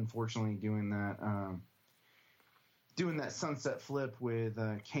everything. Unfortunately, doing that sunset flip with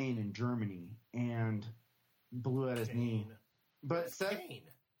Kane in Germany and blew out his knee. But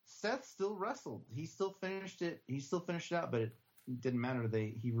Seth still wrestled. He still finished it. He still finished it out, but it didn't matter.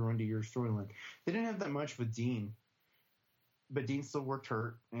 He ruined a year's storyline. They didn't have that much with Dean, but Dean still worked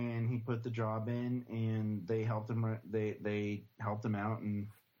hurt, and he put the job in, and they helped him. They helped him out and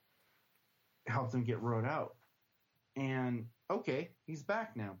helped him get rode out. And okay, he's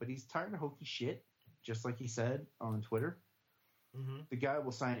back now, but he's tired of hokey shit, just like he said on Twitter. Mm-hmm. The guy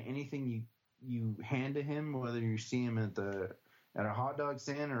will sign anything you hand to him, whether you see him at a hot dog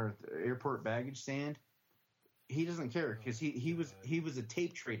stand or at the airport baggage stand. He doesn't care because he was a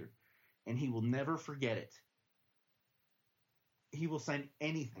tape trader, and he will never forget it. He will sign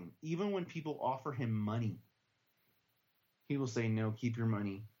anything, even when people offer him money. He will say, "No, keep your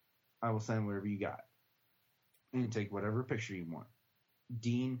money. I will sign whatever you got, and take whatever picture you want."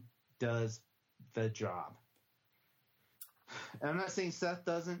 Dean does the job. And I'm not saying Seth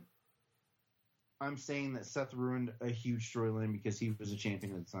doesn't. I'm saying that Seth ruined a huge storyline because he was a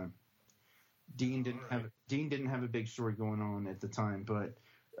champion at the time. Dean didn't have a big story going on at the time, but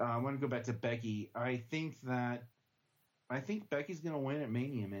I want to go back to Becky. I think Becky's going to win at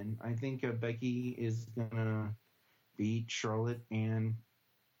Mania, man. I think Becky is going to beat Charlotte and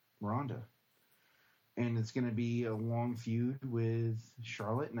Ronda. And it's going to be a long feud with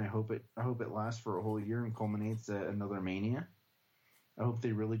Charlotte, and I hope it lasts for a whole year and culminates at another Mania. I hope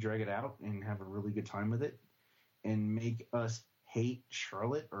they really drag it out and have a really good time with it and make us hate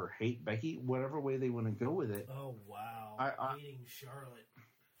Charlotte or hate Becky, whatever way they want to go with it. Oh, wow. Hating Charlotte.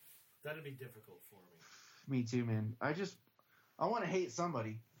 That'd be difficult for me. Me too, man. I want to hate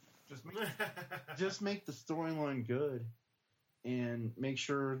somebody. Just make the storyline good and make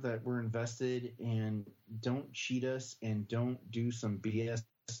sure that we're invested and don't cheat us and don't do some BS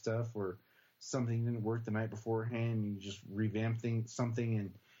stuff where something didn't work the night beforehand and you just revamp something and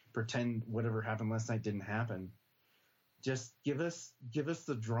pretend whatever happened last night didn't happen. Just give us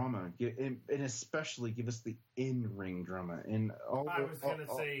the drama, and especially give us the in-ring drama. And I was going to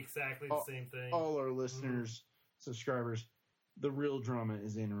say exactly the same thing. All our listeners, subscribers, the real drama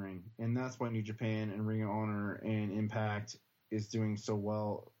is in-ring, and that's why New Japan and Ring of Honor and Impact is doing so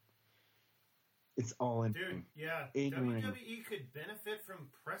well. It's all in. Dude, yeah, in-ring. WWE could benefit from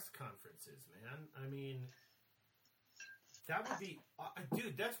press conferences, man. I mean, that would be,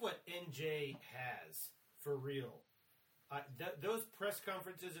 dude. That's what NJ has for real. Those press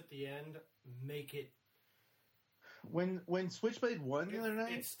conferences at the end make it when Switchblade won the other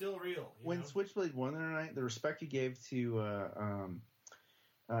night, it's still real. When Switchblade won the other night, the respect he gave to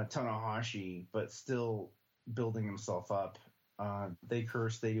Tanahashi, but still building himself up. They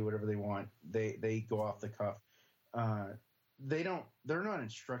curse, they do whatever they want. They go off the cuff. They're not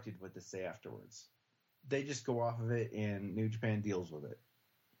instructed what to say afterwards. They just go off of it, and New Japan deals with it.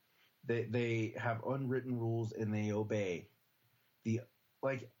 They have unwritten rules and they obey.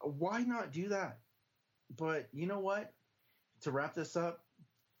 Why not do that? But you know what? To wrap this up,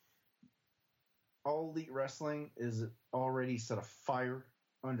 All Elite Wrestling is already set a fire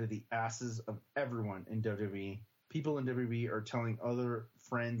under the asses of everyone in WWE. People in WWE are telling other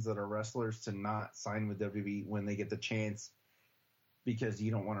friends that are wrestlers to not sign with WWE when they get the chance because you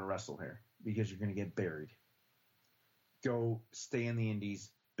don't want to wrestle here, because you're going to get buried. Go stay in the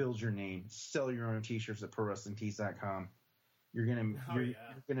indies, build your name, sell your own t-shirts at ProWrestlingTees.com. You're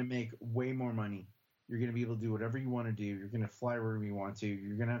gonna make way more money. You're gonna be able to do whatever you want to do. You're gonna fly wherever you want to.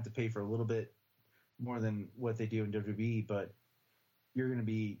 You're gonna have to pay for a little bit more than what they do in WWE, but you're gonna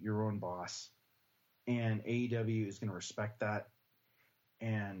be your own boss. And AEW is gonna respect that.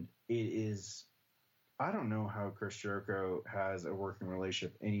 And it is, I don't know how Chris Jericho has a working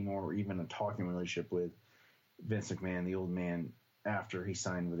relationship anymore, or even a talking relationship with Vince McMahon, the old man, after he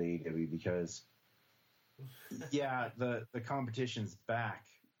signed with AEW, because yeah, the competition's back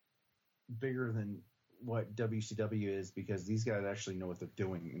bigger than what WCW is, because these guys actually know what they're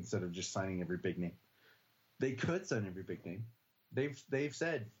doing instead of just signing every big name. They could sign every big name. They've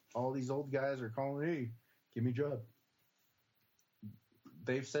said all these old guys are calling, hey, give me a job.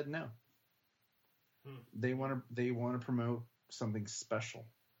 They've said no. They want to promote something special.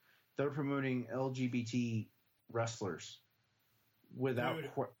 They're promoting LGBT wrestlers without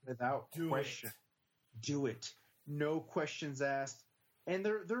question. Do it. No questions asked. And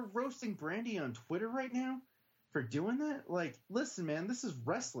they're roasting Brandy on Twitter right now for doing that. Like, listen, man, this is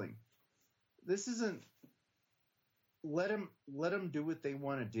wrestling. This isn't. Let them do what they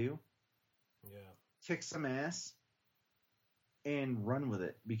want to do. Yeah. Kick some ass and run with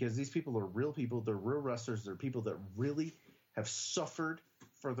it, because these people are real people. They're real wrestlers. They're people that really have suffered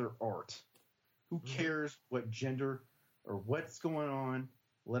for their art. Who cares what gender or what's going on?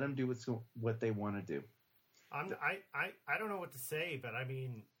 Let them do what they want to do. I don't know what to say, but I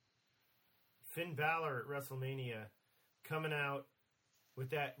mean, Finn Balor at WrestleMania coming out with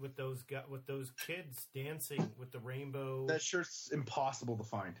those kids dancing with the rainbow. That shirt's impossible to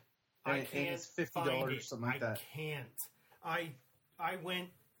find. And it's $50 or something like that. I can't. I went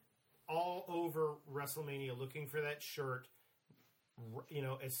all over WrestleMania looking for that shirt. You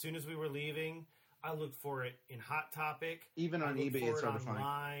know, as soon as we were leaving, I looked for it in Hot Topic. Even on eBay, it's hard to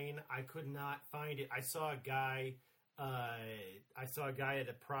find. I could not find it. I saw a guy at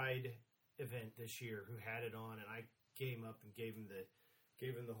a Pride event this year who had it on, and I came up and gave him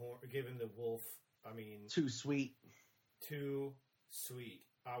the wolf. I mean, too sweet.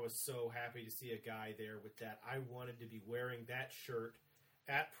 I was so happy to see a guy there with that. I wanted to be wearing that shirt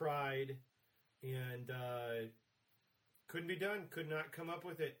at Pride, and couldn't be done. Could not come up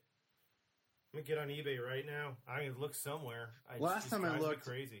with it. I'm gonna get on eBay right now. I can look somewhere. Last time I looked,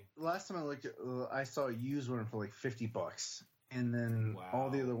 I saw a used one for like $50, and then all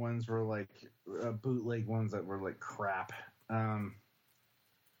the other ones were like bootleg ones that were like crap.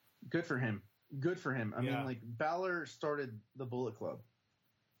 Good for him. I mean, like, Balor started the Bullet Club,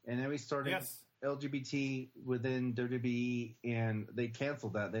 and then we started LGBT within WWE, and they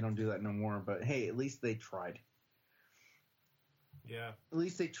canceled that. They don't do that no more. But hey, at least they tried. Yeah. At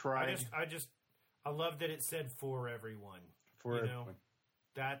least they tried. I love that it said for everyone. For everyone.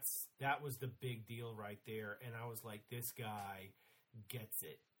 That was the big deal right there. And I was like, this guy gets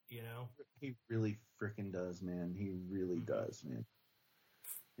it, you know? He really freaking does, man. He really does, man.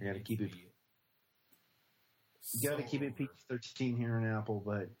 You gotta keep it. You gotta keep it PG-13 here in Apple,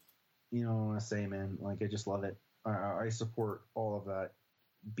 but you know what I want to say, man. Like, I just love it. I support all of that.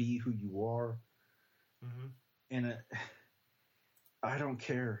 Be who you are. And I don't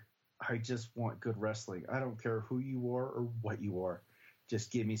care. I just want good wrestling. I don't care who you are or what you are.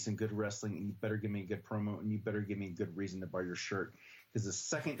 Just give me some good wrestling, and you better give me a good promo, and you better give me a good reason to buy your shirt. Because the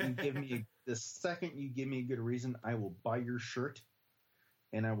second you give me a good reason, I will buy your shirt,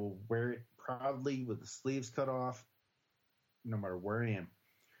 and I will wear it proudly with the sleeves cut off, no matter where I am.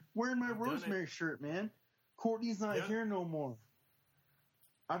 Wearing my Rosemary shirt, man. Courtney's not here no more.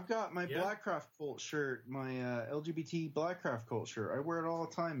 I've got my Blackcraft Cult shirt, my LGBT Blackcraft Cult shirt. I wear it all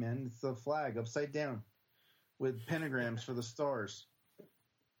the time, man. It's the flag upside down with pentagrams for the stars.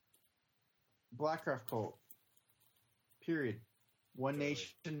 Blackcraft Cult. Period. One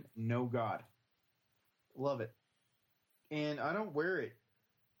nation, no God. Love it. And I don't wear it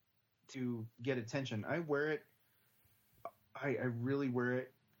to get attention. I wear it. I really wear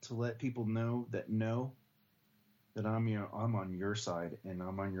it to let people know that I'm on your side and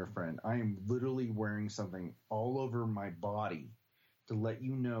I'm on your friend. I am literally wearing something all over my body to let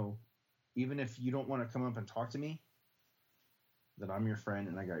you know, even if you don't want to come up and talk to me, that I'm your friend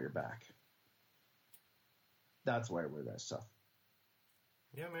and I got your back. That's why I wear that stuff.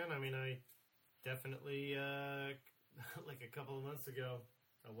 Yeah, man. I mean, I definitely, like a couple of months ago,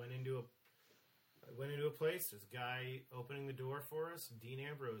 I went into a place. There's a guy opening the door for us, Dean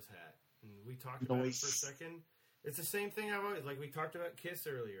Ambrose hat, and we talked about it for a second. It's the same thing I've always, like we talked about Kiss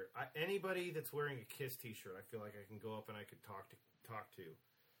earlier. Anybody that's wearing a Kiss t-shirt, I feel like I can go up and I could talk to,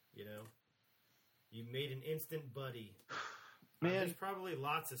 you know? You made an instant buddy. Man. There's probably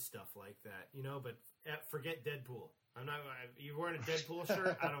lots of stuff like that, you know, but forget Deadpool. You're wearing a Deadpool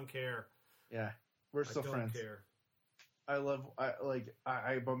shirt? I don't care. Yeah. We're still friends. Care. I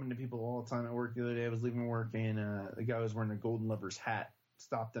bump into people all the time at work. The other day I was leaving work and the guy was wearing a Golden Lovers hat.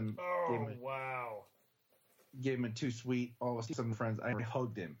 Stopped him. Oh, wow. Gave him a too sweet. All of a sudden, friends, I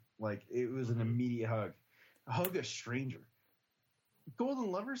hugged him. Like, it was an immediate hug. Hug a stranger.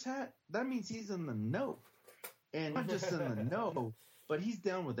 Golden Lovers hat? That means he's in the know. And not just in the know, but he's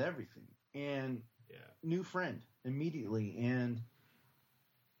down with everything. And new friend immediately. And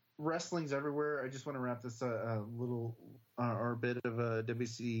wrestling's everywhere. I just want to wrap this little our bit of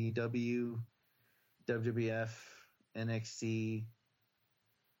WCW, WWF, NXT.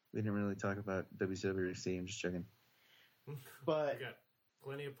 We didn't really talk about WCW. I'm just checking. But we got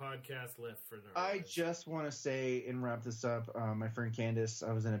plenty of podcasts left for the I just want to say and wrap this up. My friend Candace,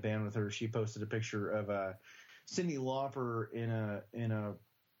 I was in a band with her. She posted a picture of Cyndi Lauper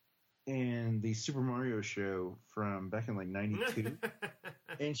in the Super Mario show from back in like '92,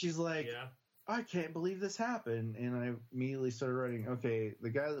 and she's like, I can't believe this happened. And I immediately started writing, okay, the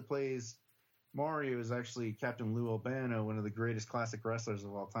guy that plays Mario is actually Captain Lou Albano, one of the greatest classic wrestlers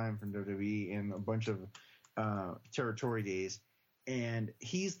of all time from WWE and a bunch of territory days. And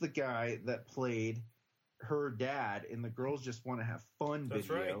he's the guy that played her dad in the Girls Just Want to Have Fun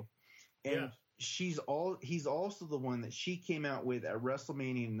video. Right. And he's also the one that she came out with at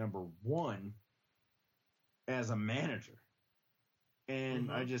WrestleMania #1 as a manager.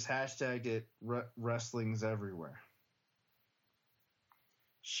 And I just hashtagged it wrestling's everywhere.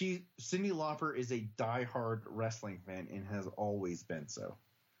 Cyndi Lauper is a diehard wrestling fan and has always been so.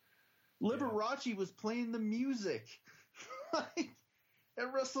 Liberace was playing the music at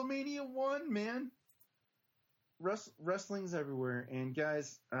WrestleMania 1, man. Wrestling's everywhere. And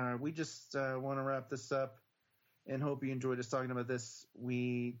guys, we just want to wrap this up and hope you enjoyed us talking about this.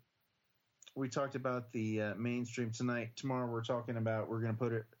 We talked about the mainstream tonight. Tomorrow we're going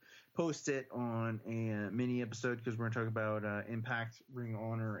to post it on a mini episode because we're going to talk about Impact, Ring of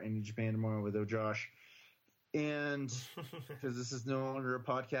Honor, and New Japan tomorrow with Josh. And because this is no longer a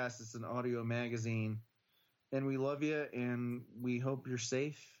podcast, it's an audio magazine. And we love you, and we hope you're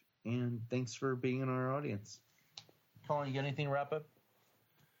safe. And thanks for being in our audience. Colin, you got anything to wrap up?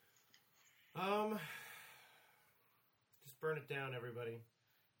 Just burn it down, everybody.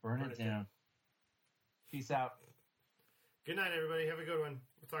 Burn it down. Peace out. Good night, everybody. Have a good one.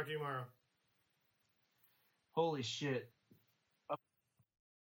 We'll talk to you tomorrow. Holy shit.